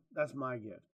my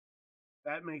gift.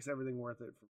 That makes everything worth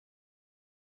it for me.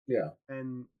 Yeah.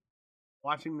 And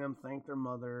watching them thank their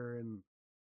mother and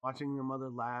watching their mother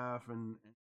laugh and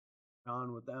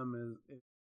on with them is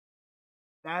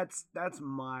that's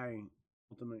my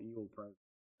ultimate Yule present.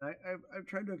 I've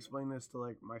tried to explain this to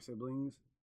like my siblings,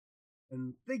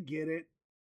 and they get it.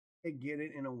 They get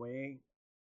it in a way,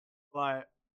 but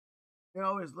they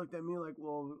always looked at me like,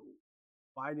 "Well,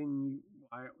 why didn't you?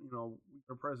 Why your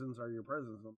presents are your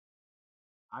presents."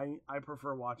 I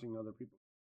prefer watching other people.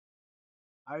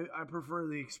 I prefer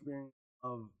the experience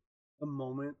of the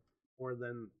moment more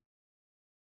than.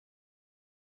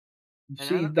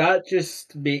 See, that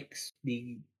just makes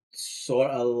me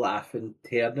sort of laugh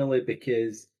internally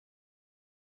because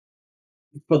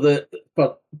for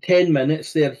 10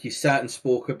 minutes there, you sat and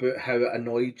spoke about how it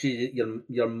annoyed you that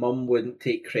your mum wouldn't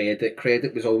take credit.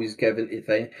 Credit was always given to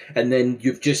thing, and then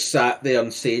you've just sat there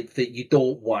and said that you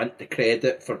don't want the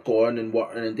credit for going and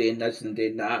working and doing this and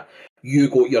doing that. You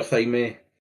got your thing, mate.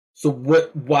 So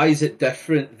why is it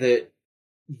different that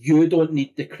you don't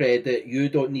need the credit, you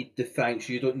don't need the thanks,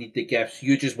 you don't need the gifts,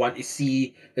 you just want to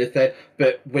see the thing?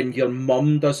 But when your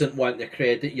mum doesn't want the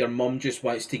credit, your mum just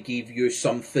wants to give you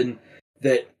something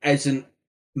that isn't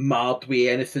marred with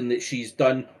anything that she's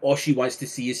done. All she wants to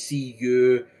see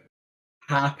you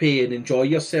happy and enjoy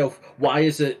yourself. Why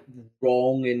is it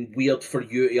wrong and weird for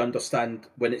you to understand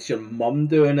when it's your mum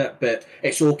doing it, but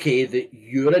it's okay that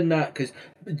you're in that? Because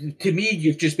to me,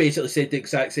 you've just basically said the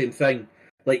exact same thing.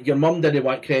 Like, your mum didn't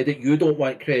want credit, you don't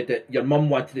want credit. Your mum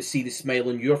wanted to see the smile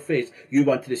on your face, you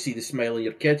wanted to see the smile on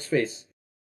your kid's face.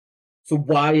 So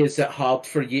why is it hard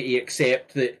for you to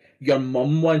accept that your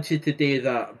mum wanted to do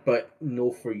that, but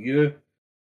no for you?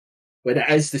 When it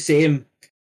is the same.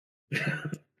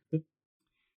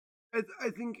 I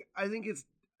think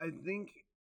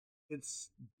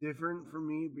it's different for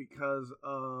me because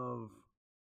of.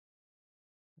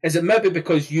 Is it maybe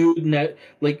because you now,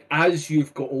 like, as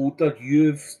you've got older,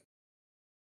 you've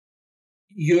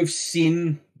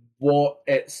seen what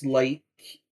it's like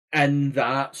in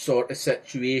that sort of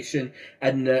situation,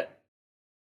 and that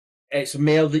it's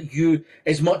more that you,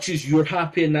 as much as you're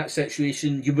happy in that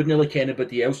situation, you wouldn't like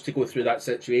anybody else to go through that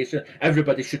situation.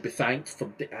 Everybody should be thanked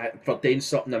for doing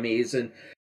something amazing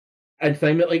and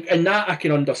thing like, and that I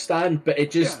can understand, but it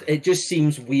just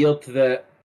seems weird that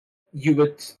you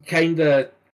would kind of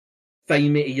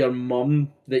find me to your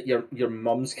mum that your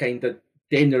mum's kind of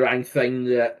doing the wrong thing,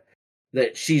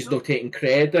 that she's not taking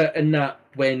credit in that,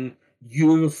 when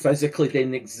you're physically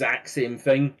doing the exact same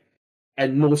thing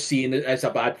and no seeing it as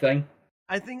a bad thing.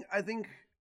 I think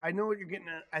I know what you're getting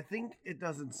at. I think it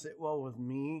doesn't sit well with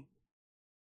me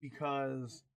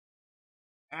because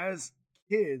as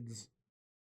kids,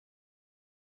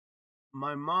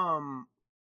 my mom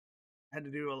had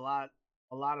to do a lot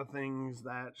of things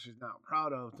that she's not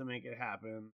proud of to make it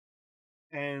happen.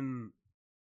 And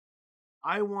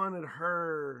I wanted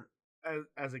her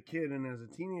as a kid and as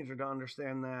a teenager to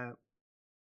understand that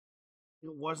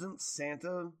it wasn't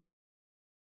Santa,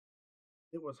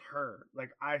 it was her.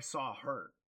 Like, I saw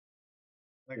her.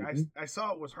 Like, I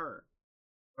saw it was her,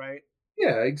 right?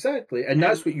 Yeah, exactly. And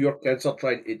that's what your kids are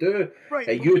trying to do. Right.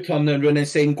 And you turning around and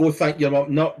saying, go thank your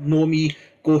mum, not know me,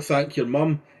 go thank your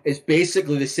mum. It's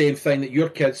basically the same thing that your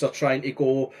kids are trying to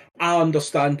go, I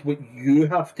understand what you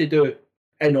have to do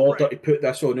in order to put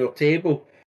this on your table.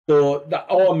 So that,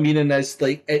 all I'm meaning is,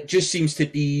 like, it just seems to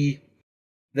be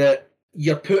that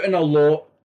you're putting a lot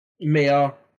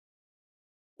more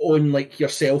on, like,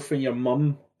 yourself and your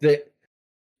mum, that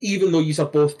even though you are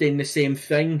both doing the same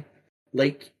thing,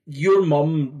 like, your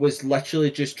mum was literally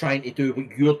just trying to do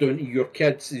what you're doing to your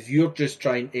kids. Is you're just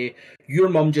trying to, your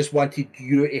mum just wanted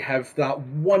you to have that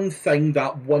one thing,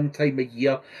 that one time a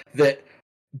year, that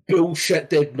bullshit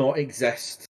did not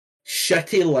exist.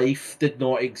 Shitty life did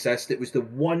not exist. It was the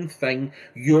one thing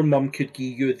your mum could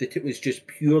give you, that it was just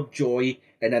pure joy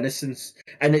and innocence.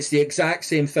 And it's the exact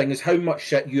same thing as how much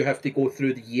shit you have to go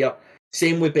through the year.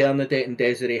 Same with Bernadette and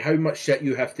Desiree, how much shit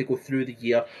you have to go through the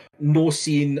year. No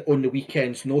seeing on the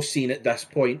weekends, no seeing at this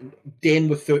point, then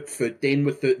without food, then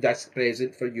without this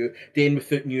present for you, then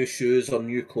without new shoes or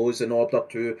new clothes in order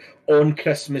to, on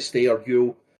Christmas Day or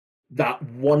Yule, that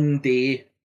one day,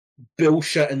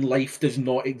 bullshit in life does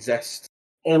not exist.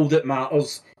 All that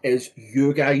matters is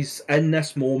you guys in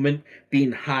this moment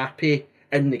being happy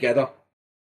and together.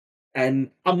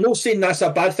 And I'm not saying that's a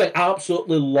bad thing. I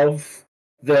absolutely love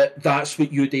that that's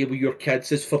what you do with your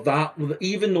kids, is for that,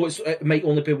 even though it might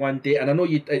only be one day, and I know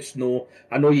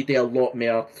I know you do a lot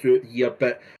more throughout the year,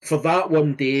 but for that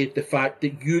one day, the fact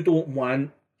that you don't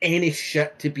want any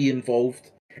shit to be involved,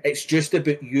 it's just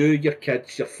about you, your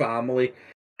kids, your family,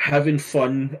 having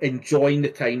fun, enjoying the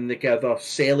time together,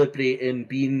 celebrating,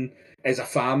 being as a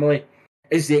family,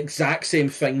 is the exact same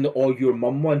thing that all your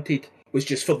mum wanted, was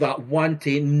just for that one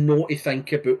day not to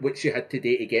think about what she had to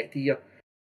do to get to you.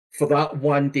 For that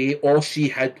one day, all she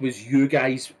had was you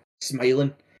guys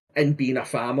smiling and being a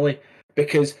family.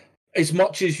 Because as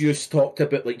much as you talked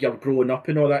about like you're growing up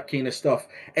and all that kind of stuff,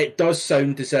 it does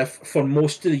sound as if for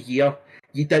most of the year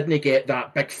you didn't get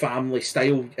that big family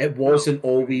style. It wasn't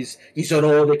always you are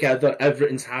all together,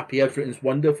 everything's happy, everything's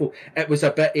wonderful. It was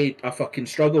a bit of a fucking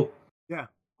struggle. Yeah.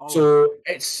 Always. So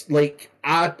it's like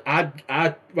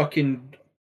I fucking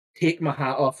take my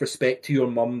hat off, respect to your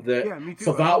mum, that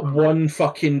for that one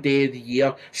fucking day of the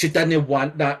year, she didn't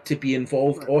want that to be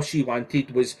involved. Right. All she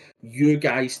wanted was you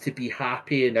guys to be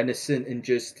happy and innocent and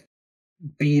just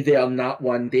be there on that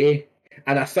one day.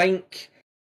 And I think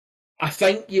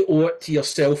you owe it to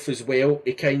yourself as well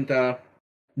to kind of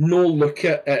no look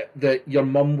at it that your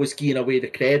mum was giving away the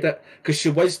credit, because she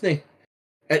wasn't.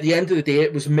 At the end of the day,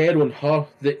 it was more on her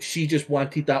that she just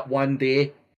wanted that one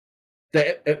day.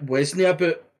 That it wasn't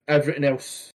about everything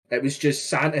else. It was just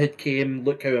Santa had came,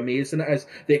 look how amazing it is.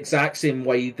 The exact same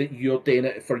way that you're doing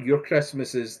it for your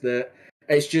Christmas is that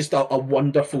it's just a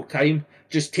wonderful time.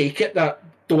 Just take it, that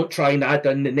don't try and add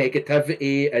in the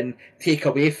negativity and take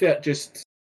away from it. Just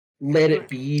let it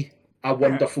be a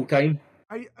wonderful time.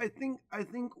 I think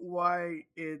why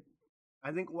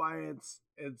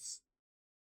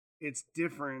it's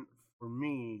different for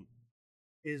me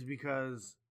is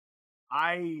because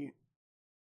I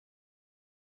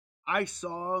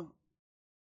saw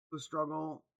the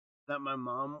struggle that my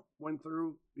mom went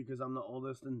through because I'm the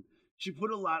oldest, and she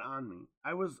put a lot on me.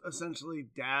 I was essentially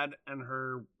dad and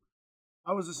her.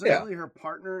 I was essentially her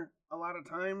partner a lot of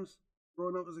times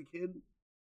growing up as a kid.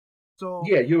 So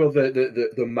yeah, you were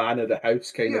the man of the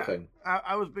house kind of thing.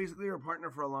 I was basically her partner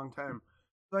for a long time.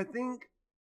 So I think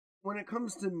when it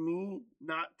comes to me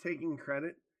not taking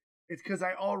credit, it's because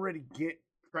I already get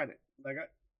credit. Like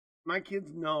my kids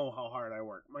know how hard I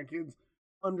work. My kids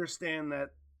understand that,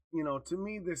 to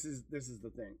me, this is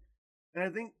the thing. And I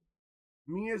think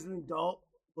me as an adult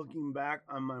looking back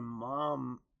on my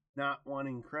mom not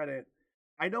wanting credit,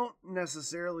 I don't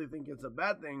necessarily think it's a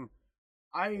bad thing.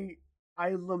 I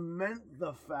lament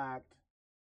the fact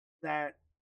that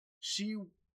she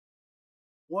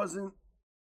wasn't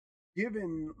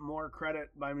given more credit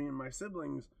by me and my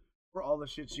siblings for all the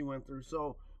shit she went through.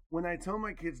 So when I tell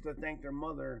my kids to thank their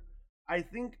mother, I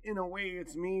think in a way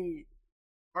it's me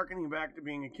harkening back to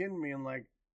being a kid and being like,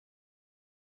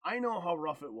 I know how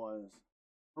rough it was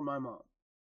for my mom.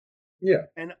 Yeah.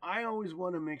 And I always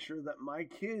want to make sure that my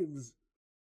kids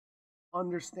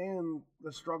understand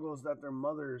the struggles that their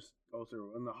mothers go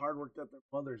through and the hard work that their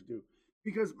mothers do.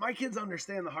 Because my kids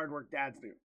understand the hard work dads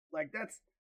do. Like, that's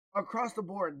across the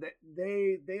board.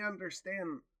 They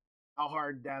understand how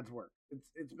hard dads work.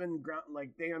 It's been like,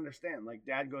 they understand. Like,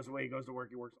 dad goes away, he goes to work,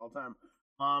 he works all the time.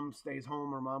 Mom stays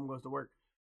home or mom goes to work.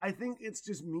 I think it's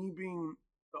just me being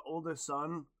the oldest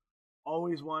son,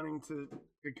 always wanting to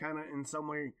kind of in some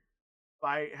way,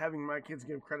 by having my kids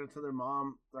give credit to their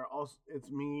mom, it's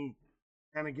me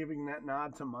kind of giving that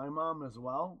nod to my mom as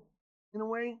well, in a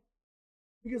way.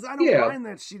 Because I don't mind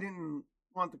that she didn't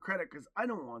want the credit, because I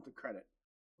don't want the credit.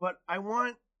 But I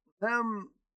want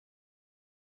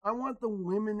the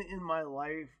women in my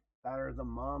life that are the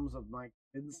moms of my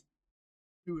kids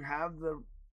to have the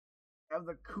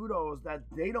kudos that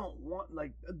they don't want.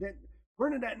 Like,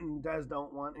 Bernadette and Des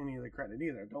don't want any of the credit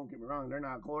either. Don't get me wrong, they're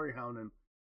not glory hounding.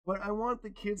 But I want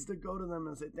the kids to go to them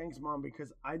and say, thanks, Mom,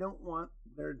 because I don't want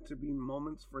there to be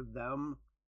moments for them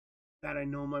that I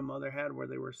know my mother had where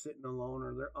they were sitting alone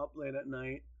or they're up late at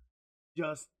night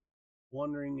just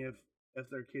wondering if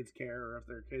their kids care or if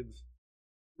their kids...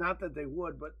 Not that they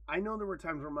would, but I know there were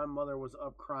times where my mother was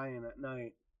up crying at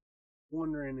night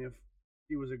wondering if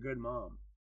she was a good mom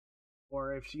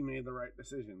or if she made the right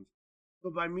decisions.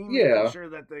 But by me making sure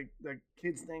that the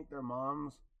kids thank their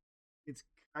moms, it's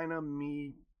kind of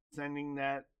me sending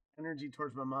that energy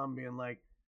towards my mom, being like,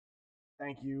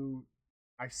 thank you,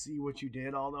 I see what you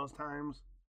did all those times,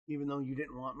 even though you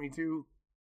didn't want me to.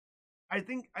 I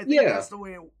think that's the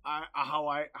way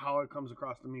how it comes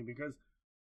across to me, because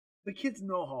the kids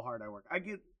know how hard I work. I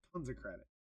get tons of credit.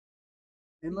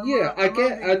 And my mom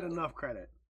didn't get enough credit.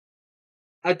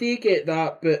 I do get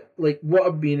that, but like what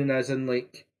I'm meaning is in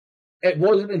like it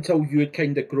wasn't until you had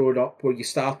kind of grown up where you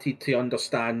started to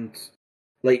understand,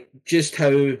 like, just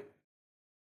how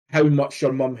much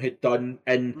your mum had done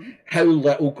and how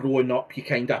little growing up you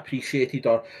kind of appreciated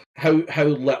her, how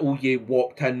little you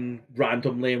walked in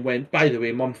randomly and went, by the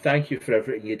way, mum, thank you for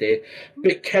everything you do.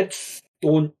 But kids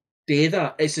don't do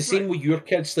that. It's the same with your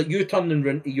kids. Like, you turning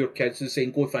around to your kids and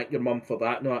saying, go thank your mum for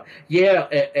that. No, yeah,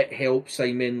 it helps.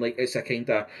 I mean, like, it's a kind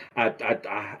of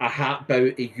a hat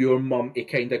bow to your mum to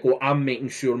kind of go, I'm making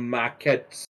sure my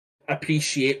kids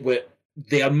appreciate what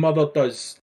their mother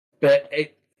does. But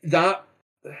that,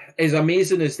 as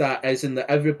amazing as that is, and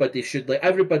that everybody should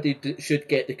should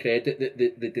get the credit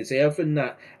that they deserve in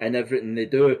that and everything they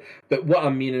do. But what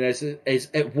I'm meaning is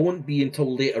it won't be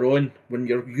until later on when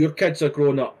your kids are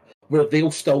grown up where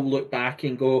they'll still look back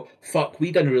and go, fuck,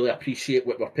 we didn't really appreciate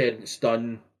what our parents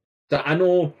done. That I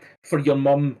know for your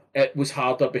mum it was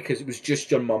harder because it was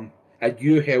just your mum and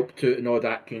you helped out and all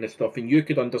that kind of stuff, and you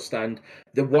could understand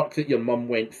the work that your mum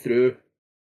went through.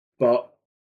 But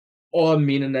all I'm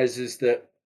meaning is that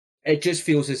it just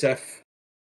feels as if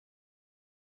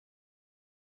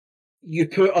you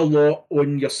put a lot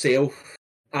on yourself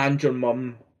and your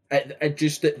mum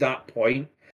just at that point,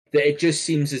 that it just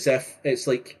seems as if it's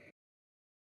like,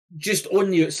 just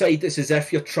on the outside, it's as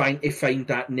if you're trying to find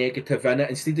that negative in it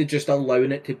instead of just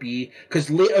allowing it to be. Because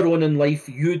later on in life,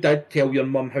 you did tell your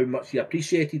mum how much you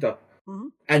appreciated her.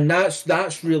 And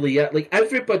that's really it. Like,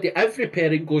 every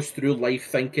parent goes through life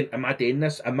thinking, am I doing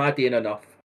this? Am I doing enough?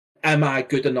 Am I a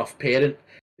good enough parent?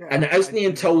 Yeah, and it isn't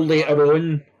until later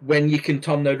on when you can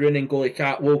turn around and go like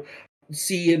that, well,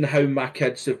 seeing how my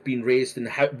kids have been raised and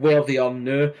where they are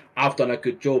now, I've done a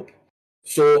good job.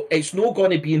 So it's not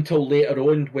going to be until later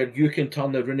on where you can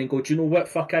turn around and go, do you know what,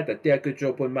 fuck, I did a good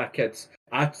job on my kids.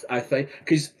 I think,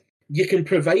 because you can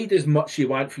provide as much you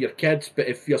want for your kids, but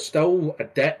if you're still a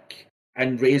dick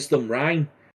and raise them wrong,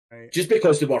 just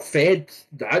because they were fed,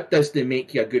 that doesn't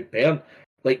make you a good parent.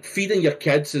 Like, feeding your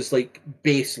kids is like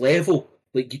base level.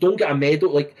 Like, you don't get a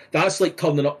medal. Like, that's like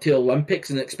turning up to the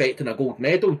Olympics and expecting a gold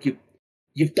medal.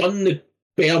 You've done the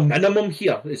bare minimum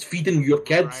here. It's feeding your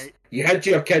kids. Right. You had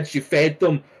your kids, you fed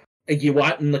them, and you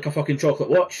want them like a fucking chocolate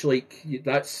watch. Like,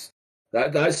 that's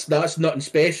nothing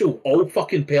special. All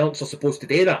fucking parents are supposed to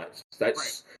do that.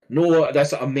 That's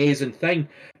an amazing thing.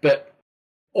 But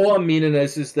all I'm meaning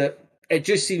is that it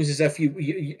just seems as if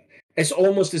you it's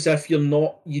almost as if you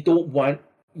don't want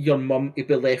your mum to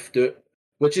be left out,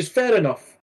 which is fair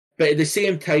enough. But at the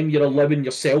same time, you're allowing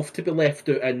yourself to be left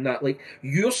out in that. Like,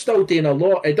 you're still doing a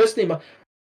lot. It doesn't matter.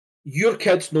 Your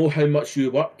kids know how much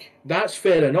you work. That's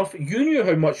fair enough. You knew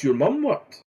how much your mum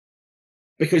worked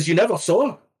because you never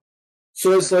saw her.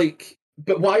 So it's like,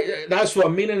 but why? That's what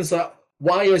I'm meaning, is that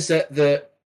why is it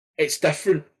that it's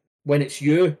different when it's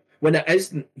you? When it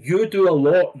isn't, you do a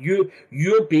lot.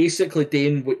 You're basically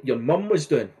doing what your mum was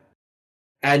doing.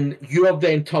 And you're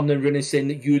then turning around and saying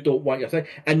that you don't want your thing.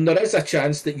 And there is a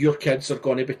chance that your kids are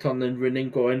going to be turning around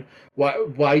and going,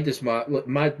 why does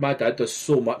my dad does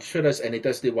so much for us and he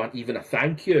doesn't want even a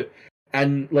thank you?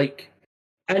 And, like,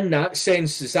 in that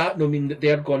sense, does that not mean that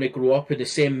they're going to grow up in the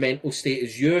same mental state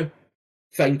as you,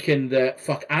 thinking that,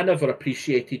 fuck, I never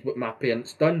appreciated what my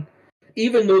parents done,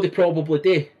 even though they probably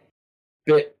do.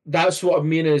 But that's what I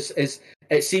mean is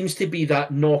it seems to be that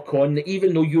knock-on, that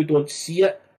even though you don't see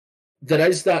it, there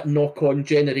is that knock-on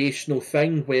generational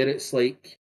thing where it's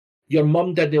like, your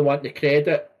mum didn't want the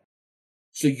credit,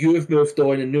 so you've moved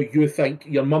on and now you think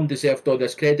your mum deserved all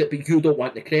this credit, but you don't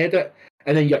want the credit.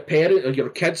 And then your parent or your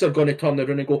kids are going to turn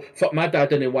around and go, fuck, my dad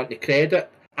didn't want the credit.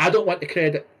 I don't want the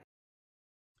credit.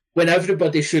 When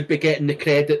everybody should be getting the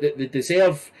credit that they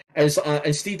deserve.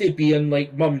 Instead of being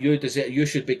like, mum, you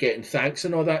should be getting thanks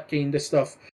and all that kind of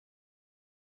stuff.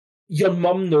 Your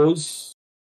mum knows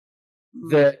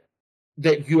that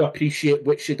you appreciate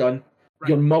what she done. Right.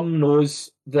 Your mum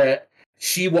knows that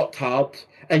she worked hard,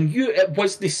 and it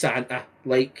was the Santa.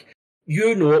 Like,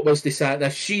 you know it was the Santa.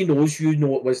 She knows you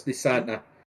know it was the Santa.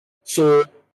 So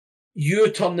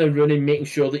you turning around and making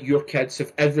sure that your kids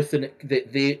have everything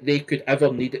that they could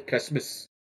ever need at Christmas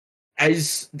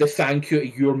is the thank you to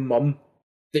your mum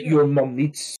that your mum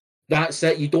needs. That's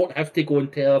it. You don't have to go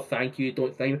and tell her thank you.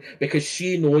 Don't thank her, because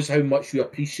she knows how much you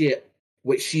appreciate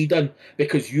what she done,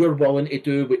 because you're willing to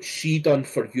do what she done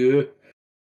for you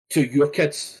to your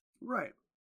kids. Right.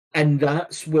 And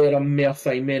that's where I'm more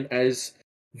thinking is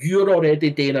you're already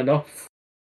doing enough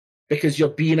because you're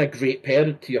being a great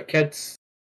parent to your kids.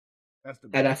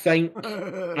 And I think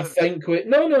no,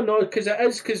 because it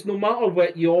is, because no matter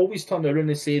what, you always turn around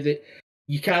and say that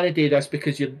you can't do this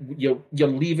because you're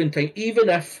leaving time. Even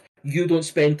if you don't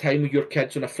spend time with your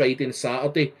kids on a Friday and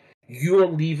Saturday, you're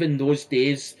leaving those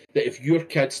days that if your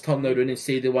kids turn around and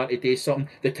say they want to do something,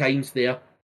 the time's there.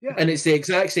 Yeah. And it's the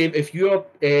exact same. If your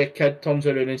kid turns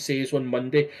around and says on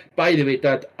Monday, by the way,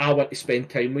 Dad, I want to spend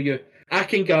time with you, I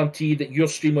can guarantee that your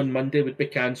stream on Monday would be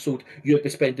cancelled. You'd be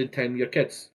spending time with your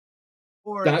kids.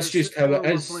 Or that's just how it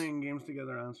is. We're playing games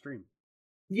together on stream.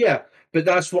 Yeah, but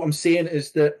that's what I'm saying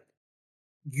is that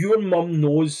your mum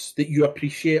knows that you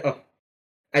appreciate her,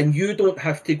 and you don't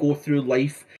have to go through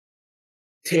life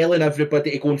telling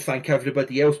everybody to go and thank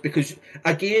everybody else, because,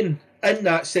 again, in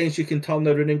that sense, you can turn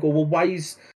around and go, well, why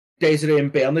is Desiree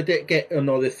and Bernadette getting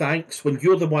all the thanks when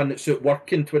you're the one that's out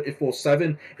working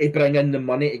 24/7 to bring in the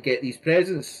money to get these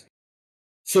presents?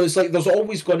 So it's like there's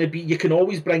always going to be, you can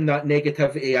always bring that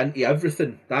negativity into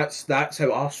everything. That's how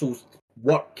arseholes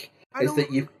work, is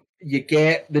that you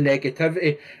get the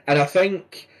negativity. And I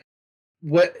think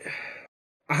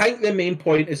the main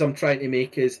point is I'm trying to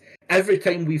make is every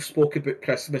time we've spoke about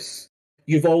Christmas,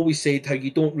 you've always said how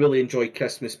you don't really enjoy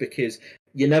Christmas because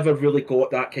you never really got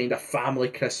that kind of family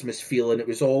Christmas feeling. It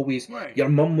was always, your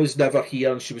mum was never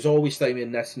here and she was always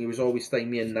timing this and you was always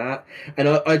timing that. And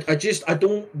I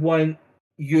don't want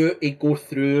you to go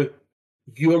through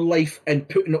your life and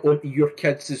putting it onto your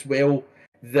kids as well,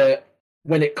 that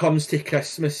when it comes to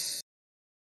Christmas,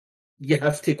 you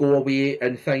have to go away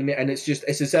and time it, and it's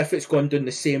as if it's gone down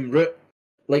the same route.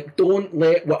 Like, don't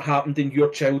let what happened in your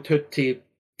childhood to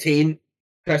taint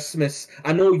Christmas.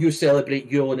 I know you celebrate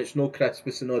Yule and it's no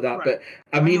Christmas and all that, but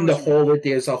I mean the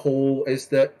holiday as a whole is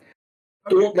that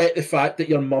don't let the fact that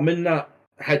your mum and that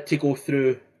had to go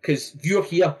through, because you're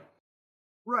here.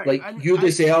 Right. Like, you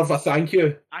deserve a thank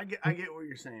you. I get what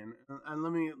you're saying. And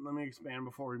let me expand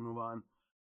before we move on.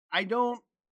 I do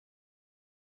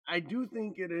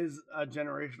think it is a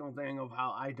generational thing of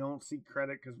how I don't seek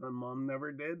credit because my mom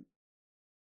never did.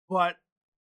 But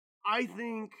I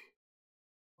think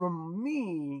from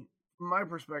my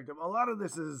perspective, a lot of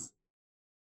this is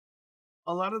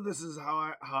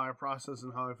how I process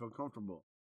and how I feel comfortable.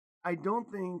 I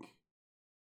don't think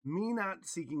me not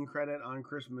seeking credit on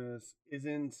Christmas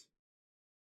isn't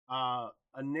a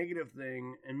negative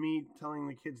thing, and me telling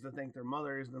the kids to thank their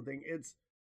mother isn't a thing.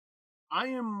 I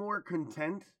am more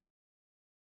content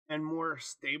and more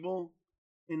stable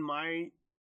in my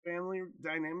family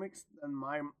dynamics than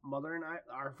my mother and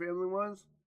our family was.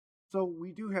 So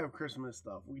we do have Christmas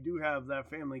stuff. We do have that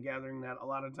family gathering that a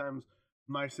lot of times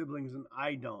my siblings and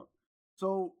I don't.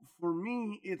 So for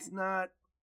me,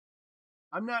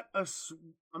 I'm not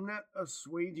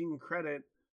assuaging credit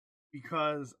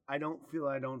because I don't feel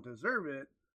I don't deserve it.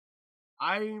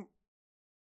 I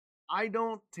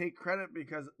don't take credit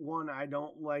because, one, I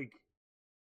don't like.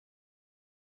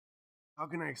 How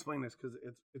can I explain this? Because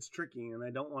it's tricky, and I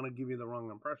don't want to give you the wrong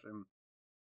impression.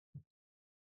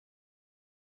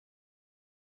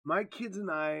 My kids and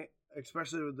I,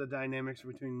 especially with the dynamics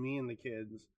between me and the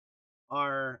kids,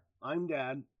 I'm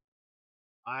dad.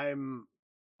 I'm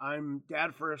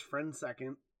dad first, friend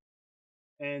second,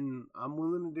 and I'm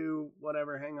willing to do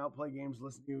whatever, hang out, play games,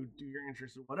 listen to you, do your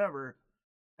interests, whatever,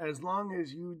 as long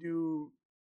as you do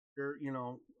your,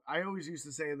 I always used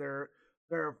to say there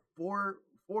are four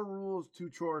rules,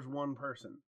 2 chores, 1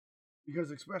 person,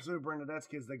 because especially with Bernadette's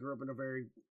kids, they grew up in a very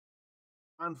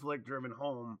conflict-driven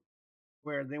home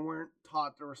where they weren't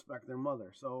taught to respect their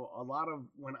mother. So a lot of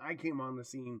when I came on the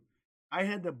scene, I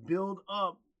had to build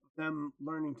up them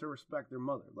learning to respect their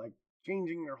mother, like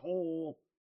changing their whole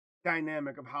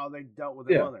dynamic of how they dealt with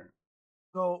their mother.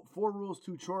 So 4 rules,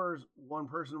 2 chores, 1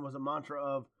 person was a mantra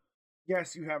of,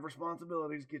 yes, you have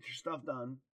responsibilities, get your stuff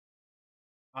done.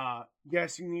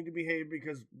 Yes, you need to behave,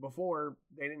 because before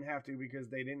they didn't have to, because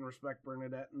they didn't respect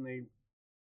Bernadette and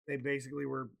they basically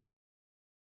were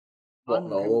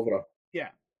all over her.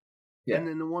 Yeah. And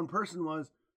then the 1 person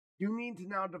was, you need to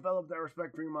now develop that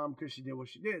respect for your mom because she did what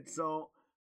she did. So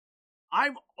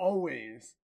I've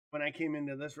always, when I came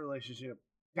into this relationship,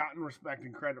 gotten respect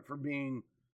and credit for being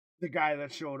the guy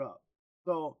that showed up.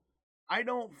 So I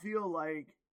don't feel like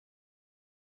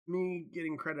me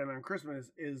getting credit on Christmas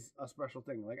is a special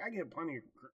thing. Like, I get plenty of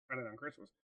credit on Christmas.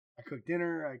 I cook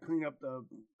dinner, I clean up the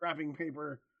wrapping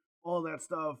paper, all that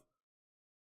stuff.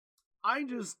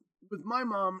 With my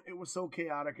mom, it was so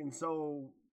chaotic and so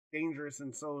dangerous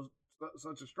and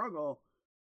such a struggle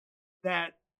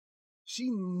that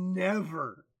she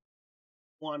never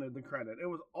wanted the credit. It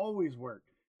was always work.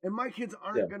 And my kids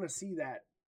aren't going to see that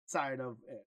side of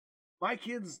it. My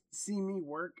kids see me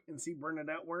work and see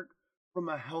Bernadette work from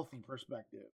a healthy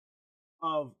perspective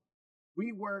of,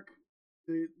 we work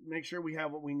to make sure we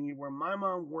have what we need, where my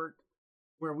mom worked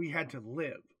where we had to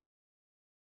live.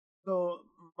 So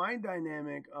my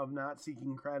dynamic of not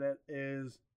seeking credit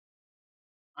is,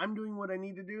 I'm doing what I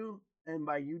need to do, and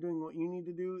by you doing what you need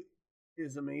to do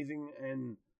is amazing.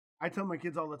 And I tell my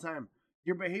kids all the time,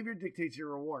 your behavior dictates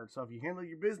your reward. So if you handle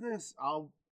your business,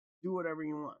 I'll do whatever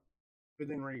you want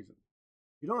within reason.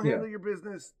 If you don't handle your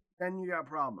business, then you got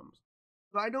problems.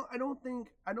 So I don't think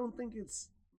it's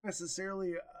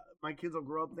necessarily my kids will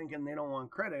grow up thinking they don't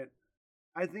want credit.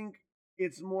 I think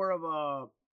it's more of a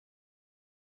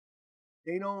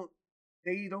they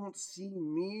don't see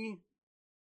me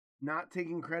not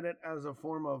taking credit as a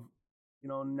form of,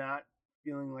 not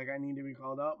feeling like I need to be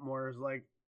called up. More as like,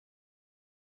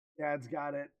 Dad's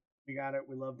got it. We got it.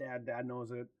 We love Dad. Dad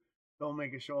knows it. Don't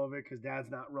make a show of it because Dad's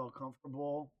not real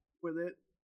comfortable with it.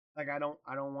 Like I don't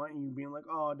want you being like,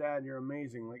 oh, Dad, you're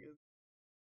amazing. Like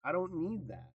I don't need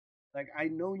that. Like I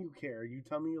know you care. You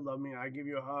tell me you love me. I give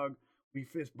you a hug. We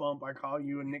fist bump. I call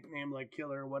you a nickname like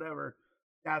Killer or whatever.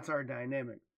 That's our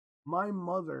dynamic. My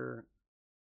mother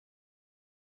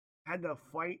had to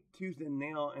fight tooth and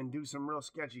nail and do some real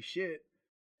sketchy shit,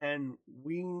 and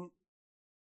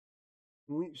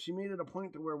she made it a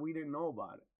point to where we didn't know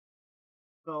about it.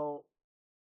 So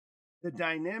the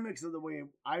dynamics of the way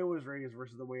I was raised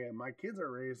versus the way my kids are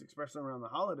raised, especially around the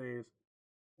holidays,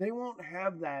 they won't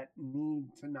have that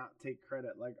need to not take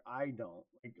credit like I don't.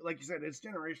 Like you said, it's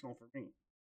generational for me.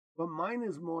 But mine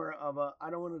is more of a I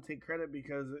don't want to take credit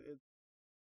because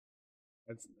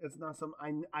it's not some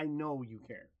I know you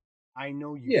care. I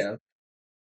know you care.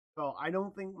 So I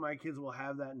don't think my kids will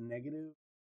have that negative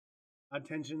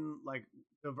attention like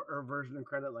or version of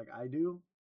credit like I do,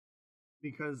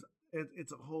 because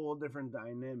it's a whole different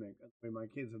dynamic of the way my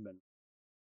kids have been.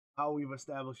 How we've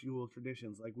established Yule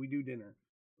traditions, like we do dinner,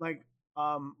 like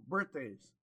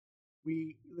birthdays.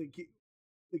 The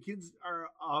kids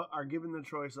are given the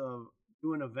choice of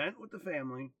do an event with the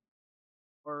family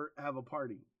or have a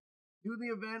party. Do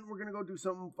the event, we're gonna go do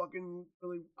something fucking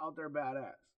really out there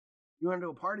badass. You want to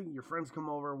do a party, your friends come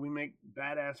over, we make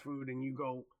badass food, and you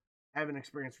go have an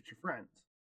experience with your friends,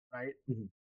 right? Mm-hmm.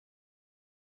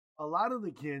 A lot of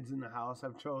the kids in the house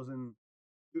have chosen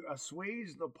to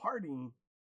assuage the party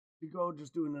to go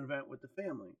just do an event with the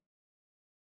family.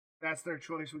 That's their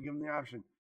choice. We give them the option.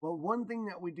 Well, one thing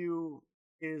that we do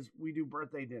is we do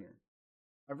birthday dinner.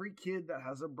 Every kid that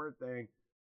has a birthday,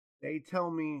 they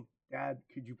tell me, Dad,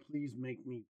 could you please make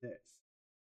me this?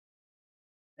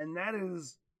 And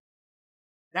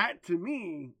that to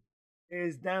me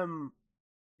is them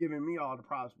giving me all the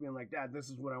props, being like, Dad, this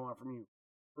is what I want from you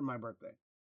for my birthday.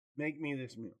 Make me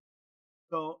this meal.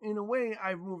 So in a way,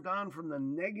 I've moved on from the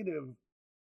negative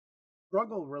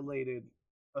struggle-related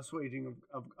assuaging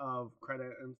of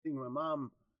credit and seeing my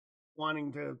mom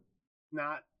wanting to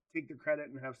not take the credit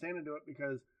and have Santa do it,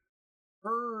 because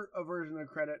her aversion of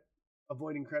credit,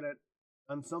 avoiding credit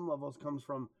on some levels, comes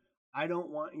from, I don't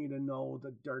want you to know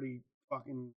the dirty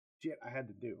fucking shit I had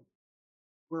to do.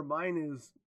 Where mine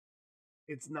is,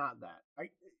 it's not that.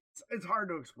 It's hard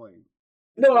to explain.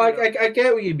 No, I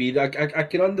get what you mean. I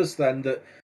can understand that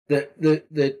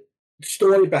the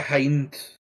story behind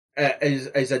it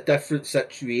is a different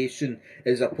situation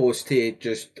as opposed to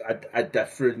just a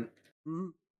different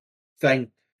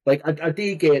thing. Like I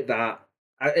do get that.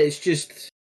 It's just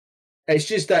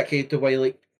that kind of way.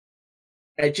 Like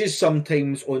it just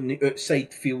sometimes on the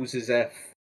outside feels as if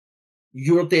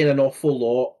you're doing an awful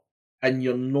lot and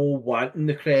you're no wanting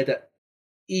the credit,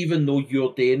 even though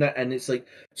you're doing it. And it's like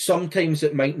sometimes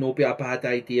it might not be a bad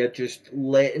idea just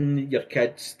letting your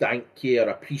kids thank you or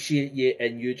appreciate you,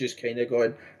 and you just kind of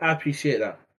going, I appreciate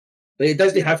that. Like, it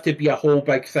doesn't have to be a whole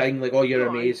big thing like, oh, you're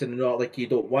amazing, and not like you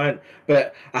don't want.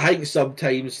 But I think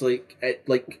sometimes like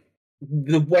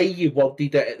the way you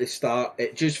worded it at the start,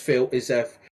 it just felt as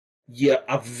if your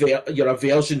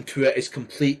aversion to it is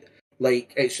complete.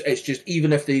 Like it's just,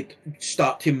 even if they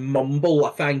start to mumble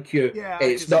a thank you,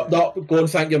 it's not go and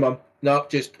thank your mum. No,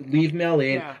 just leave me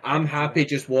alone. Yeah, I'm happy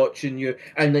just watching you.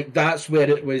 And like that's where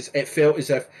it was. It felt as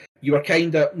if you were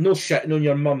kind of no shitting on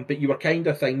your mum, but you were kind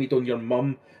of thinking on your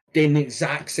mum doing the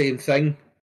exact same thing.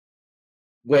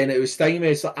 When it was time,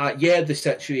 it's like, the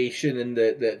situation and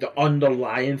the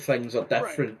underlying things are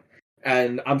different. Right.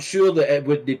 And I'm sure that it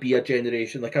wouldn't be a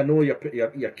generation. Like I know your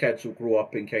kids will grow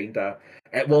up and kind of,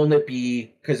 it will not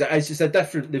be, because it's a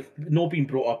different, they've not been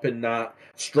brought up in that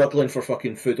struggling for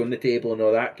fucking food on the table and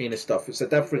all that kind of stuff. It's a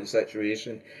different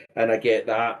situation, and I get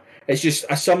that. It's just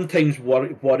I sometimes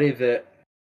worry that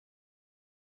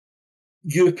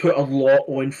you put a lot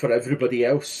on for everybody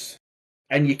else,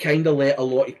 and you kind of let a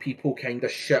lot of people kind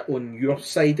of shit on your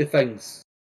side of things,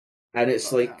 and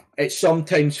it's it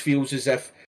sometimes feels as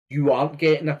if you aren't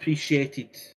getting appreciated,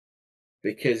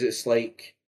 because it's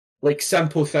like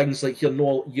simple things like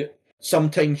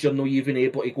sometimes you're not even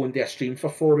able to go and do a stream for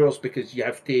 4 hours because you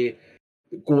have to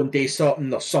go and do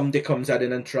something, or somebody comes in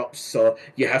and interrupts, so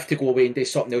you have to go away and do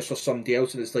something else for somebody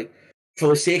else. And it's like, for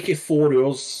the sake of 4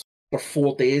 hours for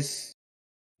 4 days,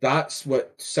 that's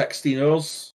what, 16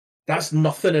 hours? That's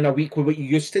nothing in a week with what you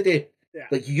used to do. Yeah.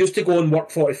 Like, you used to go and work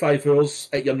 45 hours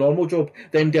at your normal job,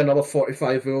 then do another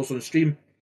 45 hours on stream.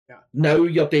 Yeah. Now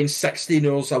you're doing 16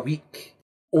 hours a week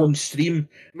on stream,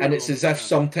 and it's as if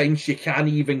sometimes you can't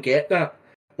even get that.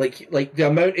 Like the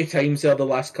amount of times there the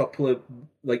last couple of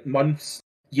months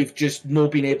you've just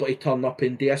not been able to turn up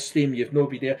and do a stream. You've not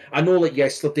been there. I know, like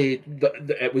yesterday,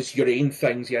 it was your own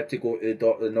things. You had to go to the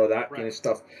doctor and all that kind of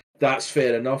stuff. That's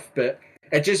fair enough, but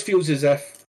it just feels as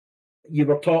if you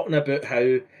were talking about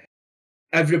how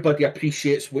everybody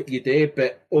appreciates what you do,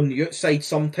 but on the outside,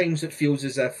 sometimes it feels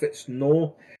as if it's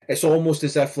no. It's almost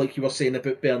as if, like you were saying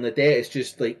about Bernadette, it's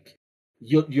just like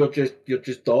you're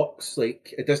just docs.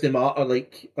 Like, it doesn't matter.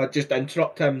 Like, I just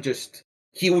interrupt him. Just,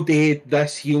 he'll do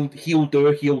this. He'll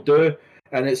do,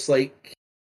 and it's like,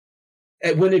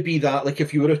 it wouldn't be that. Like,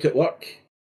 if you were out at work,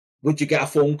 would you get a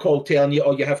phone call telling you,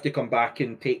 "Oh, you have to come back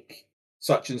and take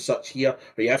such and such here,"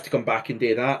 or "You have to come back and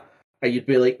do that"? And you'd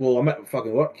be like, "Well, I'm at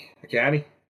fucking work. I can't."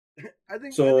 I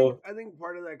think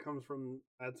part of that comes from,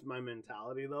 that's my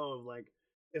mentality though, of like,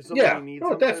 if somebody needs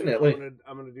something, definitely,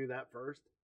 I'm gonna do that first.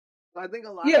 So I think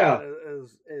a lot of that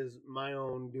is my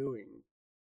own doing.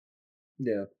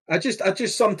 Yeah, I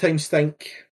just sometimes think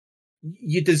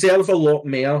you deserve a lot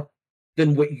more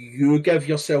than what you give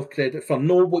yourself credit for.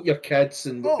 Know what your kids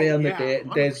and Bernadette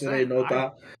and Desiree and all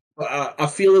that. But I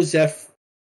feel as if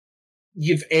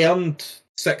you've earned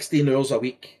 16 hours a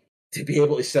week to be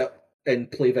able to sit and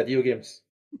play video games.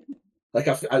 Like,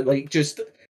 I like, just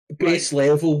base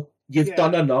level, you've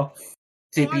done enough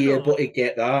to be able to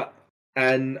get that.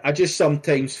 And I just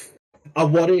sometimes, I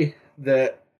worry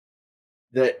that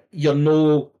you're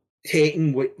no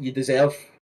taking what you deserve,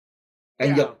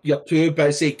 and you're too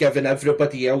busy giving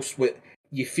everybody else what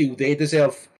you feel they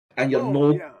deserve, and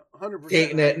you're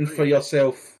taking it in for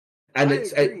yourself. And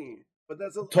but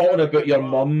that's talking about your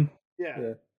mum.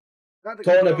 Yeah.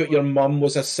 Talking about your mum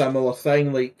was a similar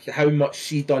thing, like how much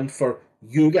she done for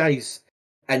you guys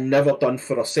and never done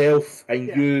for herself, and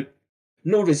you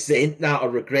no resent that or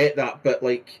regret that, but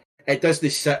like, it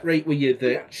doesn't sit right with you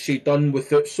that she done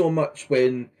without so much,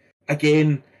 when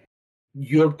again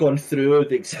you're going through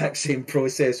the exact same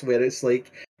process where it's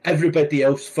like everybody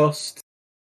else first,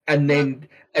 and then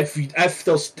if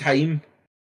there's time,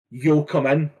 you'll come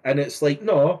in, and it's like,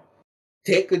 no,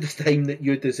 take the time that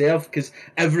you deserve, because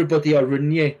everybody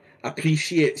around you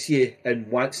appreciates you and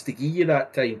wants to give you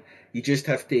that time. You just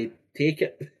have to take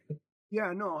it.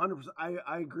 Yeah, no, 100%.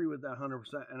 I agree with that 100%,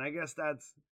 and I guess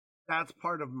that's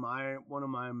part of one of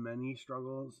my many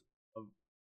struggles of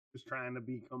just trying to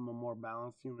become a more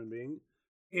balanced human being,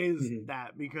 is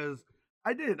that, because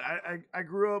I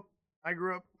grew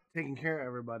up taking care of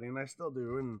everybody, and I still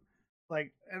do, and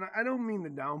like, and I don't mean to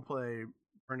downplay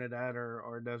Bernadette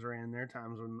or Desiree in their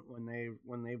times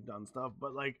when they've done stuff,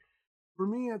 but like, for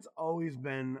me, it's always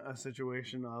been a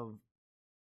situation of,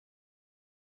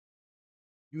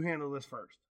 you handle this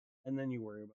first, and then you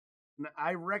worry about it. And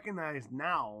I recognize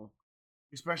now,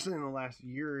 especially in the last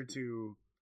year or two,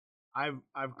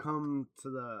 I've come to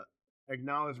the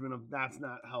acknowledgement of, that's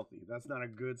not healthy. That's not a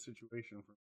good situation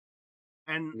for me.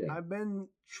 And I've been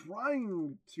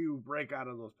trying to break out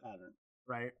of those patterns,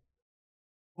 right?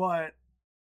 But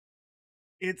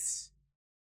it's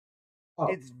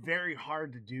very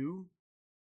hard to do,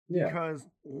 because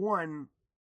one,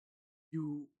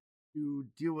 you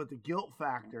deal with the guilt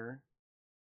factor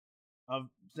of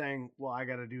saying, well, I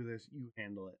got to do this, you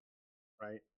handle it,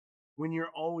 right? When you're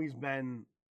always been,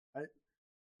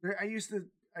 there used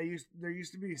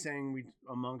to be a saying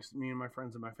amongst me and my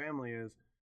friends and my family is,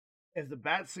 if the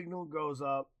bat signal goes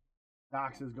up,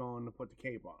 Docs is going to put the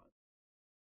cape on,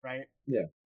 right? Yeah.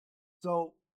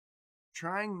 So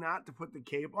trying not to put the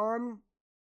cape on,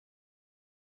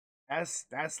 that's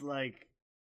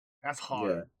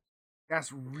hard. Yeah.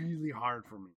 That's really hard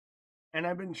for me. And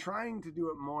I've been trying to do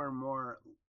it more and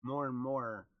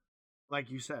more. Like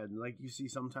you said, like, you see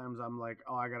sometimes I'm like,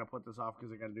 oh, I got to put this off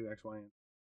because I got to do X, Y,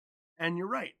 and you're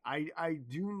right. I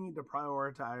do need to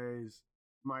prioritize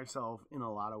myself in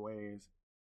a lot of ways.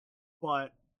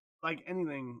 But like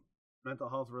anything mental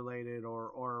health related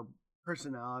or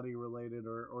personality related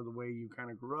or the way you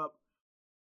kind of grew up,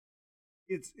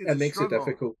 it makes it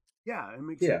difficult. Yeah, it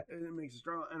makes it makes a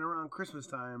struggle. And around Christmas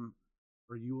time,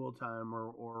 or Yule time,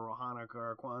 or Hanukkah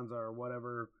or Kwanzaa or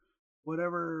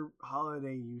whatever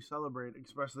holiday you celebrate,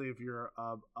 especially if you're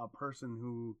a person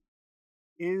who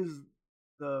is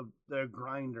the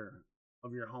grinder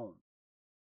of your home.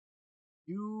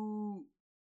 You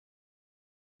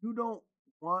don't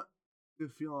want to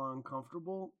feel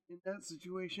uncomfortable in that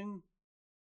situation,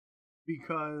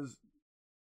 because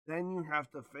then you have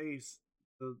to face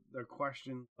the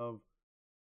question of,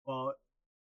 well,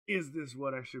 is this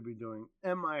what I should be doing?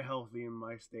 Am I healthy in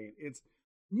my state?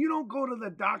 You don't go to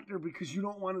the doctor because you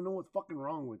don't want to know what's fucking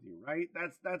wrong with you, right?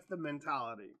 That's the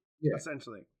mentality,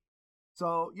 essentially.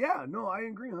 So yeah, no, I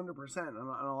agree 100%. And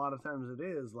a lot of times it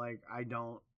is like, I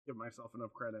don't give myself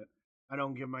enough credit. I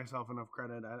don't give myself enough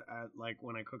credit at like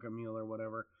when I cook a meal or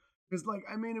whatever. Because like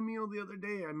I made a meal the other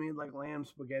day. I made like lamb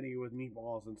spaghetti with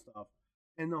meatballs and stuff.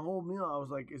 And the whole meal, I was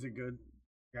like, is it good?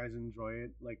 You guys enjoy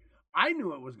it? Like, I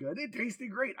knew it was good. It tasted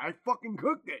great. I fucking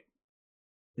cooked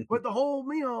it. But the whole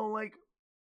meal, like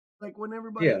when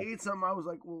everybody ate something, I was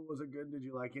like, well, was it good? Did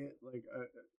you like it? Like,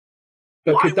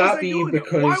 but could that be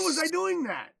because... Why was I doing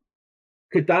that?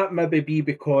 Could that maybe be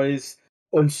because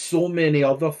on so many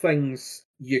other things,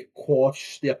 you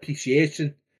quash the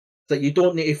appreciation? That you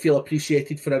don't need to feel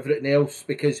appreciated for everything else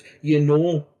because you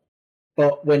know,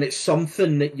 but when it's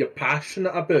something that you're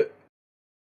passionate about,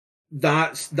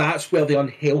 that's where the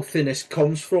unhealthiness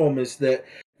comes from, is that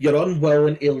you're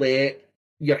unwilling to let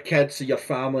your kids or your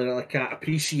family or like that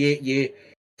appreciate you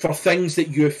for things that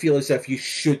you feel as if you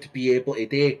should be able to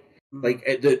do. Like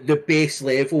at the base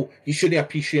level, you shouldn't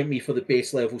appreciate me for the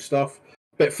base level stuff,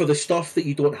 but for the stuff that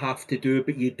you don't have to do,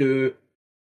 but you do,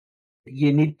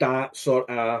 you need that sort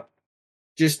of,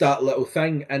 just that little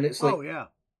thing. And it's like, oh yeah,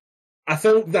 I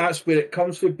think that's where it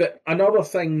comes from. But another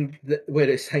thing where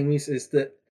it's hangs is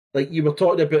that, like you were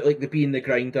talking about, like the being the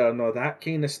grinder and all that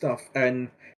kind of stuff, and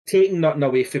taking nothing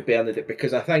away from Bernadette,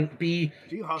 because I think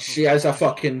she is a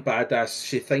fucking badass.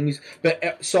 She things, but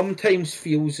it sometimes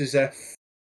feels as if,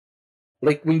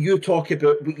 like when you talk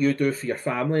about what you do for your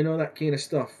family and all that kind of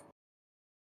stuff,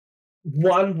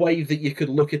 one way that you could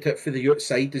look at it for the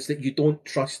outside is that you don't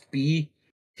trust B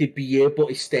to be able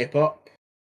to step up,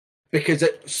 because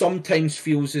it sometimes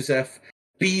feels as if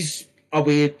B's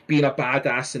away being a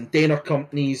badass and doing her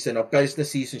companies and her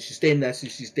businesses, and she's doing this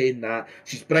and she's doing that.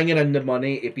 She's bringing in the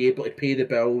money to be able to pay the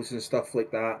bills and stuff like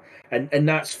that, and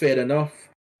that's fair enough.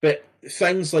 But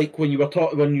things like when you were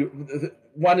talking,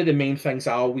 one of the main things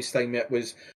I always think it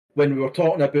was when we were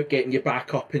talking about getting you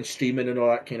back up and streaming and all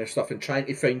that kind of stuff, and trying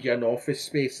to find you an office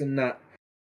space and that,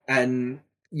 and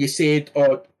you said,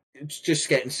 oh, it's just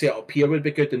getting set up here would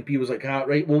be good, and B was like, ah,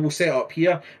 right, well, we'll set up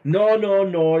here.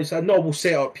 No, he said, no, we'll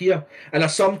set up here. And I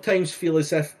sometimes feel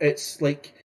as if it's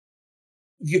like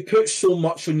you put so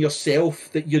much on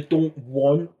yourself that you don't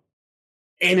want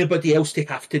anybody else to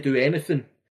have to do anything.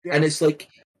 Yeah. And it's like,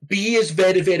 B is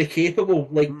very, very capable.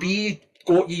 Like, B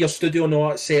got you your studio and all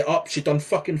that set up. She done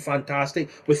fucking fantastic.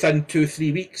 Within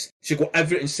 2-3 weeks, she got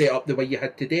everything set up the way you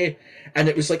had today. And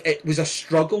it was like, it was a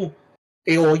struggle.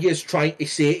 AOE is trying to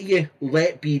say to you,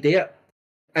 let B do it.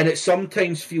 And it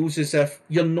sometimes feels as if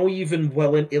you're not even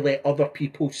willing to let other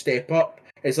people step up.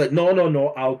 It's like, no,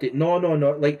 I'll do it. No.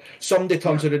 Like, somebody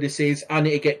turns around and says, I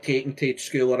need to get taken to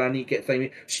school, or I need to get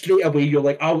things. Straight away, you're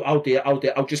like, I'll do it.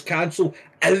 I'll just cancel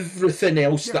everything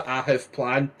else that I have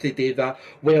planned to do that.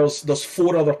 Whereas there's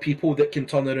 4 other people that can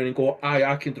turn around and go,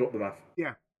 I can drop them off.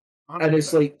 Yeah. 100%. And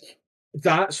it's like,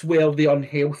 that's where the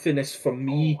unhealthiness for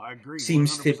me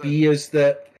seems 100%. To be, is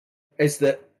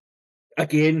that,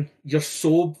 again, you're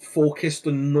so focused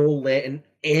on no letting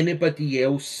anybody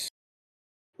else,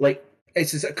 like,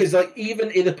 it's because, like,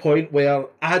 even to the point where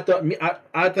I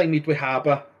thinged with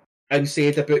Haba and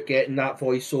said about getting that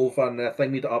voiceover, and I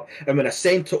thinged it up, and when I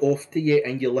sent it off to you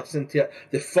and you listened to it,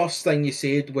 the first thing you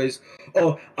said was,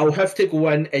 oh, I'll have to go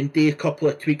in and do a couple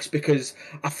of tweaks because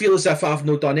I feel as if I've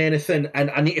not done anything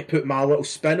and I need to put my little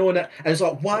spin on it. And it's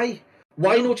like, why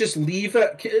not just leave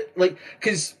it? Like,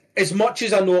 because as much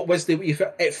as I know it was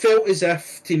it felt as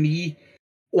if, to me,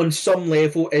 on some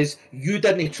level, is you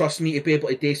didn't trust me to be able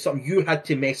to do something. You had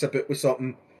to mess about with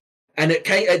something. And it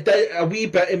did, a wee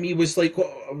bit of me was like,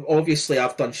 well, obviously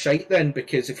I've done shite then,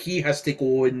 because if he has to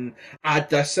go and add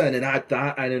this in and add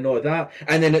that in and all that,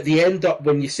 and then at the end up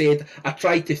when you said, I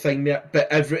tried to think that,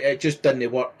 but it just didn't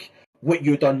work, what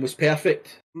you done was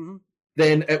perfect,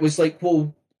 then it was like,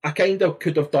 well, I kind of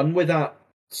could have done with that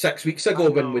 6 weeks ago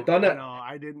when we done it.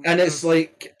 I didn't. And it's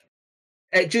like,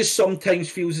 it just sometimes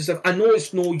feels as if, I know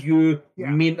it's no you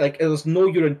mean, like, there's no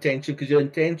your intention, because your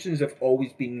intentions have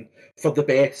always been for the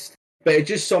best. But it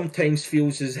just sometimes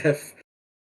feels as if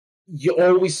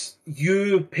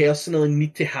you personally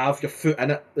need to have your foot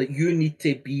in it. Like, you need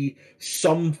to be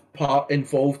some part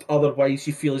involved. Otherwise,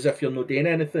 you feel as if you're not doing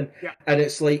anything. Yeah. And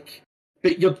it's like,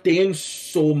 but you're doing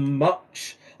so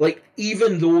much. like,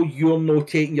 even though you're not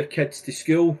taking your kids to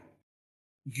school,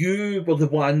 you were the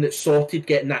one that sorted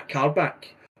getting that car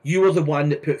back. You were the one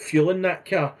that put fuel in that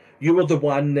car. You were the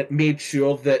one that made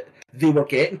sure that they were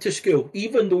getting to school,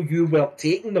 even though you weren't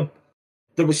taking them.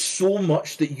 There was so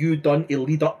much that you done to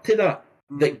lead up to that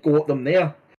that got them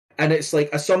there. And it's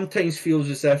like, I sometimes feels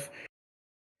as if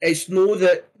it's no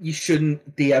that you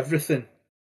shouldn't do everything,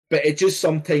 but it just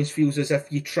sometimes feels as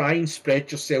if you try and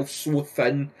spread yourself so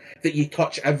thin that you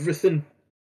touch everything,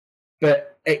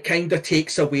 but it kind of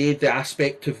takes away the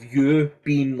aspect of you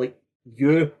being like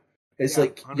you. It's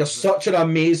like 100%. You're such an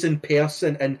amazing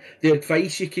person, and the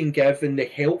advice you can give and the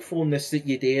helpfulness that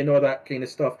you do and all that kind of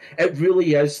stuff, it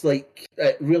really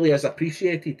is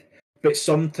appreciated. But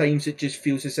sometimes it just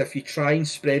feels as if you try and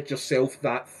spread yourself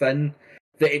that thin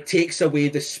that it takes away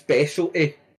the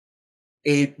specialty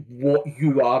of what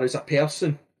you are as a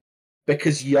person.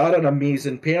 Because you are an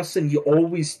amazing person, you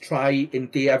always try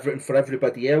and do everything for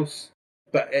everybody else.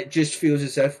 But it just feels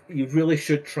as if you really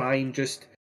should try and just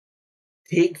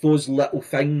take those little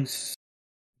things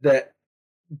that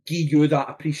give you that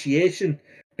appreciation,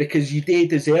 because you do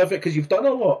deserve it, because you've done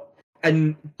a lot.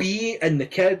 And B and the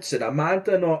kids and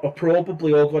Amanda and all are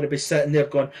probably all going to be sitting there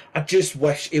going, I just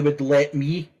wish he would let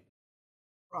me.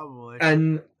 Probably.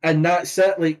 And that's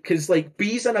it, like, because like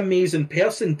B's an amazing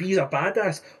person. B's a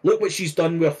badass. Look what she's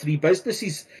done with 3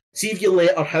 businesses. See if you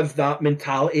let her have that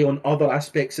mentality on other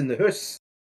aspects in the house,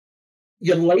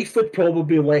 your life would probably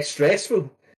be less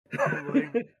stressful. Probably.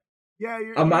 Yeah,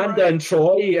 Amanda you're right. and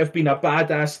Troy have been a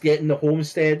badass getting the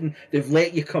homesteading. They've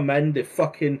let you come in.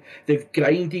 They've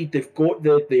grinded. They've got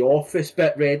the office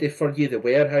bit ready for you, the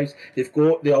warehouse. They've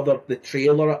got the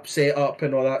trailer set up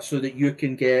and all that so that you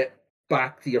can get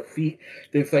back to your feet.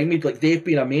 They've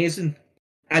been amazing.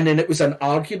 And then it was an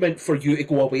argument for you to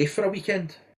go away for a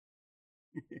weekend.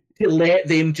 To let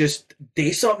them just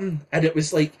do something. And it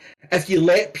was like, if you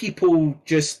let people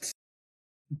just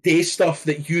do stuff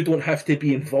that you don't have to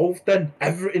be involved in,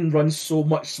 everything runs so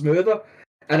much smoother.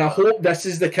 And I hope this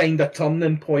is the kind of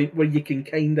turning point where you can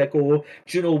kind of go,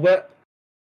 do you know what?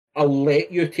 I'll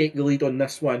let you take the lead on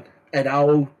this one, and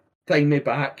I'll time me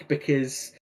back,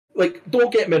 because, like,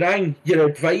 don't get me wrong, your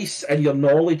advice and your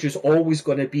knowledge is always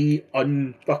going to be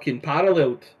unfucking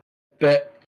paralleled.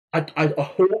 But I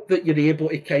hope that you're able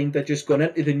to kind of just going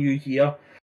into the new year,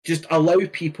 just allow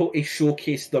people to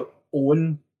showcase their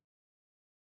own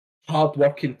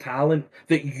hard-working talent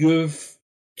that you've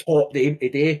taught them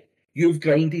today. You've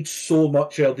grinded so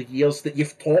much over the years that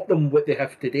you've taught them what they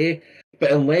have today.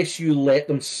 But unless you let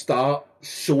them start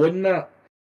showing that,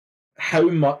 how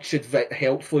much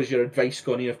helpful is your advice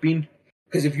going to have been?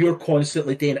 Because if you're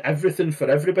constantly doing everything for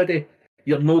everybody,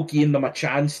 you're not giving them a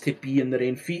chance to be in their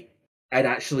own feet and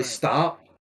actually start.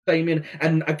 I mean,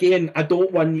 and again, I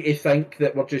don't want you to think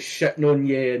that we're just shitting on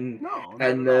you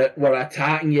and we're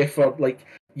attacking you for, like,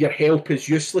 your help is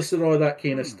useless and all that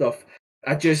kind of stuff.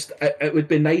 It would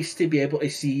be nice to be able to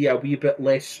see you a wee bit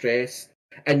less stressed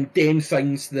and doing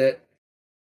things that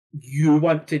you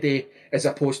want to do as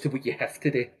opposed to what you have to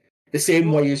do. The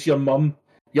same way as your mum.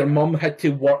 Your mum had to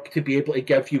work to be able to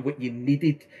give you what you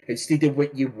needed instead of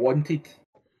what you wanted.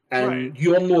 And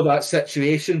you all know that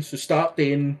situation, so start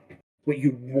doing what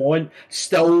you want,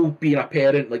 still being a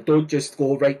parent. Like, don't just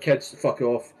go, right, kids, fuck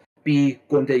off.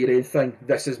 Go and do your own thing.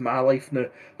 This is my life now.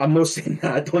 I'm not saying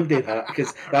that. Don't do that,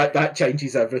 because that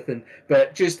changes everything.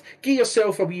 But just give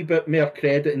yourself a wee bit more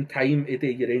credit and time to do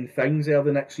your own things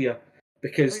early next year,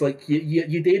 because like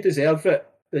you do deserve it.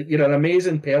 You're an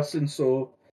amazing person,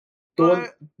 so don't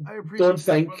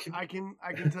think. I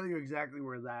can tell you exactly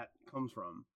where that comes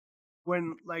from.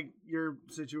 When, like, your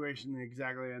situation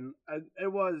exactly, and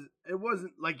it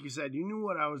wasn't like you said. You knew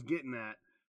what I was getting at.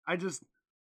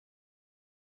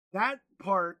 That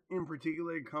part in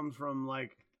particular comes from,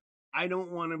 like, I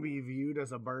don't want to be viewed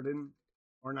as a burden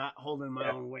or not holding my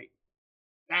own weight.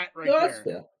 That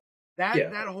there.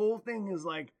 That whole thing is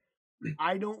like,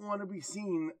 I don't want to be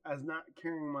seen as not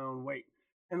carrying my own weight.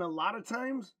 And a lot of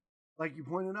times, like you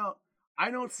pointed out,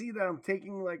 I don't see that I'm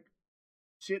taking, like,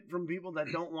 shit from people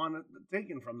that don't want it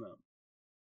taken from them.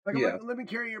 Like, I'm like, let me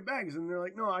carry your bags. And they're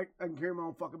like, no, I can carry my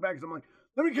own fucking bags. I'm like,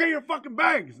 let me carry your fucking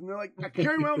bags. And they're like, I can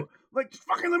carry my own, like,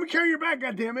 fucking let me carry your bag,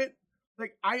 goddammit.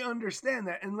 Like, I understand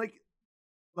that. And like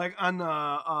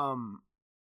on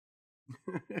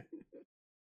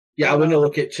yeah, I want to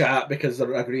look at chat because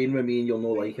they're agreeing with me and you'll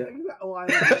know like it. Oh, I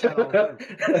understand all the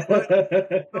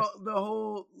time. The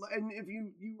whole, and if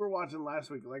you were watching last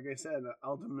week, like I said,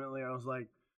 ultimately I was like,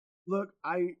 look,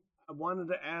 I wanted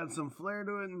to add some flair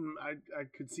to it, and I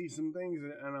could see some things,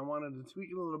 and I wanted to tweak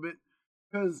it a little bit,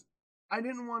 because I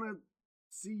didn't want to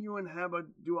see you and Heba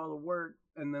do all the work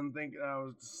and then think I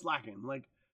was slacking. Like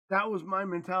that was my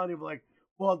mentality of like,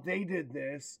 well, they did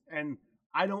this, and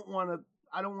I don't want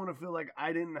to feel like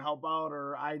I didn't help out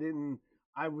or I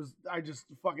just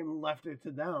fucking left it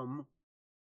to them.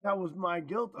 That was my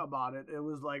guilt about it. It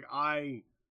was like I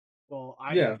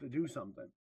have to do something,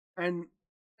 and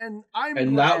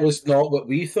that was not what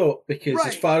we thought, because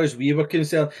as far as we were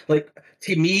concerned, like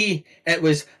to me, it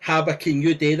was, Heba, can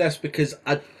you do this? Because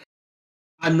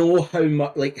I know how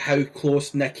much, like how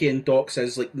close Nikki and Docs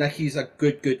is. Like Nikki's a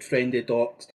good friend of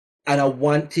Docs, and I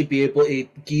want to be able to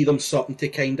give them something to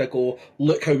kind of go,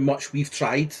 look how much we've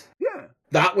tried. Yeah.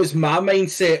 That was my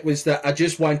mindset, was that I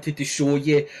just wanted to show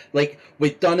you, like,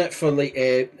 we'd done it for, like,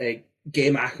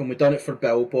 Game Ack, and we'd done it for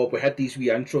Bill Bob, we had these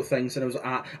wee intro things, and I was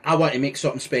like, I want to make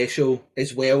something special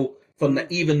as well,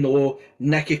 even though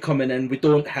Nikki coming in, we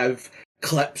don't have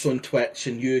clips on Twitch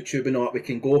and YouTube and all that we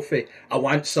can go for. I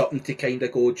want something to kind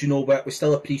of go, do you know what, we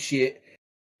still appreciate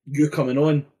you coming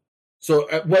on. So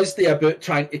it was there about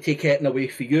trying to take it away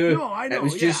for you. No, I know, it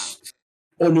was just...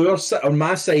 On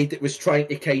my side, it was trying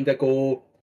to kind of go,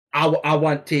 I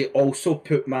want to also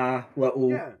put my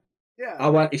little... Yeah. I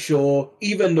want to show,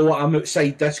 even though I'm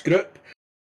outside this group,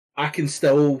 I can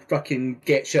still fucking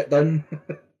get shit done.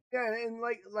 Yeah, and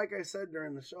like I said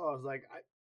during the show, I was like,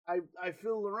 I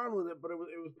fiddled around with it, but it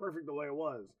was perfect the way it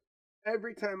was.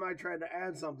 Every time I tried to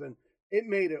add something, it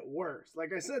made it worse.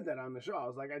 Like I said that on the show. I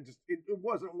was like, it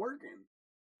wasn't working.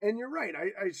 And you're right.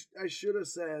 I should have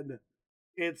said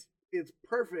it's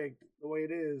perfect the way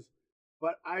it is,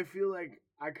 but I feel like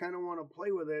I kind of want to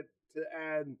play with it to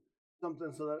add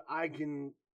something so that I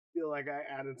can feel like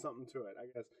I added something to it. I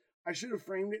guess I should have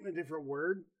framed it in a different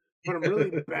word, but I'm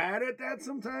really bad at that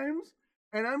sometimes.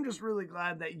 And I'm just really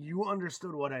glad that you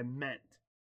understood what I meant,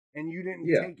 and you didn't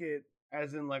take it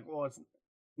as in like, well, it's,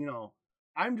 you know,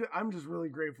 I'm just really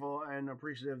grateful and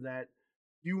appreciative that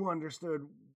you understood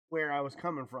where I was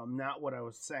coming from, not what I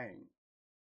was saying.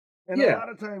 And a lot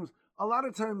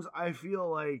of times I feel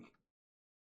like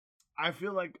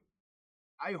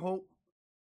I hope,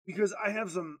 because I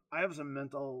have some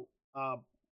mental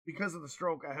because of the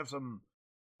stroke, I have some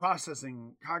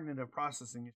cognitive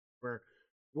processing where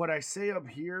what I say up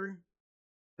here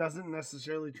doesn't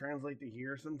necessarily translate to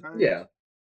here sometimes. Yeah.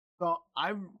 So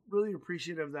I'm really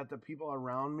appreciative that the people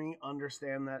around me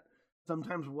understand that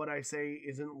sometimes what I say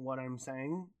isn't what I'm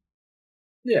saying.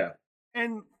 Yeah.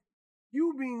 And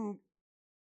you being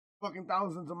fucking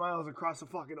thousands of miles across the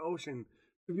fucking ocean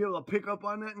to be able to pick up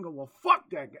on that and go, well, fuck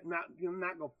that guy, not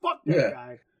go fuck that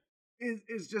guy,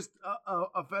 is just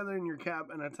a feather in your cap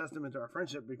and a testament to our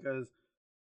friendship. Because,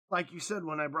 like you said,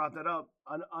 when I brought that up,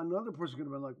 another person could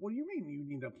have been like, what do you mean you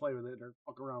need to play with it or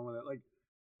fuck around with it? Like,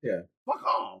 fuck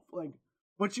off. Like,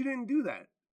 but you didn't do that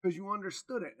because you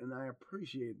understood it, and I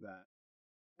appreciate that.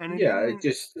 And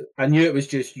I knew it was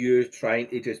just you trying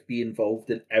to just be involved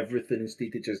in everything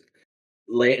instead of just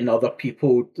letting other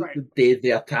people do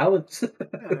their talents.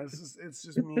 It's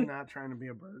just me not trying to be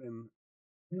a burden,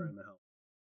 trying to help.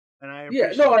 And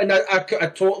I I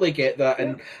totally get that,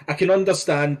 and I can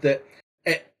understand that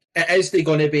it is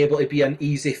going to be able to be an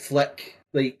easy flick,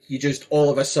 like you just all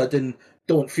of a sudden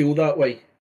don't feel that way.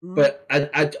 Mm-hmm. But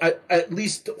I at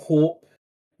least hope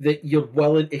that you're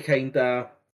willing to kind of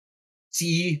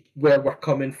see where we're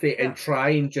coming from and try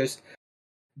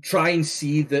and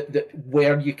see that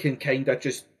where you can kind of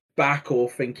just back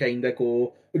off and kind of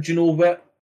go, do you know what?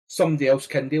 Somebody else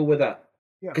can deal with that.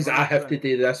 Because I have to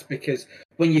do this. Because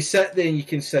when you sit there and you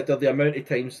consider the amount of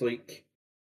times, like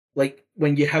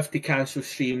when you have to cancel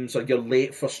streams or you're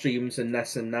late for streams and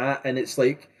this and that, and it's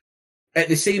like, at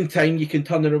the same time, you can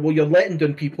turn around, well, you're letting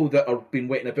down people that have been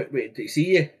waiting to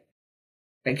see you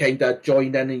and kind of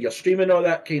join in and you're streaming all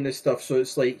that kind of stuff. So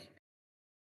it's like,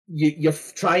 you're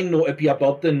trying not to be a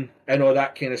burden and all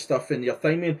that kind of stuff in your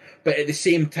timing, but at the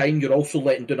same time, you're also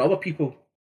letting down other people.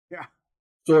 Yeah.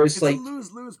 So it's like a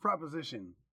lose-lose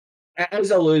proposition. It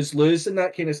is a lose-lose and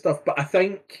that kind of stuff, but I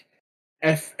think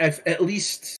if at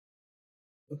least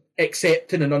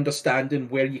accepting and understanding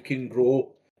where you can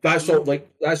grow, that's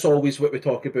always what we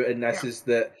talk about in this, is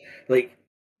that like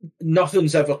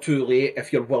nothing's ever too late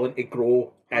if you're willing to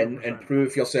grow and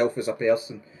improve yourself as a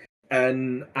person.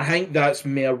 And I think that's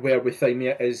more where we think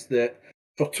it is, that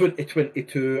for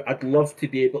 2022, I'd love to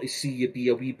be able to see you be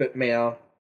a wee bit more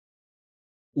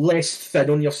less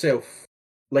thin on yourself,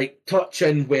 like touch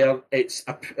in where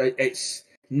it's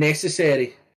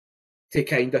necessary to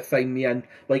kind of thing me in.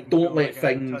 Like, don't let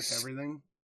things. Touch everything.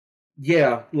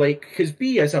 Yeah, like, because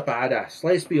B is a badass.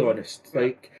 Let's be honest.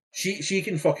 Like, she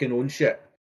can fucking own shit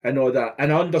and all that.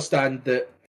 And I understand that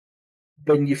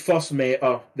when you first met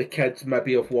her, the kids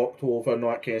maybe have walked over and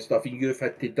all that kind of stuff, and you've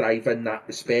had to drive in that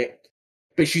respect.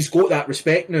 But she's got that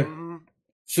respect now. Mm-hmm.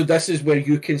 So this is where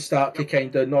you can start to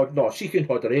kind of no, she can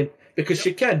hold her own because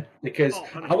she can. Because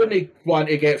I wouldn't want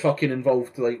to get fucking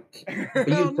involved, like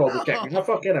you probably kicking her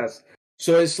fucking ass.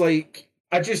 So it's like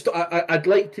I'd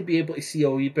like to be able to see a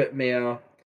wee bit more.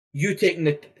 You taking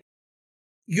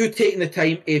the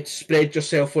time to spread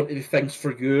yourself onto the things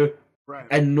for you, right,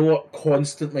 and not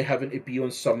constantly having to be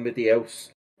on somebody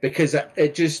else, because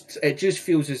it just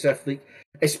feels as if, like,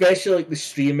 especially like the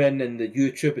streaming and the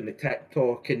YouTube and the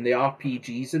TikTok and the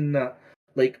RPGs and that,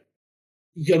 like,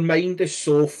 your mind is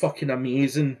so fucking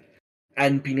amazing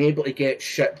and being able to get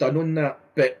shit done on that,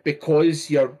 but because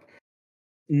you're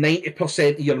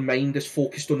 90% of your mind is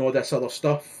focused on all this other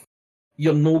stuff,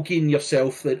 you're not giving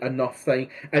yourself enough thing,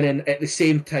 and then at the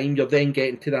same time you're then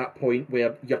getting to that point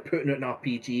where you're putting out an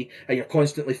RPG and you're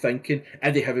constantly thinking,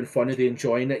 are they having fun, are they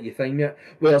enjoying it, you think it?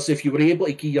 Whereas if you were able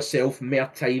to give yourself more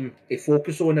time to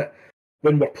focus on it,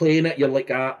 when we're playing it, you're like,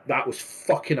 that was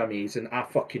fucking amazing, I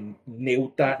fucking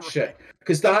nailed that shit.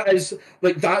 Because that is,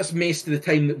 like, that's most of the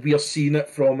time that we're seeing it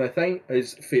from, I think,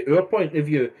 is, from our point of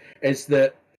view, is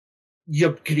that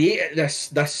you're great at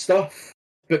this stuff,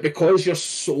 but because you're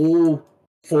so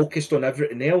focused on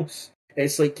everything else,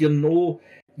 it's like you're no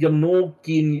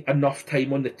gaining enough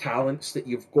time on the talents that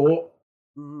you've got.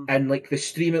 Mm-hmm. And like the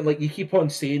streaming, like you keep on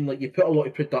saying, like you put a lot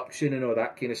of production and all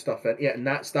that kind of stuff into it, and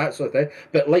that's that sort of thing.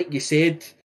 But like you said,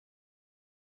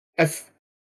 if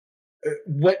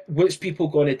what's people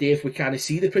going to do if we can't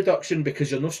see the production because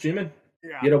you're not streaming?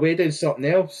 Yeah. You're away doing something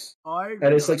else. I agree,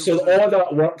 and it's like 100%. So all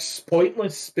that work's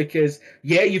pointless because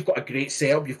you've got a great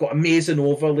setup, you've got amazing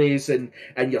overlays and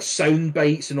your sound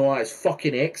bites and all that is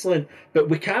fucking excellent, but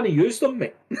we can't use them,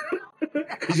 mate,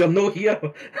 because you're not here.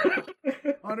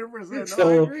 100%. So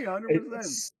I agree,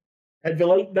 100%. It'd be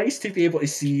like nice to be able to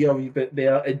see a wee bit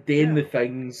there and doing the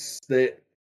things that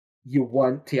you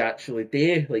want to actually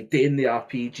do, like doing the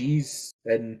RPGs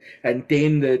and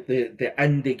doing the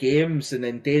indie games and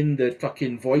then doing the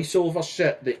fucking voiceover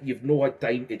shit that you've no had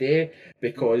time to do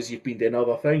because you've been doing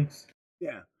other things.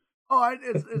 Yeah. Oh,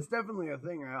 it's definitely a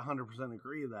thing. I 100%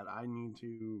 agree that I need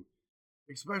to,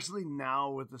 especially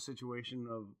now with the situation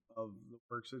of the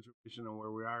work situation and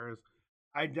where we are, is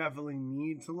I definitely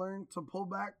need to learn to pull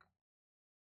back,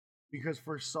 because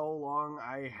for so long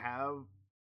I have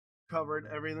covered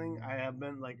everything. I have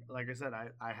been like I said,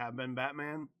 I have been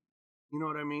Batman. You know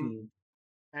what I mean?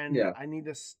 And I need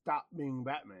to stop being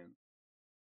Batman.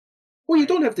 Well, you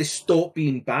don't have to stop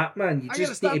being Batman. I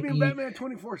gotta stop being Batman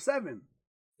 24/7.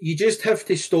 You just have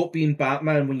to stop being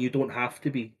Batman when you don't have to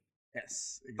be.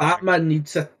 Yes, exactly. Batman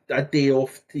needs a day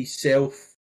off to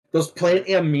himself. There's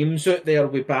plenty of memes out there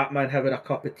with Batman having a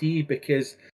cup of tea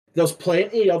because there's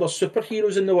plenty of other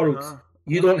superheroes in the world.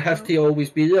 You don't have to always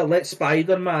be there. Let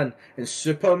Spider-Man and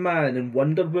Superman and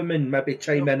Wonder Woman maybe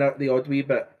chime in at the odd wee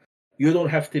bit. You don't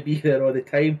have to be there all the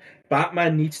time.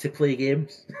 Batman needs to play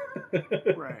games.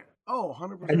 Right. Oh,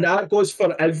 100%. And that goes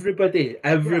for everybody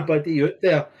out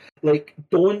there. Like,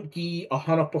 don't give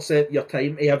 100% of your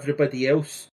time to everybody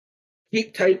else.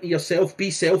 Keep time to yourself.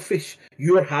 Be selfish.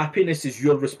 Your happiness is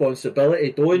your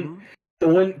responsibility.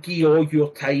 Don't give all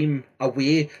your time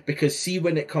away, because see,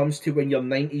 when it comes to when you're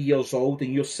 90 years old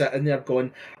and you're sitting there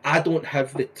going, I don't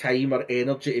have the time or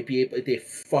energy to be able to do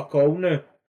fuck all now,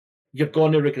 you're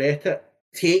going to regret it.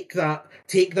 Take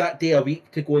that day a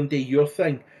week to go and do your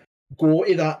thing. Go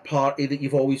to that party that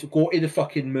you've always... Go to the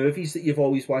fucking movies that you've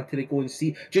always wanted to go and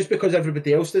see. Just because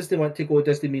everybody else doesn't want to go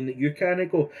doesn't mean that you can't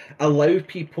go. Allow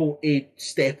people to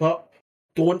step up.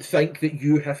 Don't think that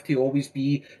you have to always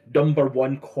be number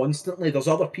one constantly. There's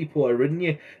other people around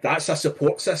you. That's a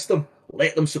support system.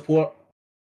 Let them support.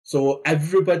 So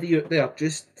everybody out there,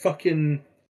 just fucking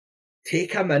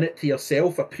take a minute to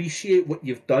yourself. Appreciate what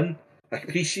you've done.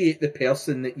 Appreciate the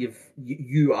person that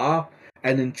you are.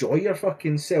 And enjoy your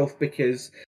fucking self, because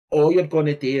all you're going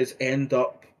to do is end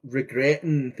up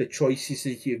regretting the choices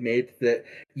that you've made, that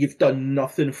you've done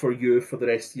nothing for you for the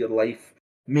rest of your life.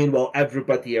 Meanwhile,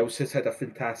 everybody else has had a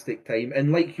fantastic time.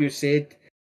 And like you said,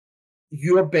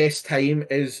 your best time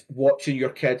is watching your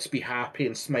kids be happy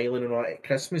and smiling and all that at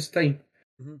Christmas time.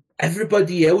 Mm-hmm.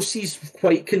 Everybody else is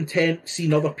quite content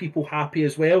seeing other people happy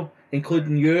as well,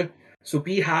 including you. So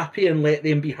be happy and let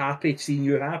them be happy seeing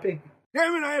you happy.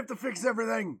 Damn it, I have to fix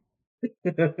everything.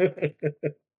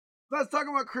 Let's talk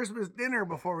about Christmas dinner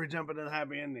before we jump into the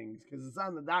happy endings, because it's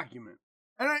on the document.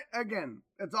 And again,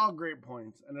 it's all great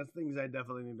points, and it's things I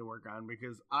definitely need to work on,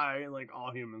 because I, like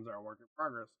all humans, are a work in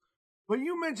progress. But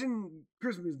you mentioned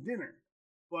Christmas dinner.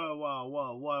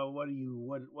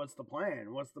 What's the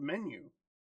plan? What's the menu?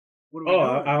 What are we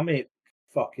Oh, doing? I'll make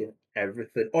fucking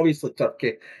everything. Obviously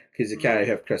turkey, because you can't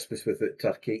have Christmas without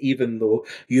turkey, even though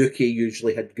UK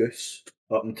usually had goose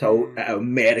up until it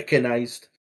Americanized.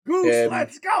 Goose,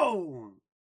 let's go!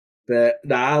 But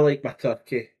I like my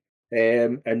turkey.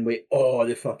 And with all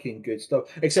the fucking good stuff.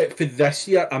 Except for this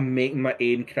year, I'm making my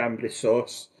own cranberry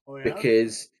sauce. Oh, yeah?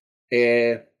 Because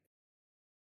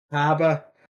Haba,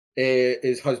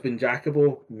 his husband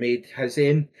Jacobo, made his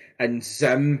own, and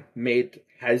Zim made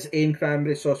his own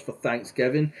cranberry sauce for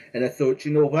Thanksgiving. And I thought,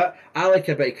 you know what? I like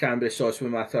a bit of cranberry sauce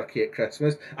with my turkey at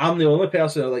Christmas. I'm the only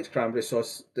person that likes cranberry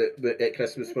sauce at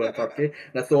Christmas for a turkey.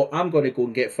 And I thought, I'm going to go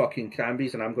and get fucking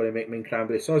cranberries and I'm going to make my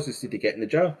cranberry sauce instead of getting the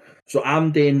jar. So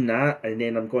I'm doing that, and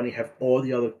then I'm going to have all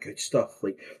the other good stuff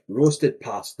like roasted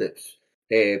parsnips,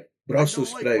 Brussels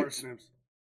sprouts,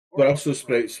 Brussels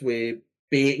sprouts with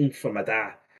bacon for my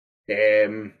dad.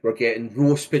 We're getting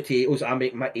roast potatoes. I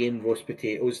make my own roast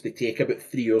potatoes. They take about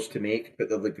 3 years to make, but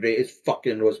they're the greatest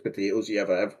fucking roast potatoes you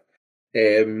ever have.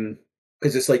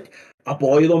 Because it's like, I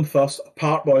boil them first,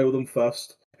 boil them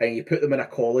first, and you put them in a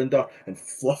colander and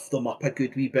fluff them up a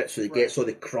good wee bit so they get all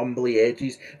the crumbly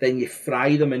edges. Then you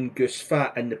fry them in goose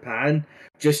fat in the pan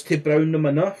just to brown them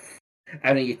enough.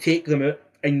 And then you take them out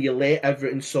and you let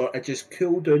everything sort of just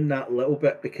cool down that little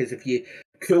bit, because if you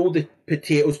cool the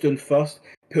potatoes down first,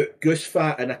 put goose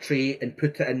fat in a tray and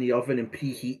put it in the oven and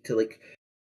preheat to like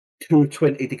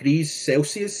 220 degrees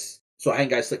Celsius. So I think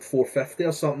that's like 450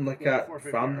 or something like that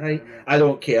Fahrenheit. I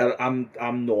don't care.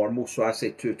 I'm normal, so I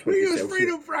say 220 we Celsius. Use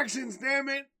freedom fractions, damn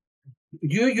it.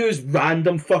 You use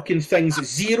random fucking things.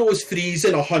 0 is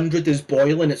freezing, 100 is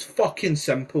boiling. It's fucking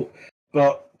simple.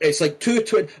 But it's like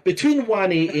 220, between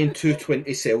 180 and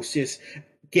 220 Celsius.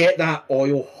 Get that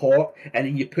oil hot, and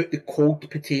then you put the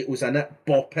cold potatoes in it,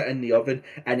 bop it in the oven,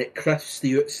 and it crisps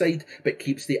the outside, but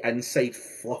keeps the inside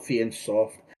fluffy and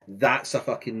soft. That's a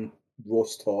fucking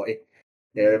roast totty.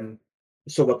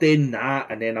 So we're doing that,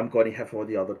 and then I'm going to have all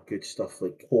the other good stuff,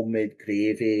 like homemade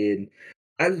gravy,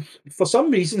 and for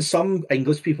some reason, some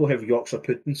English people have Yorkshire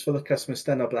puddings for their Christmas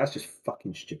dinner, but that's just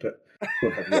fucking stupid.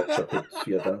 Don't have Yorkshire puddings for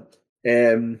your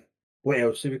dinner. What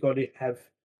else are we going to have?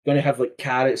 Going to have like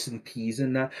carrots and peas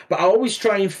in that, but I always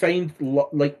try and find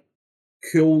like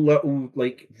cool little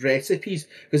like recipes,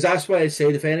 because that's why I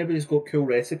said if anybody's got cool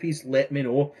recipes, let me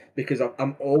know, because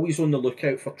I'm always on the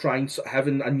lookout for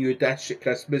having a new dish at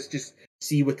Christmas, just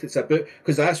see what it's about,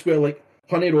 because that's where like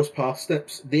honey roast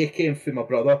parsnips, they came from my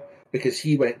brother, because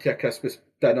he went to a Christmas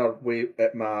dinner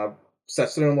at my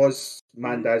sister-in-law's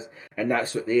mandas, and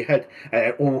that's what they had.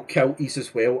 Kilties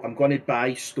as well. I'm going to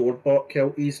buy store-bought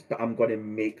kilties, but I'm going to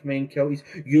make my own kilties.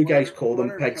 You guys call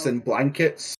them pigs in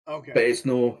blankets, but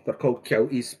they're called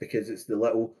kilties because it's the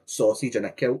little sausage in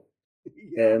a kilt.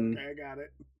 Okay, I got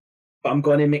it. But I'm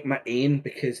going to make my own,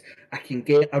 because I can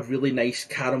get a really nice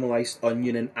caramelized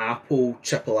onion and apple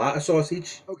chipolata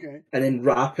sausage, and then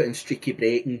wrap it in streaky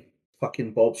bacon.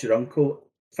 Fucking Bob's your uncle,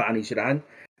 Fanny's your aunt,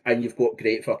 and you've got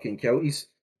great fucking kilties.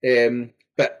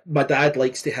 But my dad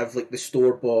likes to have like the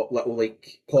store-bought little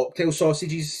like cocktail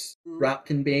sausages wrapped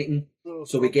in bacon,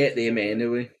 so we get them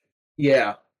anyway.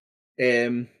 Yeah,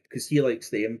 because he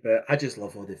likes them. But I just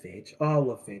love all the veg. Oh, I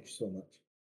love veg so much.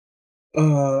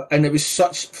 And it was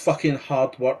such fucking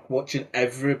hard work watching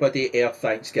everybody at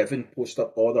Thanksgiving post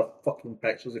up all their fucking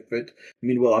pictures of food.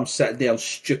 Meanwhile, I'm sitting there in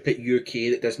stupid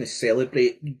UK that doesn't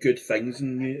celebrate good things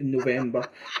in November,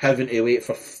 having to wait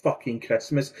for fucking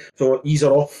Christmas. So these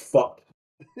are all fucked.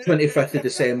 25th of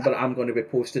December, I'm going to be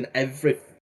posting every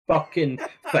fucking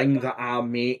thing that I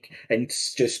make, and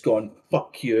it's just gone,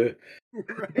 fuck you.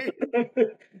 Right?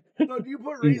 So do you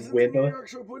put raisins in your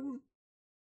Yorkshire pudding?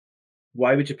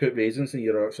 Why would you put raisins in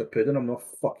your Yorkshire pudding? I'm not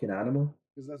a fucking animal.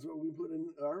 Because that's what we put in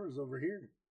ours over here.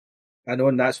 I know,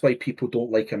 and that's why people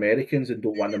don't like Americans and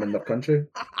don't want them in their country.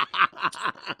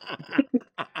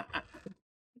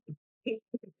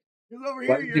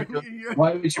 Over here,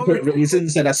 why would you put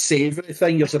raisins in a savoury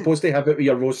thing? You're supposed to have it with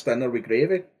your roast dinner with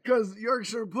gravy. Because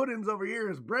Yorkshire puddings over here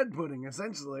is bread pudding,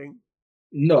 essentially.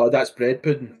 No, that's bread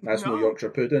pudding. That's no Yorkshire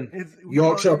pudding.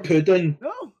 Yorkshire pudding.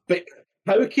 No. But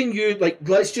how can you, like,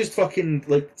 let's just fucking,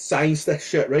 like, science this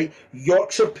shit, right?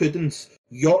 Yorkshire puddings.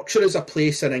 Yorkshire is a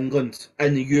place in England,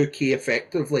 in the UK,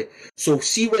 effectively. So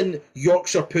see when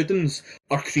Yorkshire puddings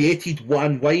are created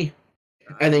one way,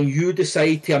 and then you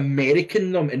decide to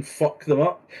American them and fuck them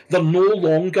up, they're no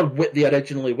longer what they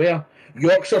originally were.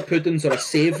 Yorkshire puddings are a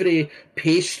savoury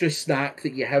pastry snack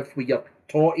that you have with your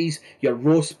totties, your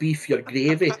roast beef, your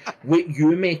gravy. What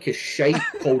you make is shite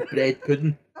called bread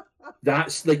pudding.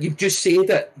 That's like you've just said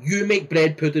it. You make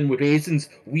bread pudding with raisins.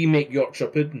 We make Yorkshire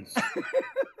puddings.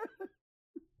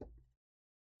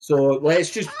 So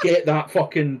let's just get that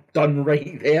fucking done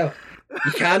right there.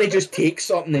 You can't just take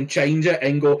something and change it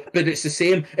and go, but it's the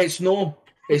same. It's no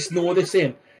the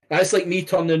same. That's like me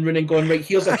turning around and going, right,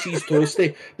 here's a cheese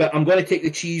toastie, but I'm going to take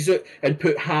the cheese out and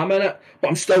put ham in it, but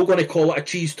I'm still going to call it a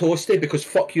cheese toastie because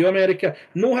fuck you, America.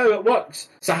 Know how it works.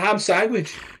 It's a ham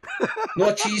sandwich,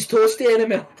 not a cheese toastie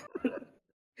anymore.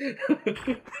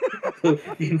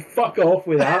 You can fuck off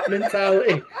with that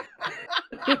mentality.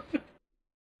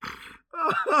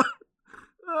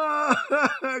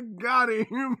 Got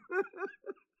him.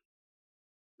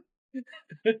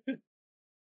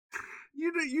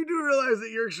 You do realize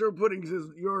that Yorkshire puddings is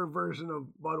your version of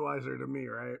Budweiser to me,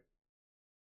 right?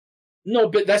 No,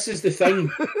 but this is the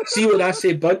thing. See when I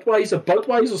say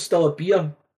Budweiser's still a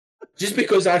beer. Just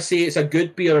because I say it's a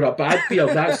good beer or a bad beer,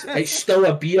 it's still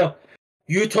a beer.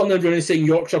 You turning around and saying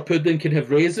Yorkshire pudding can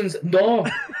have raisins? No.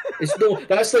 It's no.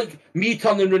 That's like me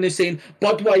turning around and saying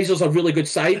Budweiser's a really good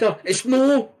cider. It's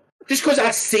no. Just because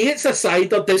I say it's a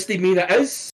cider doesn't mean it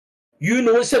is. You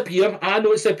know it's a beer. I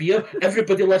know it's a beer.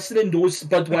 Everybody listening knows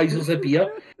Budweiser's a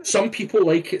beer. Some people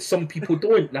like it, some people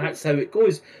don't. That's how it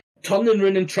goes. Turning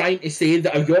around and trying to say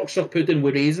that a Yorkshire pudding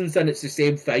with raisins in it's the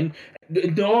same thing.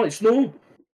 No, it's no.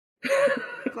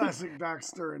 Classic Doc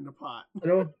stir in the pot. You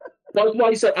know?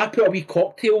 Budweiser, I put a wee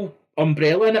cocktail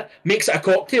umbrella in it, makes it a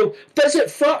cocktail. Does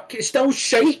it fuck? It's still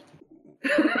shite.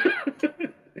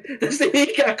 Does it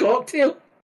make it a cocktail?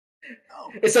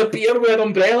 No. It's a beer with an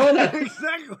umbrella in it.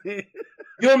 Exactly.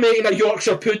 You're making a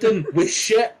Yorkshire pudding with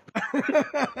shit. God,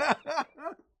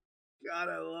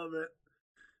 I love it.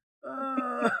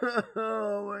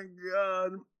 Oh my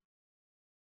god.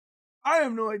 I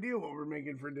have no idea what we're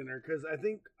making for dinner because I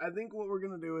think what we're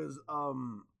gonna do is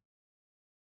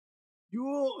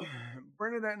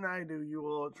Bernadette and I do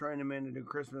Yule, trying to Amanda do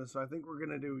Christmas, so I think we're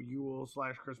gonna do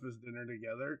Yule/Christmas dinner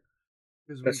together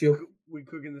because we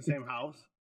cook in the same house.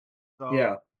 So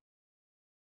yeah,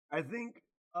 I think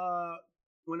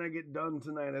when I get done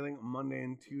tonight, I think Monday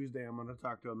and Tuesday I'm gonna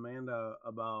talk to Amanda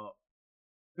about,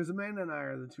 because Amanda and I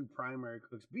are the two primary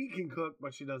cooks. B can cook,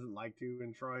 but she doesn't like to,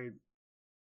 and Troy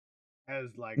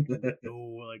has like no,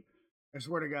 like I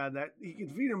swear to God that he can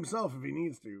feed himself if he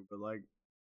needs to, but like.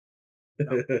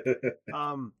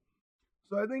 No.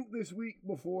 So I think this week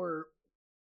before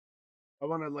I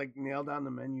want to like nail down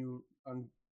the menu on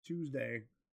Tuesday.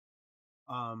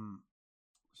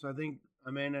 So I think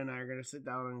Amanda and I are gonna sit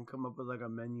down and come up with like a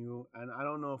menu, and I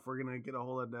don't know if we're gonna get a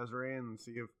hold of Desiree and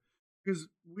see if, because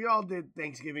we all did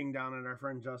Thanksgiving down at our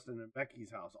friend Justin and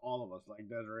Becky's house, all of us, like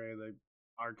Desiree,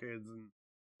 our kids, and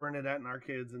Bernadette and our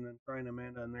kids, and then Troy and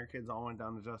Amanda and their kids all went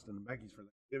down to Justin and Becky's for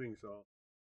Thanksgiving. So.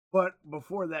 But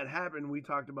before that happened, we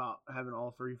talked about having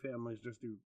all three families just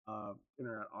do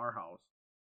dinner at our house.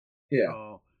 Yeah.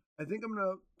 So I think I'm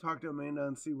gonna talk to Amanda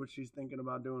and see what she's thinking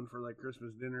about doing for like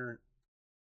Christmas dinner,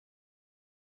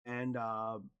 and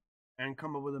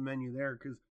come up with a menu there,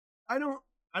 because I don't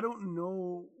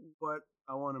know what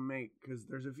I want to make, because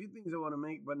there's a few things I want to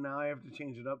make, but now I have to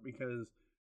change it up because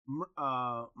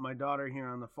my daughter here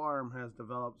on the farm has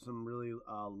developed some really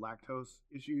lactose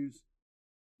issues.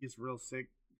 Gets real sick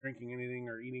drinking anything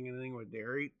or eating anything with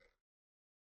dairy.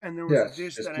 And there was a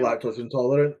dish it's that lactose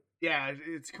intolerant. Yeah,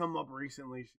 it's come up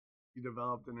recently. She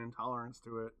developed an intolerance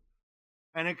to it.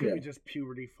 And it could be just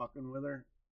puberty fucking with her.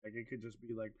 Like it could just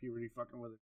be like puberty fucking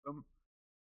with her.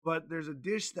 But there's a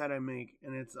dish that I make,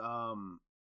 and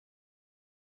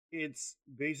it's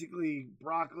basically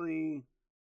broccoli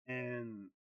and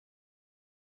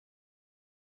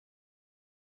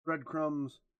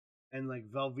breadcrumbs and like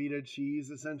Velveeta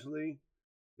cheese, essentially.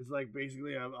 It's like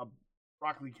basically a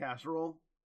broccoli casserole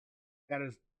that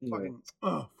is fucking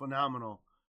phenomenal.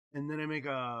 And then I make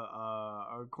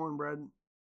a cornbread.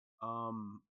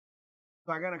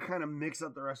 So I gotta kind of mix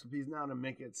up the recipes now to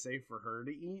make it safe for her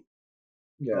to eat.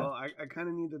 Yeah. So I kind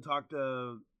of need to talk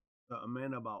to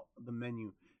Amanda about the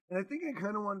menu. And I think I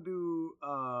kind of want to do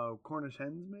Cornish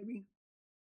hens, maybe,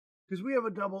 because we have a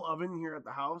double oven here at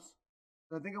the house.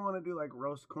 So I think I want to do like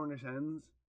roast Cornish hens,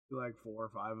 do like 4 or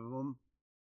 5 of them,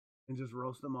 and just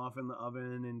roast them off in the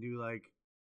oven, and do like,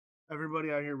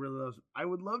 everybody out here really loves. I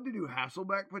would love to do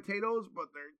Hasselback potatoes, but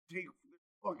they're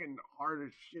fucking hard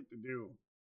as shit to do.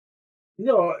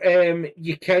 No,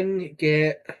 you can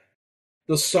get,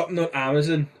 there's something on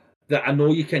Amazon that I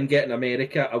know you can get in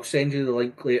America. I'll send you the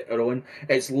link later on.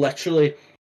 It's literally,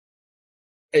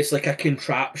 it's like a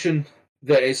contraption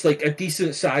that it's like a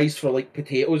decent size for like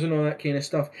potatoes and all that kind of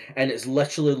stuff, and it's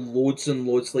literally loads and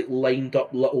loads like lined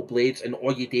up little blades, and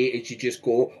all you do is you just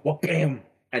go, well, bam,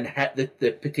 and hit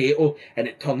the potato, and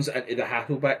it turns it into the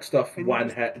Hasselback stuff And one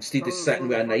hit instead of sitting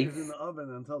with a knife. in the oven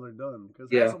until they're done. Because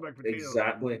Yeah, Hasselback potatoes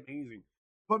exactly. are amazing.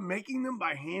 But making them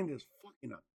by hand is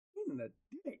fucking a pain in the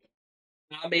dick.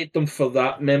 I made them for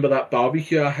that. Remember that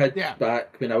barbecue I had Yeah.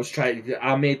 back when I was trying to?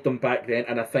 I made them back then,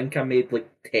 and I think I made like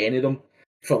 10 of them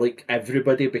for like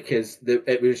everybody because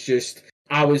it was just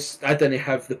I didn't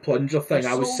have the plunger thing.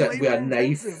 I was sitting with a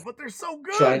knife, but they're so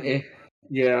good. trying to.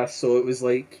 Yeah, so it was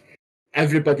like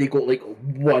everybody got like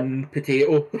one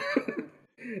potato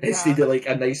instead of like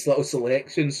a nice little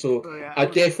selection. So I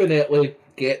definitely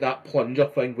get that plunger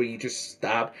thing where you just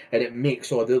stab and it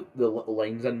makes all the little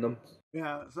lines in them.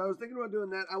 Yeah, so I was thinking about doing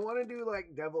that. I want to do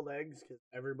like deviled eggs because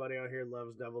everybody out here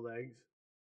loves deviled eggs.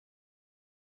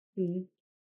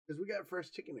 Because we got fresh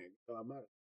chicken eggs, so I'm not.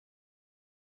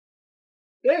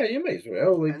 Yeah, you might as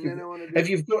well. Like, And then I want to do, if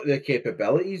you've got the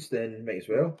capabilities, then you might as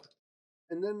well.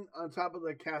 And then on top of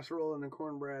the casserole and the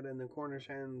cornbread and the Cornish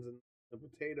hens and the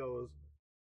potatoes,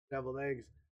 deviled eggs,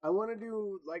 I want to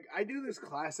do like I do this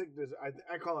classic dessert.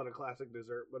 I call it a classic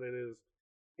dessert, but it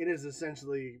is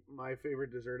essentially my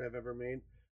favorite dessert I've ever made.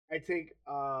 I take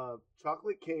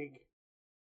chocolate cake,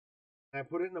 and I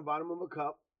put it in the bottom of a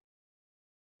cup,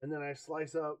 and then I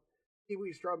slice up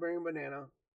kiwi, strawberry, and banana,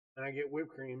 and I get whipped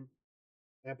cream,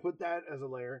 and I put that as a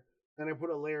layer. Then I put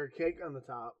a layer of cake on the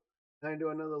top. Then I do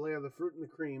another layer of the fruit and the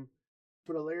cream,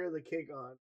 put a layer of the cake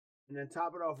on, and then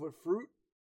top it off with fruit,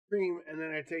 cream, and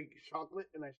then I take chocolate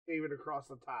and I shave it across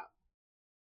the top.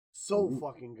 So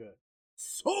fucking good.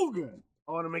 So good.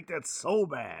 I want to make that so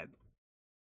bad.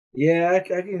 Yeah, I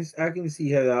can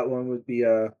see how that one would be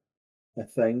a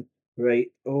thing. Right.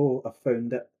 Oh, I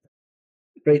found it.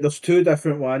 Right, there's two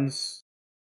different ones.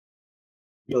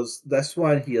 There's this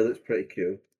one here that's pretty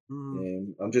cool.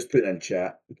 I'm just putting it in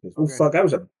chat because oh fuck, that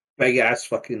was a big ass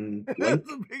fucking link.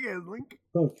 That's a big ass link.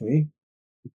 Okay.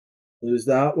 There's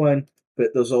that one,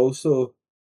 but there's also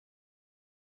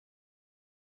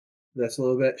this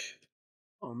little bitch.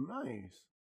 Oh, nice.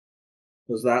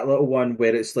 There's that little one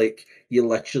where it's like you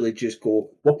literally just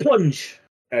go, well, plunge,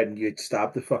 and you'd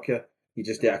stab the fucker. You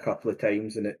just do it a couple of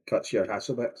times and it cuts your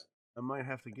Hasselbacks. I might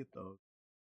have to get those.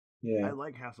 Yeah. I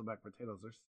like Hasselback potatoes.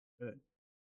 They're good,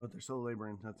 but they're so labor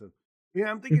intensive. Yeah,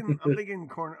 I'm thinking I'm thinking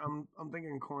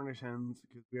Cornish hens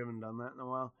because we haven't done that in a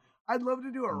while. I'd love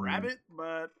to do a rabbit,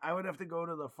 but I would have to go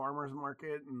to the farmer's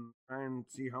market and try and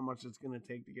see how much it's going to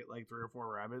take to get like 3 or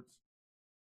 4 rabbits.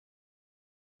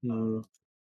 I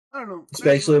don't know.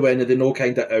 Especially when they're no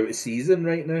kind of out of season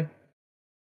right now.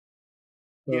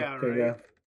 So yeah, right.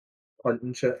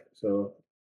 Hunting shit. So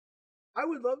I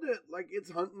would love to like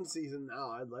it's hunting season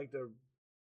now. I'd like to.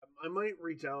 I might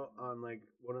reach out on like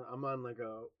I'm on like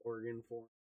a Oregon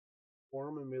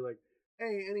forum and be like,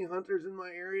 hey, any hunters in my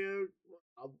area?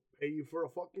 I'll pay you for a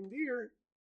fucking deer.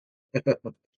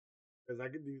 Because I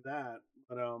could do that.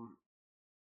 But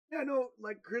yeah, no,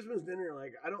 like Christmas dinner,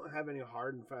 like I don't have any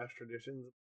hard and fast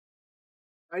traditions.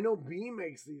 I know B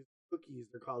makes these cookies.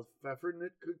 They're called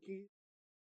Pfeffernuss cookies.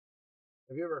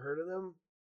 Have you ever heard of them?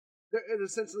 It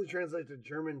essentially translates to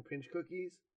German pinch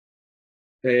cookies.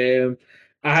 I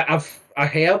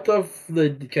heard of the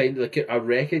kind of like I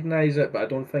recognize it, but I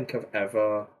don't think I've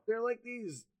ever. They're like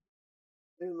these.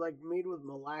 They're like made with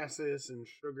molasses and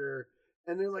sugar,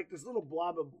 and they're like this little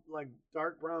blob of like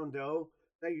dark brown dough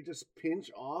that you just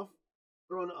pinch off,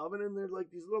 throw in the oven, and they're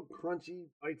like these little crunchy,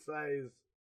 bite-sized.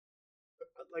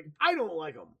 Like I don't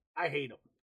like them. I hate them,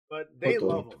 but they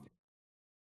love them.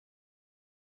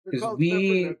 They're called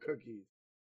Pfeffernuss cookies.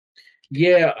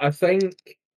 Yeah, I think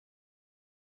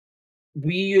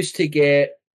we used to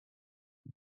get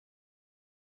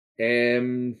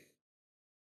is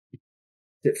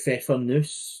it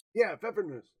Pfeffernuss? Yeah,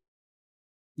 Pfeffernuss.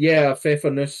 Yeah,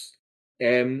 Pfeffernuss.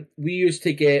 We used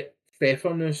to get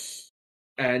Pfeffernuss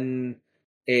in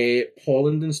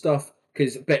Holland and stuff,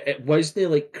 but it wasn't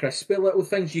like crispy little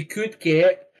things. You could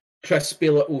get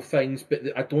crispy little things, but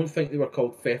I don't think they were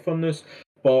called Pfeffernuss.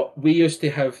 But we used to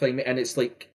have things, and it's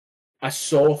like a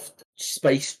soft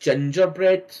spiced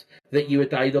gingerbread that you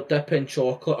would either dip in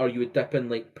chocolate or you would dip in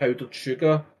like powdered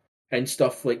sugar and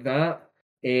stuff like that.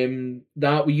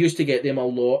 That we used to get them a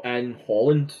lot in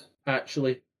Holland,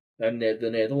 actually, and the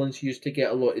Netherlands used to get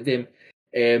a lot of them.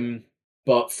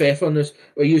 But Pfeffernuss,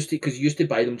 we used to because you used to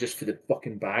buy them just for the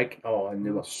fucking bag. Oh, and they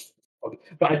were.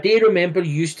 But I do remember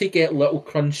you used to get little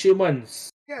crunchy ones.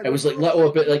 Yeah, it was like little,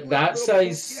 a bit like that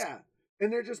size. Yeah,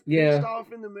 and they're just pinched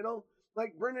off in the middle.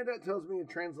 Like Bernadette tells me, it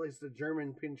translates to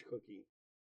German pinch cookie.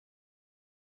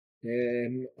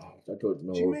 I don't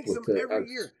know. She makes them every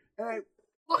year, and I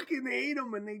fucking hate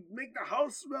them, and they make the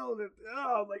house smell.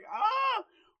 Oh, I'm like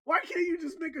Why can't you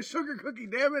just make a sugar cookie?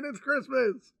 Damn it, it's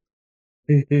Christmas.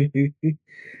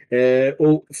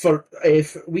 Well, for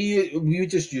if we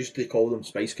just used to call them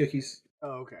spice cookies.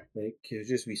 Oh, okay. Like it's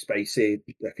just be spicy,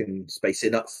 like and spicy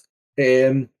nuts.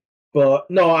 But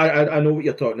no, I know what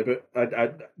you're talking about.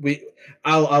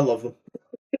 I love them.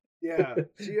 Yeah,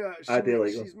 I do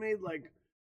like them. she's made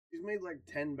like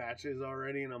 10 batches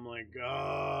already, and I'm like,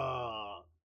 ah.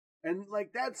 And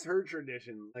like that's her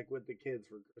tradition, like with the kids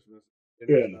for Christmas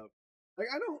dinner Yeah. stuff. Like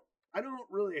I don't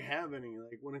really have any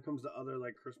like when it comes to other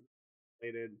like Christmas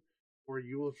related or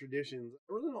Yule traditions.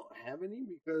 I really don't have any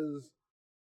because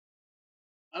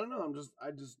I don't know.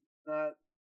 I just not.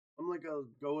 I'm like a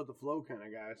go with the flow kind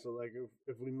of guy. So like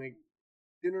if we make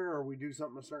dinner or we do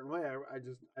something a certain way,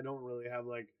 I don't really have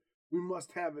like we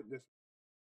must have it this.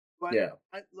 But Yeah.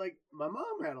 I like my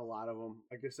mom had a lot of them.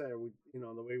 Like I said, we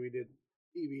the way we did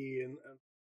TV and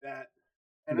that,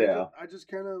 and Yeah. I just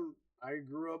kind of I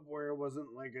grew up where it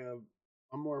wasn't like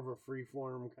I'm more of a free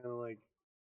form kind of like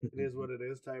it is what it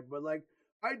is type. But like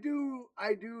I do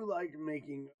like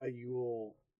making a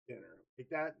Yule dinner like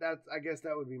that's I guess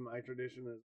that would be my tradition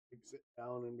is like sit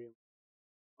down and be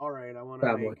all right.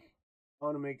 Family. I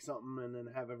want to make something and then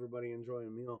have everybody enjoy a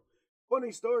meal.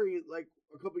 Funny story, like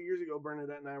a couple years ago,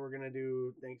 Bernadette and I were gonna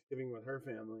do Thanksgiving with her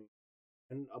family,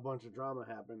 and a bunch of drama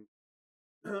happened.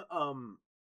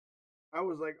 I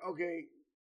was like, okay,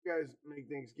 you guys make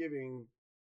Thanksgiving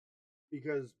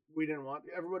because we didn't want.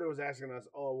 Everybody was asking us,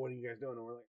 oh, what are you guys doing? And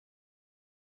we're like,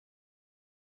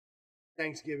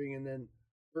 Thanksgiving, and then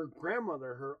her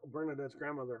grandmother, her Bernadette's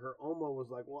grandmother, her Oma was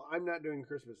like, well, I'm not doing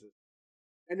Christmases.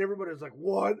 And everybody was like,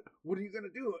 what? What are you going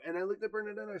to do? And I looked at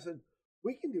Bernadette and I said,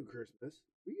 we can do Christmas.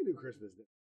 We can do Christmas Day.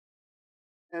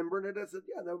 And Bernadette said,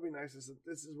 yeah, that would be nice. I said,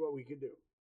 this is what we could do.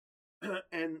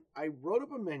 And I wrote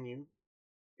up a menu.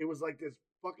 It was like this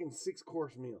fucking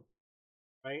 6-course meal,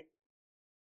 right?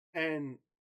 And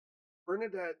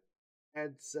Bernadette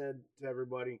had said to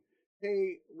everybody,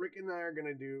 hey, Rick and I are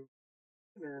going to do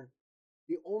dinner.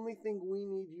 The only thing we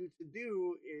need you to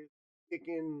do is kick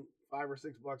in $5 or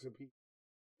 $6 a piece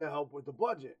to help with the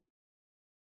budget.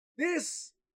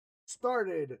 This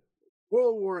started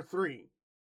World War III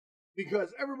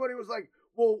because everybody was like,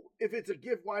 well, if it's a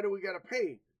gift, why do we got to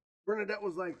pay? Bernadette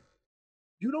was like,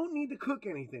 you don't need to cook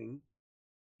anything.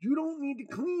 You don't need to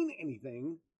clean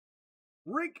anything.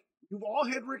 Rick, you've all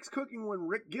had Rick's cooking when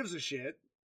Rick gives a shit.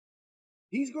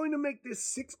 He's going to make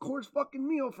this 6-course fucking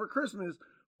meal for Christmas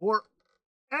for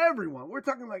everyone. We're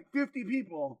talking like 50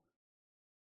 people.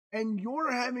 And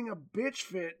you're having a bitch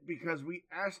fit because we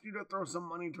asked you to throw some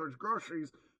money towards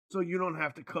groceries so you don't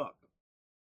have to cook.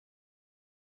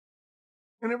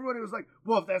 And everybody was like,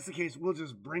 well, if that's the case, we'll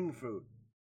just bring food.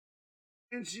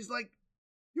 And she's like,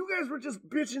 you guys were just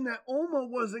bitching that Oma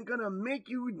wasn't going to make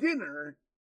you dinner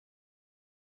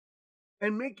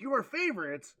and make your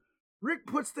favorites. Rick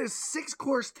puts this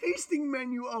 6-course tasting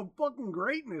menu of fucking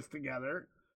greatness together.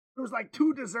 There was like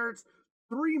 2 desserts,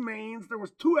 3 mains, there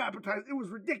was 2 appetizers. It was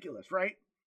ridiculous, right?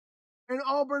 And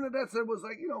all Bernadette said was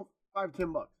like,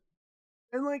 $5-10.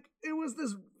 And like it was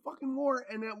this fucking war,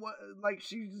 and it was like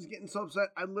she's just getting so upset.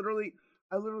 I literally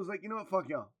was like, you know what, fuck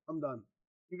y'all, I'm done.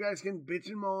 You guys can bitch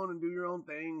and moan and do your own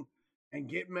thing and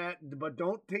get mad, but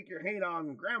don't take your hate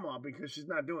on grandma because she's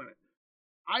not doing it.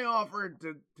 I offered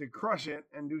to crush it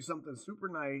and do something super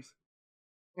nice,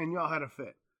 and y'all had a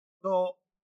fit. So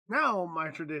now my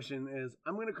tradition is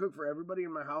I'm gonna cook for everybody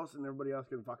in my house, and everybody else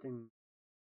can fucking.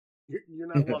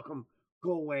 You're not welcome.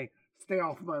 Go away. Stay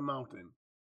off my mountain.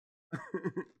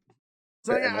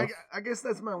 So yeah, I guess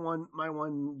that's my one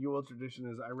Yule tradition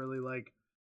is I really like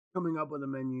coming up with a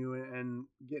menu and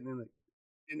getting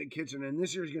in the kitchen. And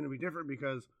this year's going to be different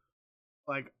because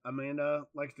like Amanda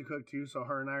likes to cook too, so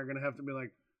her and I are going to have to be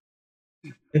like,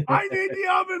 I need the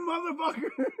oven, motherfucker.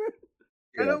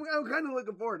 And I'm kind of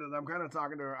looking forward to it. I'm kind of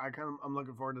talking to her. I'm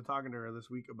looking forward to talking to her this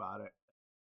week about it,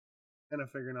 kind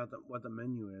of figuring out what the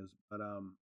menu is. But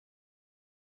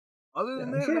other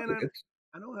than that, man,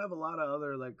 I don't have a lot of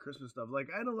other like Christmas stuff. Like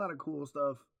I had a lot of cool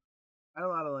stuff. I had a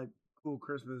lot of like cool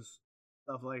Christmas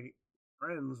stuff. Like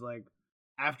friends, like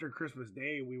after Christmas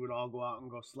Day, we would all go out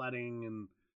and go sledding and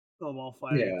snowball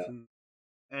fights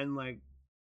and like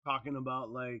talking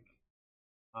about like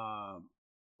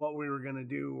what we were gonna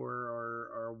do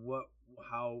or what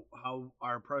how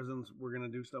our presents were gonna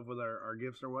do stuff with our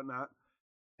gifts or whatnot.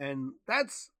 And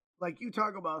that's like you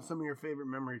talk about some of your favorite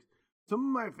memories.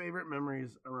 Some of my favorite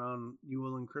memories around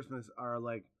Yule and Christmas are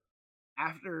like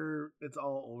after it's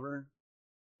all over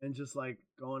and just like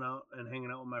going out and hanging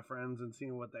out with my friends and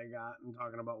seeing what they got and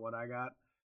talking about what I got.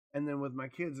 And then with my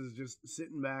kids is just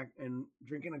sitting back and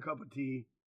drinking a cup of tea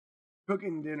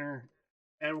cooking dinner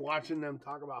and watching them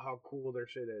talk about how cool their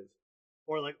shit is,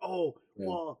 or like, oh,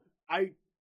 well, I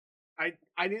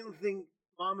didn't think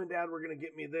mom and dad were gonna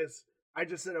get me this. I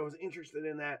just said I was interested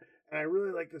in that, and I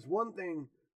really like this one thing,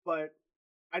 but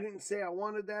I didn't say I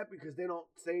wanted that because they don't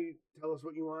say tell us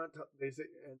what you want. They say,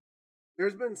 and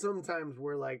there's been some times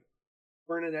where like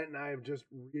Bernadette and I have just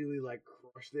really like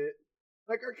crushed it.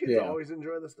 Like our kids always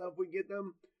enjoy the stuff we get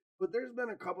them, but there's been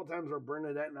a couple times where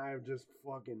Bernadette and I have just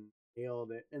fucking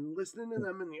nailed it. And listening to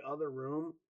them in the other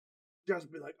room,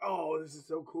 just be like, "Oh, this is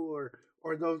so cool,"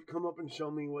 or they'll come up and show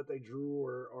me what they drew,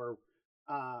 or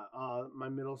my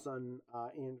middle son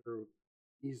Andrew,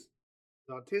 he's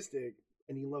autistic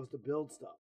and he loves to build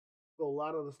stuff. So a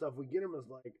lot of the stuff we get him is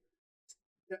like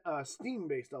steam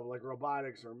based stuff, like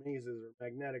robotics or mazes or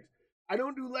magnetics. I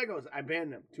don't do Legos. I ban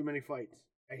them. Too many fights.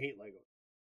 I hate Legos.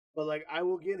 But like I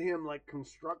will get him like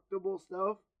constructible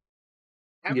stuff.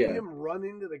 Having him run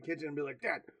into the kitchen and be like,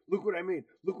 "Dad, look what I made.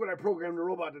 Look what I programmed the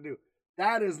robot to do."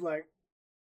 That is like,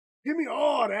 give me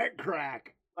all that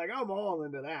crack. Like I'm all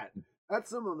into that. That's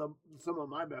some of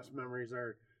my best memories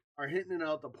are hitting it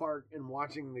out the park and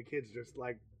watching the kids just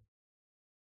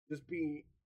be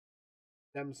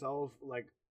themselves like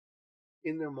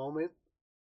in their moment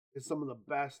is some of the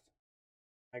best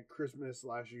like Christmas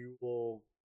 / Yule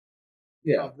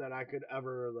stuff that I could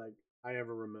ever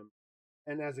remember.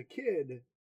 And as a kid,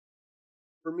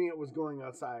 for me it was going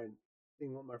outside,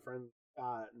 seeing what my friends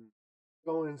got and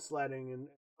going sledding and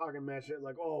talking mad shit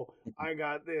like, oh, I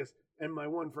got this. And my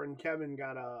one friend Kevin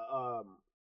got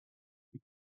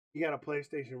he got a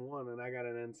PlayStation 1 and I got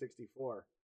an N64.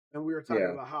 And we were talking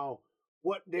about how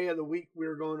what day of the week we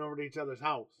were going over to each other's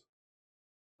house.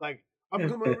 Like, I'm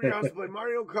coming over to your house to play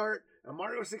Mario Kart and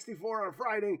Mario 64 on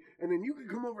Friday, and then you can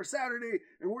come over Saturday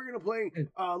and we're gonna play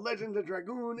Legend of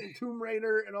Dragoon and Tomb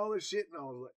Raider and all this shit. And I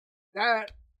was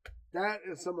like, that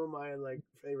is some of my like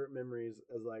favorite memories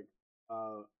as like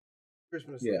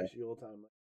Christmas / Yule time.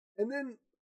 And then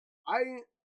I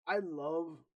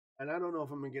love, and I don't know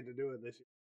if I'm gonna get to do it this year.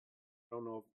 I don't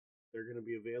know if they're gonna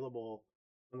be available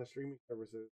on the streaming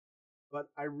services, but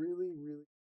I really, really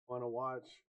want to watch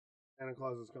Santa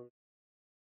Claus is Coming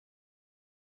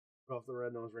off the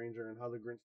Red-Nosed Reindeer and How the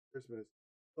Grinch Stole Christmas.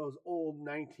 Those old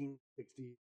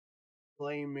 1960s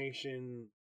claymation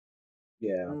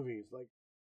movies, like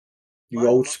the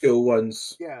old school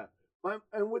ones. Yeah,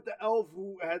 and with the elf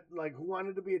who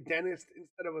wanted to be a dentist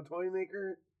instead of a toy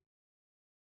maker.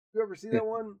 You ever see that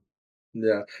one?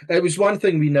 Yeah, it was one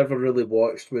thing we never really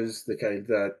watched was the kind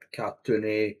of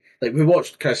cartoony. Like we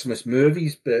watched Christmas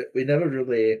movies, but we never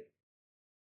really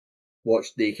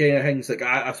watched the kind of things.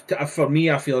 Like for me,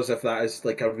 I feel as if that is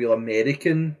like a real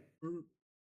American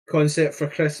concept for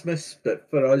Christmas. But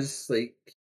for us, like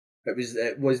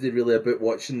it wasn't really about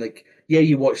watching. Like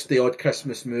you watch the odd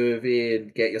Christmas movie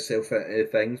and get yourself into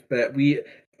things, but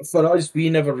for us, we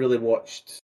never really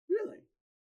watched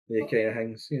the kind of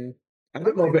things. Yeah. I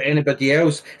don't know about anybody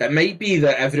else. It might be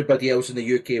that everybody else in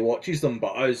the UK watches them,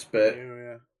 but us. But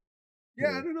yeah,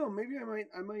 I don't know. Maybe I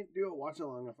might do a watch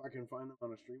along if I can find them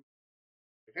on a stream.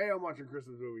 Like, hey, I'm watching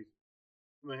Christmas movies.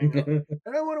 I'm gonna hang out,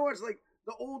 and I want to watch like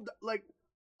the old like.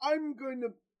 I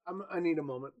need a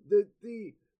moment. The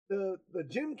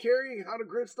Jim Carrey How the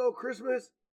Grinch Stole Christmas.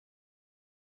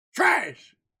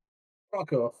 Trash.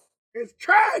 Fuck off. It's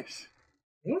trash.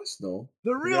 No, it's not.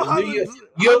 The real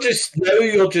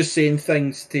you're just saying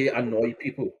things to annoy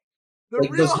people. The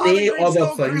real How the Grinch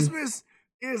Stole Christmas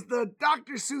is the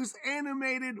Dr. Seuss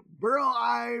animated Burl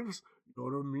Ives.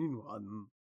 You're a mean one,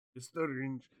 Mr.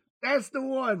 Grinch. That's the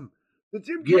one. The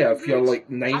Jim Carrey if you're like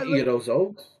 90 years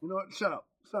old. You know what? Shut up.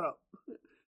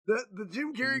 The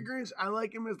Jim Carrey Grinch, I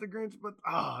like him as the Grinch, but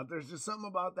there's just something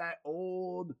about that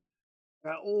old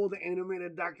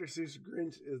animated Dr. Seuss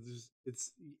Grinch is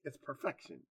just it's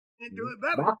perfection. Can't do it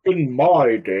better. Back in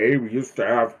my day, we used to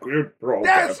have good programs.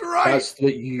 That's right. That's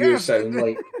what you sound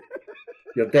like.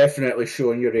 You're definitely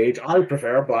showing your age. I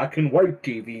prefer black and white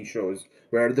TV shows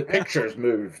where the pictures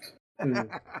moved.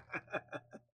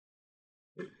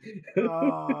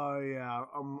 Oh yeah,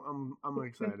 I'm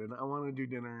excited. I want to do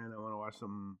dinner and I want to watch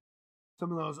some of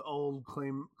those old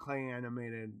clay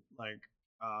animated like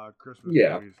Christmas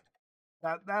movies.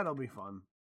 That'll be fun.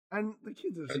 And the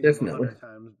kids have seen them 100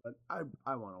 times, but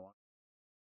I want to watch.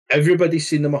 Everybody's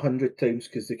seen them 100 times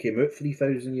because they came out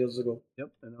 3,000 years ago. Yep,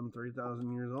 and I'm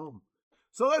 3,000 years old.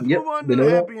 So let's move on to the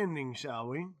happy ending, shall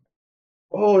we?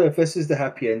 Oh, if this is the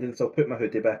happy ending, so I'll put my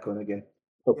hoodie back on again.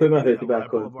 I'll put my hoodie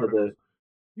back on for the...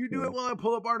 You do it while I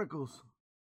pull up articles.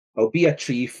 I'll be a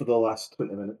tree for the last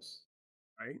 20 minutes.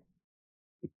 Right?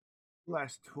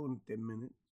 Last 20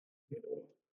 minutes.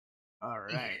 All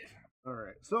right. All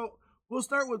right. So we'll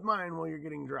start with mine while you're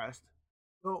getting dressed.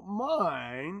 So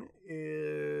mine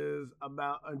is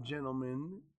about a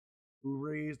gentleman who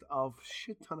raised a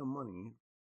shit ton of money.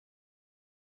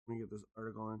 Let me get this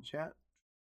article in chat.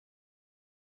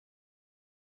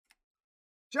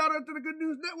 Shout out to the Good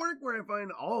News Network, where I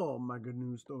find all my good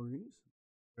news stories,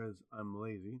 because I'm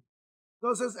lazy. So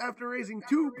it says, after raising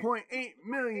 $2.8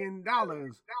 million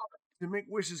to make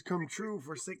wishes come true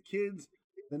for sick kids,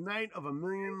 the Night of a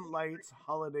Million Lights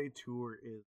holiday tour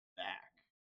is back.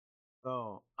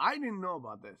 So I didn't know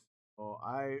about this. So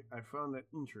I found it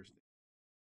interesting.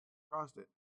 Crossed it.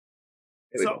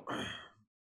 So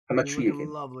how much you're are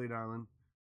you lovely, darling.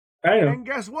 I know. And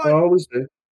guess what? I always do.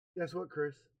 Guess what,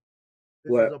 Chris?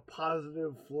 This What? is a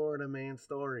positive Florida man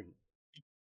story.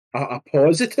 A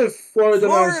positive Florida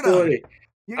man story?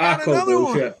 You got another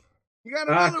bullshit. One. You got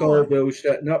another call one.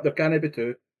 Bullshit. No, there can't be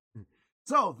two.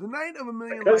 So, the Night of a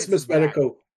Million Christmas Lights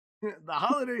miracle. The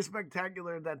holiday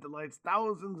spectacular that delights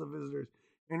thousands of visitors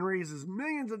and raises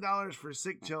millions of dollars for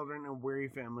sick children and weary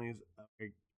families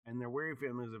and their weary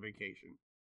families of vacation.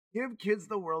 Give Kids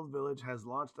the World Village has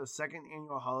launched a second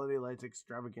annual holiday lights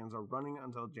extravaganza running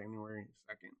until January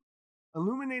 2nd.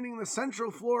 Illuminating the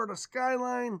central Florida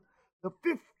skyline, the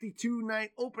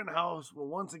 52-night open house will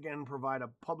once again provide a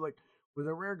public with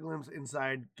a rare glimpse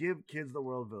inside Give Kids the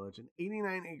World Village, an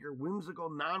 89-acre whimsical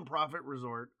nonprofit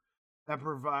resort that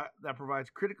provides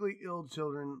critically ill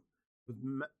children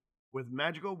with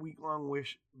magical week-long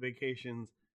wish vacations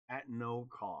at no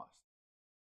cost.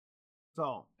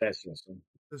 So that's awesome.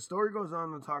 The story goes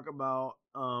on to talk about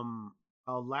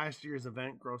how last year's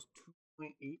event grossed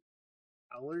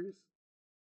 $2.8,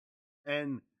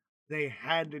 and they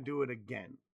had to do it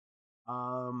again.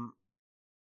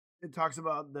 It talks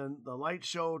about the light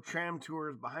show, tram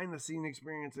tours, behind the scene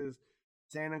experiences,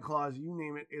 Santa Claus, you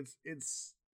name it.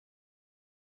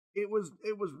 It was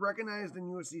recognized in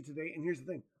USA Today, and here's the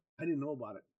thing: I didn't know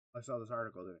about it. I saw this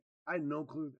article today. I had no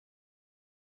clue.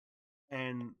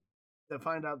 And to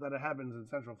find out that it happens in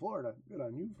Central Florida, good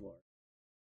on you, Florida.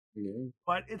 Yeah.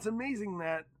 But it's amazing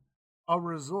that a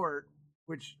resort,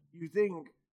 which you think,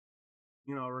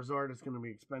 a resort is going to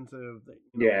be expensive,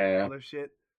 all this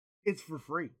shit, it's for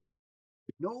free.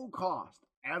 No cost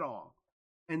at all.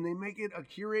 And they make it a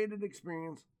curated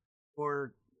experience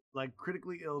for, like,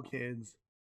 critically ill kids.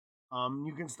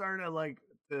 You can start at, like,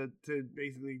 to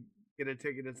basically get a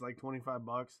ticket, it's like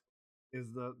 $25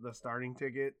 is the starting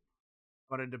ticket.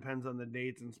 But it depends on the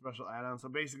dates and special add-ons. So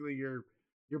basically, you're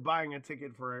buying a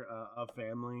ticket for a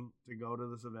family to go to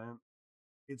this event.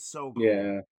 It's so cool.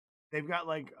 Yeah. They've got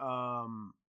like a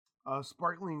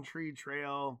sparkling tree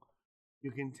trail.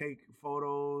 You can take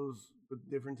photos with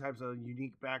different types of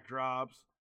unique backdrops.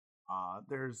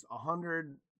 There's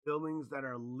 100 buildings that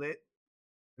are lit.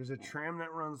 There's a tram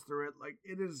that runs through it. Like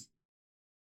it is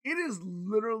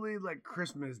literally like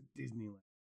Christmas Disneyland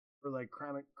for like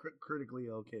critically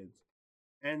ill kids.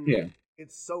 And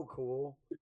it's so cool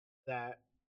that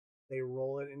they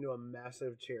roll it into a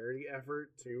massive charity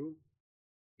effort too.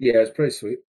 Yeah, it's pretty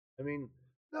sweet. I mean,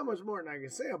 not much more than I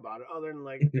can say about it, other than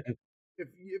like if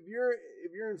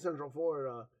you're in Central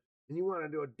Florida and you want to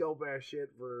do a dope ass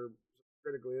shit for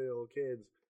critically ill kids,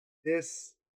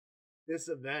 this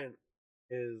event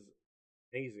is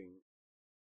amazing.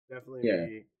 Definitely,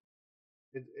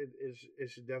 it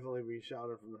should definitely be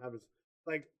shouted from the heavens.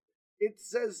 Like. It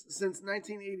says since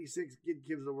 1986, Give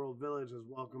Kids the World Village has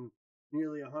welcomed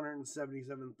nearly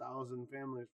 177,000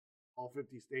 families from all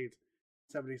 50 states,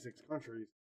 76 countries.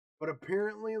 But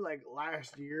apparently, like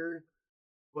last year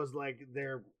was like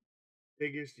their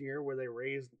biggest year where they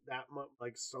raised that much,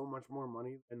 like so much more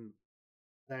money than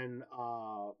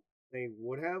they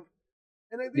would have.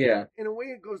 And I think in a way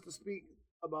it goes to speak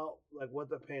about like what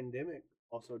the pandemic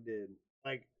also did.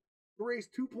 Like to raise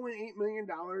 $2.8 million.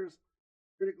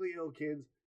 Critically ill kids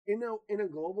in a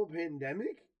global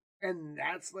pandemic, and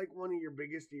that's like one of your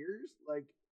biggest years. Like,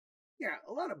 yeah,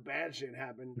 a lot of bad shit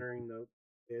happened during the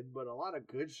kid, but a lot of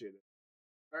good shit.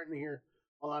 Starting to hear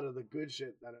a lot of the good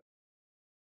shit that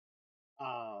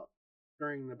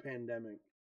during the pandemic,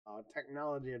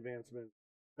 technology advancement,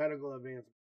 medical advancement,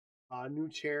 new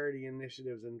charity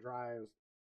initiatives and drives.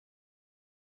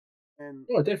 And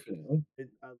definitely,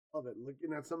 I love it.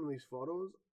 Looking at some of these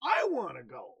photos, I want to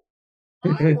go.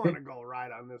 I want to go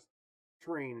ride on this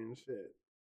train and shit.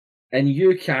 And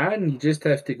you just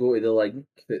have to go to the link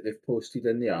that they've posted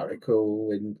in the article,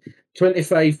 and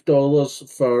 $25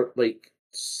 for like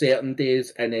certain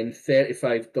days, and then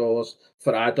 $35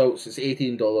 for adults. It's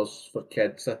 $18 for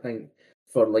kids, I think,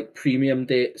 for like premium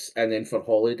dates, and then for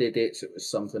holiday dates it was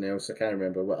something else. I can't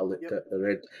remember what I looked at. I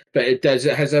read, but it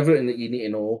has everything that you need to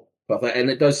know Perfect. And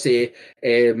it does say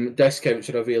discounts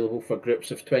are available for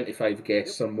groups of 25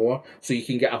 guests or more, so you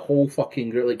can get a whole fucking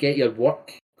group. Like, get your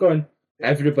work going.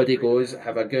 Everybody goes,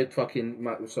 have a good fucking.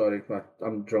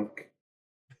 I'm drunk.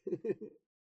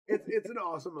 It's an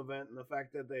awesome event, and the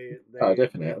fact that they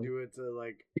Definitely. do it to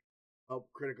like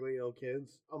help critically ill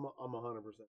kids, I'm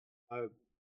 100%.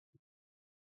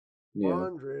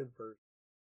 100%.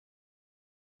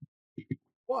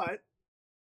 But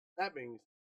that being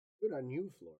good on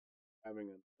you, Florida, having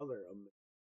another.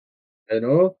 I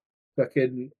know.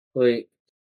 Fucking like,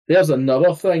 there's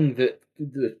another thing that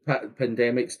the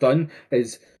pandemic's done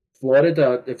is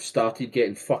Florida have started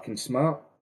getting fucking smart.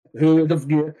 Who would have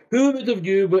knew? Who would have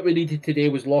knew what we needed today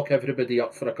was lock everybody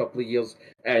up for a couple of years,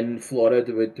 and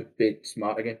Florida would be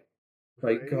smart again.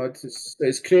 Like, Right? God,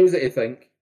 it's crazy to think.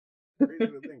 Crazy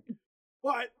to think.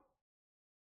 But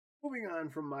moving on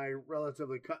from my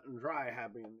relatively cut and dry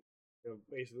happy of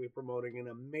basically promoting an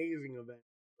amazing event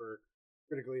for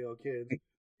critically ill kids,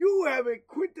 you have a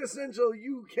quintessential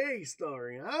UK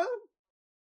story, huh?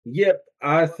 Yep,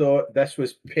 I thought this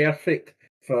was perfect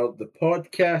for the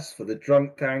podcast, for the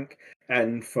drunk tank,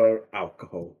 and for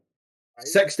alcohol. Right?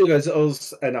 60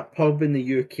 visitors in a pub in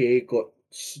the UK got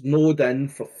snowed in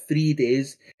for 3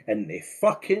 days, and they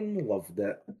fucking loved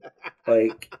it.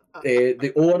 Like,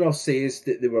 the owner says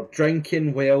that they were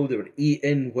drinking well, they were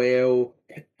eating well,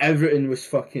 everything was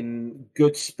fucking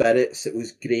good spirits. It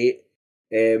was great.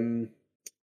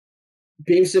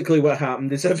 Basically, what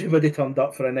happened is everybody turned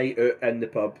up for a night out in the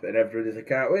pub, and everybody's like,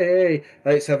 hey,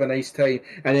 let's have a nice time.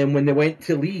 And then when they went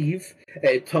to leave,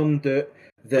 it turned out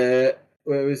that,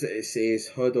 what was it says?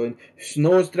 Hold on.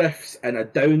 Snowdrifts and a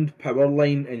downed power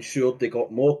line ensured they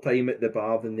got more time at the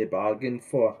bar than they bargained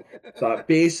for. So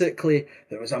basically,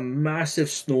 there was a massive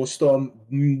snowstorm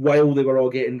while they were all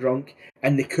getting drunk,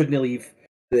 and they couldn't leave.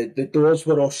 The doors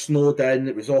were all snowed in,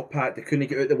 it was all packed, they couldn't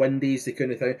get out the windows, they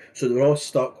couldn't think, so they were all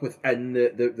stuck within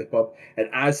the pub. And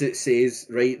as it says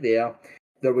right there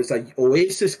was a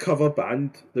Oasis cover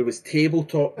band, there was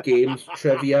tabletop games,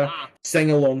 trivia,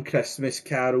 sing-along Christmas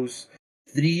carols,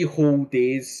 3 whole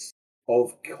days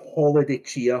of holiday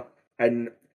cheer,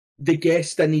 and the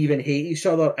guests didn't even hate each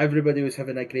other, everybody was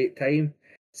having a great time.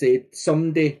 Said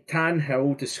Sunday, Tan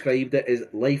Hill described it as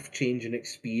life-changing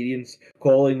experience,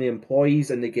 calling the employees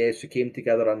and the guests who came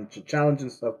together under challenging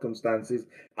circumstances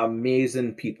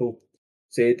amazing people.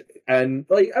 Said, and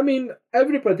like, I mean,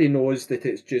 everybody knows that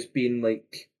it's just been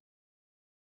like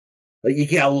you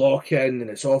get a lock in and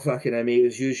it's all fucking amazing.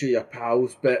 It's usually your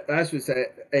pals, but that's what's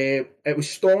it. It was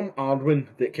Storm Arwen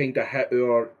that kind of hit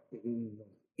our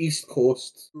east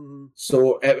coast,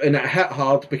 so and it hit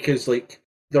hard because like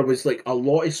there was like a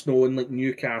lot of snow in like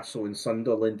Newcastle and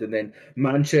Sunderland, and then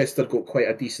Manchester got quite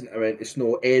a decent amount of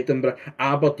snow. Edinburgh,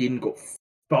 Aberdeen got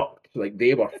fucked, like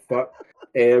they were fucked.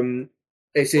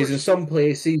 It says in some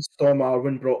places Storm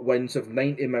Arwen brought winds of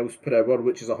 90 miles per hour,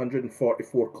 which is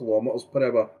 144 kilometers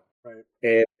per hour.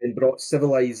 Right. And brought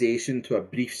civilization to a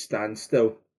brief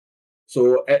standstill.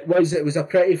 So it was a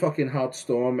pretty fucking hard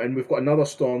storm, and we've got another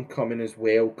storm coming as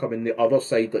well, coming the other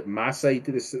side, like my side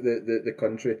of the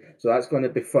country. So that's going to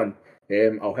be fun.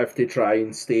 I'll have to try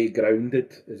and stay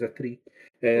grounded as a tree.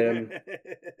 Right.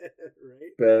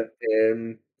 But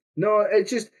no,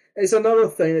 it's another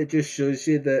thing that just shows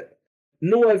you that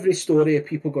no every story of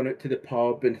people going out to the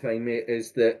pub and thing, mate,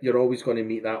 is that you're always going to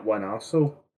meet that one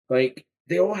arsehole. Like,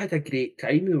 they all had a great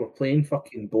time. They were playing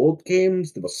fucking board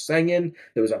games. They were singing.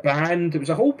 There was a band. It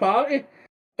was a whole party.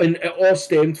 And it all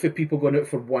stemmed for people going out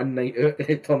for one night out, and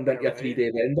it turned into a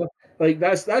 3-day bender. Like,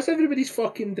 that's everybody's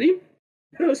fucking dream.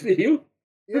 Let's be real.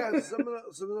 Yeah, some of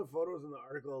the photos in the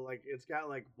article, like it's got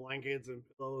like blankets and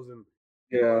pillows, and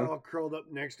Yeah, all curled up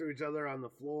next to each other on the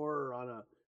floor or on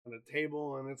a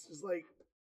table, and it's just like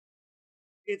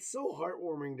it's so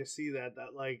heartwarming to see that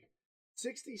like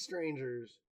 60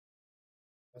 strangers,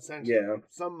 essentially, yeah.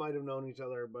 some might have known each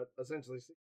other, but essentially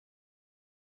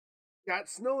got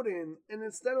snowed in, and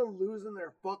instead of losing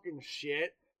their fucking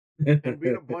shit and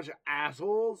being a bunch of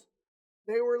assholes,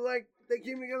 they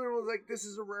came together and was like, this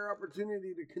is a rare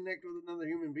opportunity to connect with another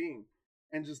human being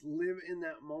and just live in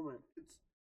that moment.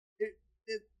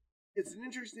 It's an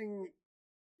interesting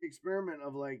experiment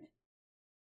of like,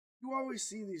 you always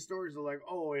see these stories of like,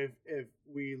 oh, if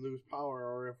we lose power,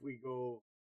 or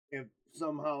if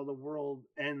somehow the world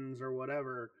ends or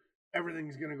whatever,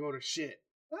 everything's gonna go to shit.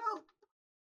 Well,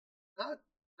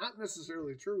 not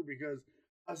necessarily true, because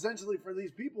essentially for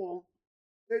these people,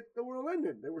 the world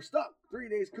ended. They were stuck. 3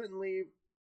 days, couldn't leave.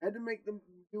 Had to make them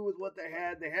do with what they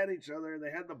had. They had each other.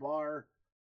 They had the bar,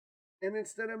 and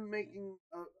instead of making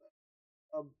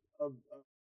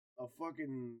a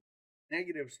fucking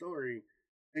negative story,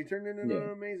 they turned it into an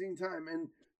amazing time. And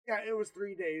yeah, it was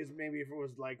 3 days. Maybe if it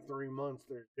was like 3 months,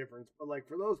 there's difference. But like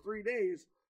for those 3 days,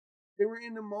 they were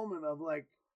in the moment of like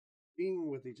being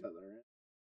with each other,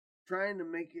 trying to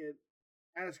make it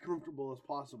as comfortable as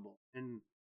possible. And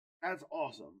that's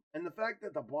awesome. And the fact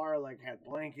that the bar like had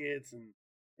blankets and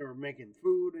they were making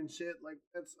food and shit, like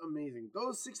that's amazing.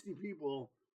 Those 60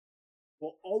 people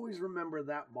will always remember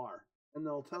that bar, and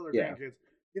they'll tell their grandkids,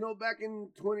 back in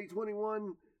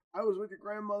 2021, I was with your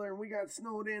grandmother and we got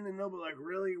snowed in, and they'll be like,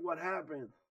 "Really? What happened?"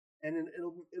 And then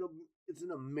it's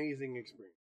an amazing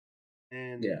experience,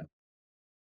 and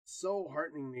so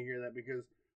heartening to hear that, because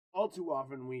all too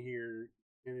often we hear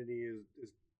humanity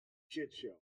is shit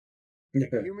show.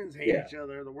 Like, humans hate each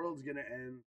other. The world's gonna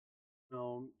end.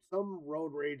 Some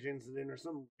road rage incident or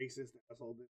some racist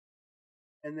asshole did.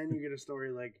 And then you get a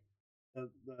story like the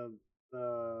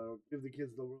Give the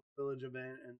Kids the Village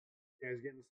event, and guys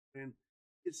getting in.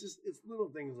 It's little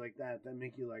things like that that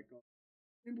make you like, oh,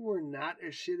 maybe we're not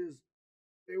as shit as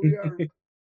say we are.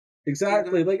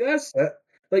 Exactly. Like that's it.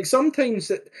 Like sometimes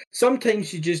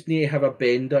you just need to have a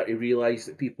bender to realize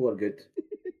that people are good.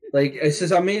 Like it's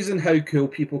just amazing how cool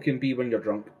people can be when you're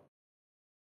drunk.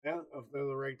 Yeah, if they're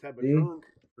the right type of drunk,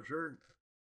 for sure.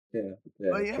 Yeah.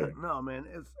 But yeah, sure. no, man,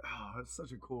 it's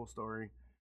such a cool story.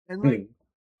 And like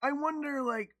I wonder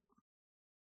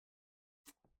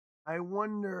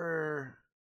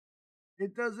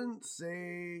it doesn't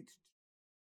say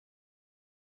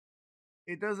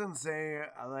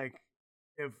like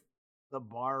if the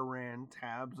bar ran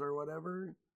tabs or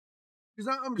whatever.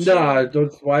 Because I'm sure. Nah,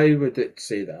 don't. Why would it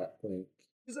say that?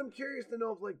 Because I'm curious to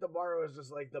know if like the bar was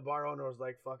just like the bar owner was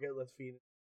like, "Fuck it, let's feed it,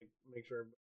 like, make sure,"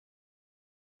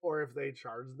 or if they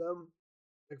charged them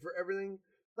like for everything.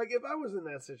 Like if I was in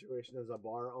that situation as a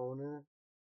bar owner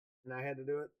and I had to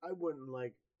do it, I wouldn't.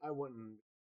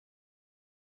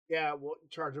 Yeah, we'll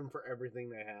charge them for everything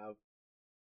they have.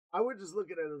 I would just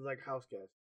look at it as like house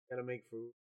guests. Gotta make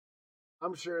food.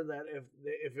 I'm sure that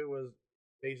if it was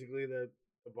basically the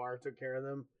bar took care of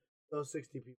them, those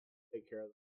 60 people take care of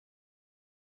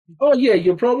them. Oh yeah,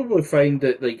 you'll probably find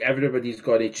that like everybody's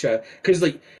got each because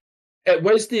like it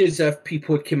was as if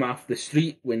people had come off the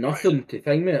street with nothing to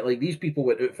time it. Like these people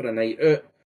went out for a night out,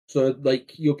 so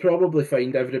like you'll probably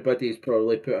find everybody's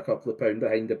probably put a couple of pound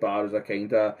behind the bar as a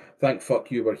kind of thank fuck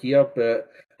you were here.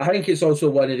 But I think it's also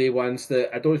one of the ones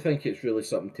that I don't think it's really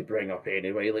something to bring up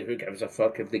anyway. Like who gives a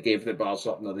fuck if they gave the bar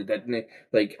something or they didn't?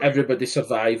 Like everybody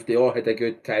survived. They all had a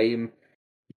good time.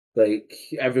 Like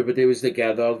everybody was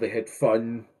together. They had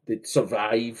fun. They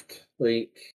survived.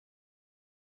 Like.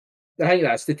 I think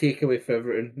that's the takeaway for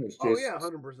everything. It's just,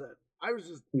 100%. I was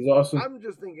just, it was awesome. I'm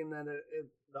just thinking that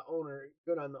the owner,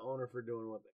 good on the owner for doing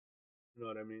what they, you know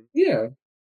what I mean? Yeah.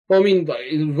 Well, I mean, like,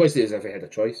 it was as if he had a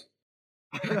choice.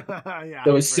 Yeah.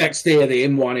 There was 60 of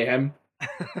them, one of him.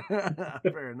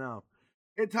 Fair enough.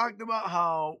 It talked about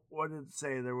how, what did it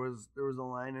say? There was a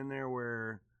line in there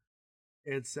where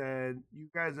it said, "You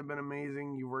guys have been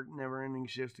amazing. You worked never-ending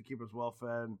shifts to keep us well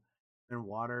fed and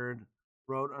watered,"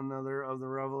 wrote another of the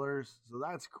revelers. So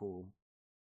that's cool.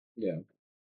 Yeah.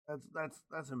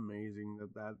 That's amazing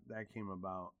that came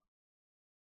about.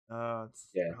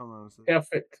 Yeah. Hold on a second.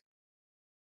 Perfect.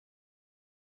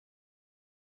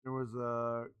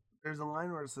 There's a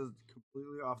line where it says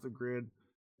completely off the grid.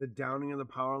 The downing of the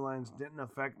power lines didn't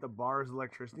affect the bar's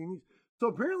electricity needs. So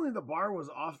apparently the bar was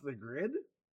off the grid.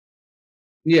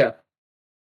 Yeah.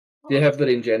 They have their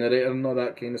own generator and all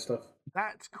that kind of stuff.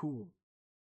 That's cool.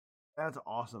 That's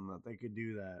awesome that they could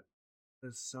do that.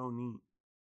 That's so neat.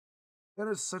 That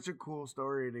is such a cool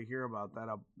story to hear about that.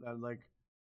 That like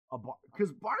a bar,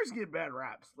 because bars get bad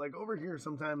raps. Like over here,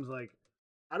 sometimes like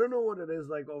I don't know what it is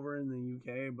like over in the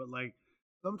UK, but like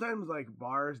sometimes like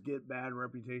bars get bad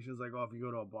reputations. Like, oh, if you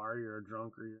go to a bar, you're a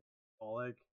drunk or you're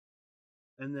alcoholic.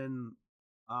 And then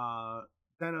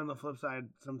on the flip side,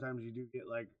 sometimes you do get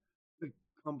like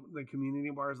the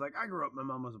community bars. Like I grew up, my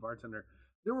mom was a bartender.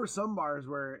 There were some bars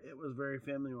where it was very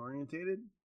family orientated.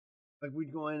 Like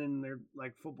we'd go in and they're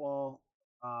like football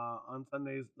on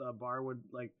Sundays. The bar would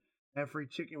like have free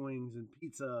chicken wings and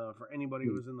pizza for anybody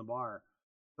who was in the bar.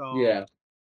 So yeah,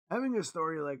 having a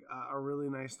story like a really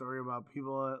nice story about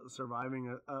people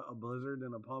surviving a blizzard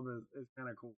in a pub is kind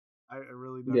of cool. I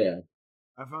really dug it.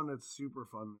 I found it super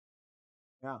fun.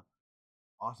 Yeah,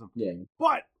 awesome. Yeah,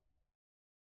 but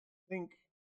I think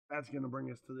that's going to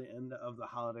bring us to the end of the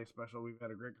holiday special. We've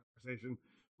had a great conversation.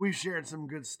 We've shared some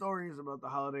good stories about the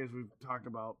holidays. We've talked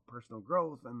about personal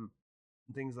growth and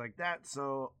things like that.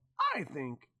 So I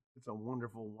think it's a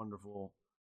wonderful, wonderful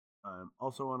time.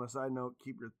 Also, on a side note,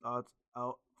 keep your thoughts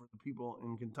out for the people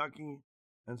in Kentucky.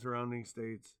 and surrounding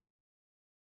states.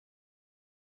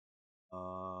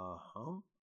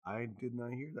 I did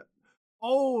not hear that.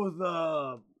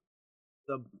 Oh,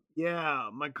 yeah,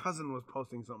 my cousin was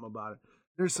posting something about it.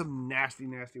 There's some nasty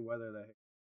weather that.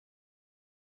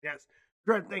 Yes,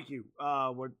 Trent, thank you.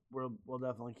 We'll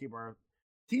definitely keep our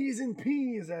T's and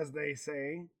P's, as they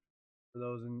say, for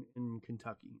those in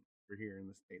Kentucky or here in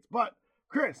the States. But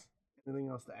Chris, anything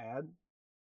else to add?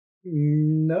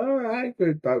 No, I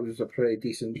think that was a pretty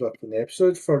decent fucking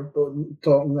episode for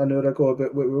talking an hour ago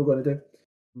about what we were going to do.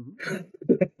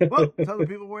 Well, tell the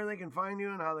people where they can find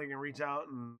you and how they can reach out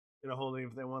and get a hold of you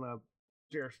if they want to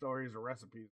share stories or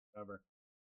recipes, whatever.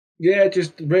 Yeah,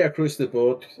 just right across the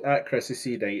board at Chris's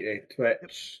C90,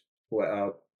 Twitch,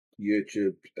 Twitter,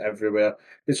 YouTube, everywhere.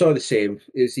 It's all the same.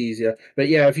 It's easier. But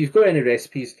yeah, if you've got any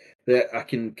recipes that I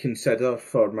can consider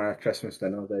for my Christmas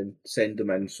dinner, then send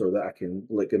them in so that I can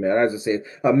look them at. As I said,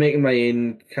 I'm making my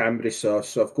own cranberry sauce,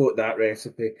 so I've got that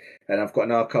recipe, and I've got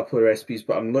another couple of recipes,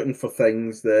 but I'm looking for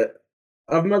things that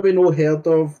I've maybe not heard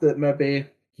of that maybe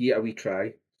give it a wee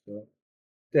try. So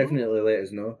definitely let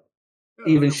us know.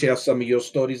 Yeah, Even 100%. share some of your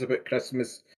stories about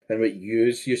Christmas and what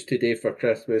yous used to do for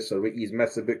Christmas or what you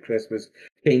miss about Christmas.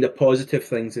 Kind of positive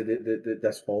things at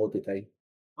this holiday time.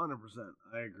 100%.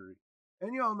 I agree.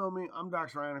 And you all know me. I'm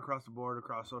Dox Ryan across the board,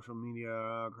 across social media,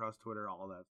 across Twitter, all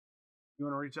that. You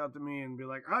want to reach out to me and be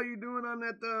like, how you doing on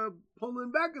that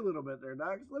pulling back a little bit there,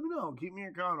 Dox? Let me know. Keep me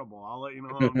accountable. I'll let you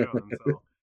know how I'm doing. So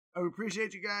I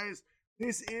appreciate you guys.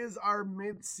 This is our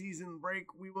mid-season break.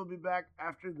 We will be back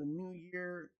after the new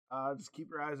year. Just keep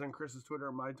your eyes on Chris's Twitter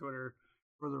and my Twitter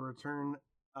for the return.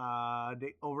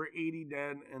 Over 80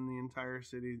 dead in the entire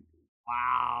city.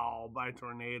 Wow, by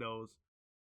tornadoes.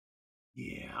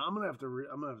 Yeah, I'm gonna have to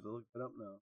look that up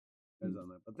now.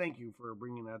 But thank you for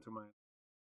bringing that to my.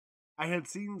 I had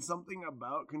seen something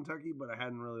about Kentucky, but I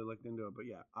hadn't really looked into it. But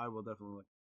yeah, I will definitely look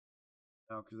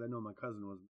now because I know my cousin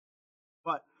was.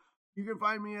 But you can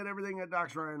find me at everything at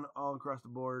Dox Ryan all across the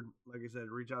board. Like I said,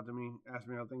 reach out to me, ask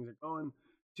me how things are going,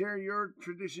 share your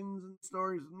traditions and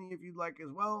stories with me if you'd like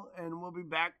as well. And we'll be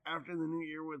back after the new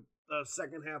year with the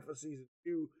second half of season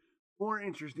 2. More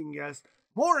interesting guests,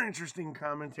 more interesting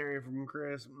commentary from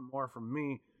Chris, more from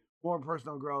me, more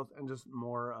personal growth, and just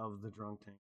more of the drunk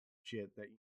tank shit that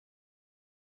you.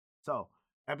 So,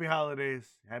 happy holidays,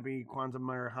 happy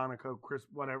Kwanzaa, Hanukkah, Chris,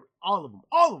 whatever, all of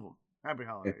them. Happy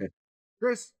holidays.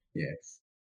 Chris, Yes.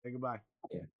 say goodbye.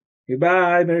 Yeah.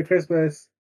 Goodbye. Merry Christmas.